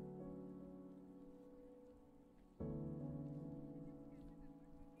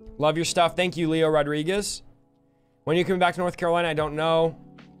 Love your stuff. Thank you, Leo Rodriguez. When are you coming back to North Carolina? I don't know.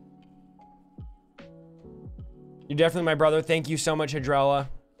 You're definitely my brother. Thank you so much, Hendrella.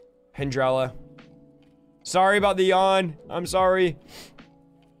 Sorry about the yawn. I'm sorry.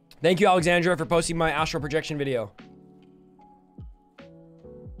 Thank you, Alexandra, for posting my astral projection video.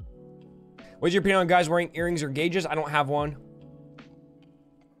 What's your opinion on guys wearing earrings or gauges? I don't have one.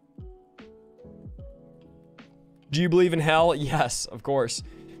 Do you believe in hell? Yes, of course.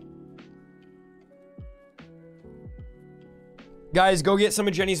 Guys, go get some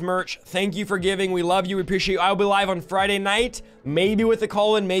of Jenny's merch. Thank you for giving. We love you. We appreciate you. I'll be live on Friday night, maybe with a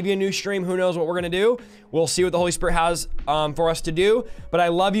call-in, maybe a new stream. Who knows what we're going to do. We'll see what the Holy Spirit has for us to do. But I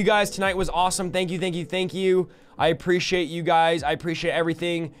love you guys. Tonight was awesome. Thank you, thank you, thank you. I appreciate you guys. I appreciate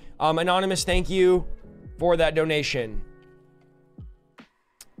everything. Anonymous, thank you for that donation.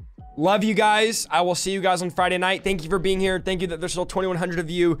 Love you guys. I will see you guys on Friday night. Thank you for being here. Thank you that there's still 2,100 of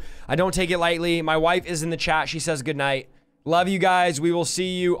you. I don't take it lightly. My wife is in the chat. She says good night. Love you guys. We will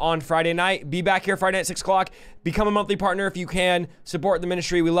see you on Friday night. Be back here Friday night at 6 o'clock. Become a monthly partner if you can. Support the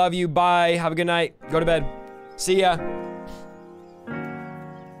ministry. We love you. Bye. Have a good night. Go to bed. See ya.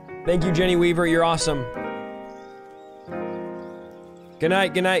 Thank you, Jenny Weaver. You're awesome. Good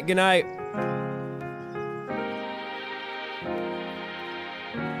night. Good night. Good night.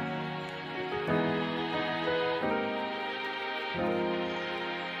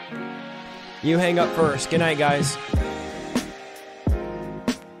 You hang up first. Good night, guys.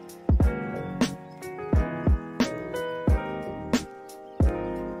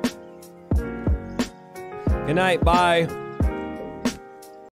 Good night. Bye.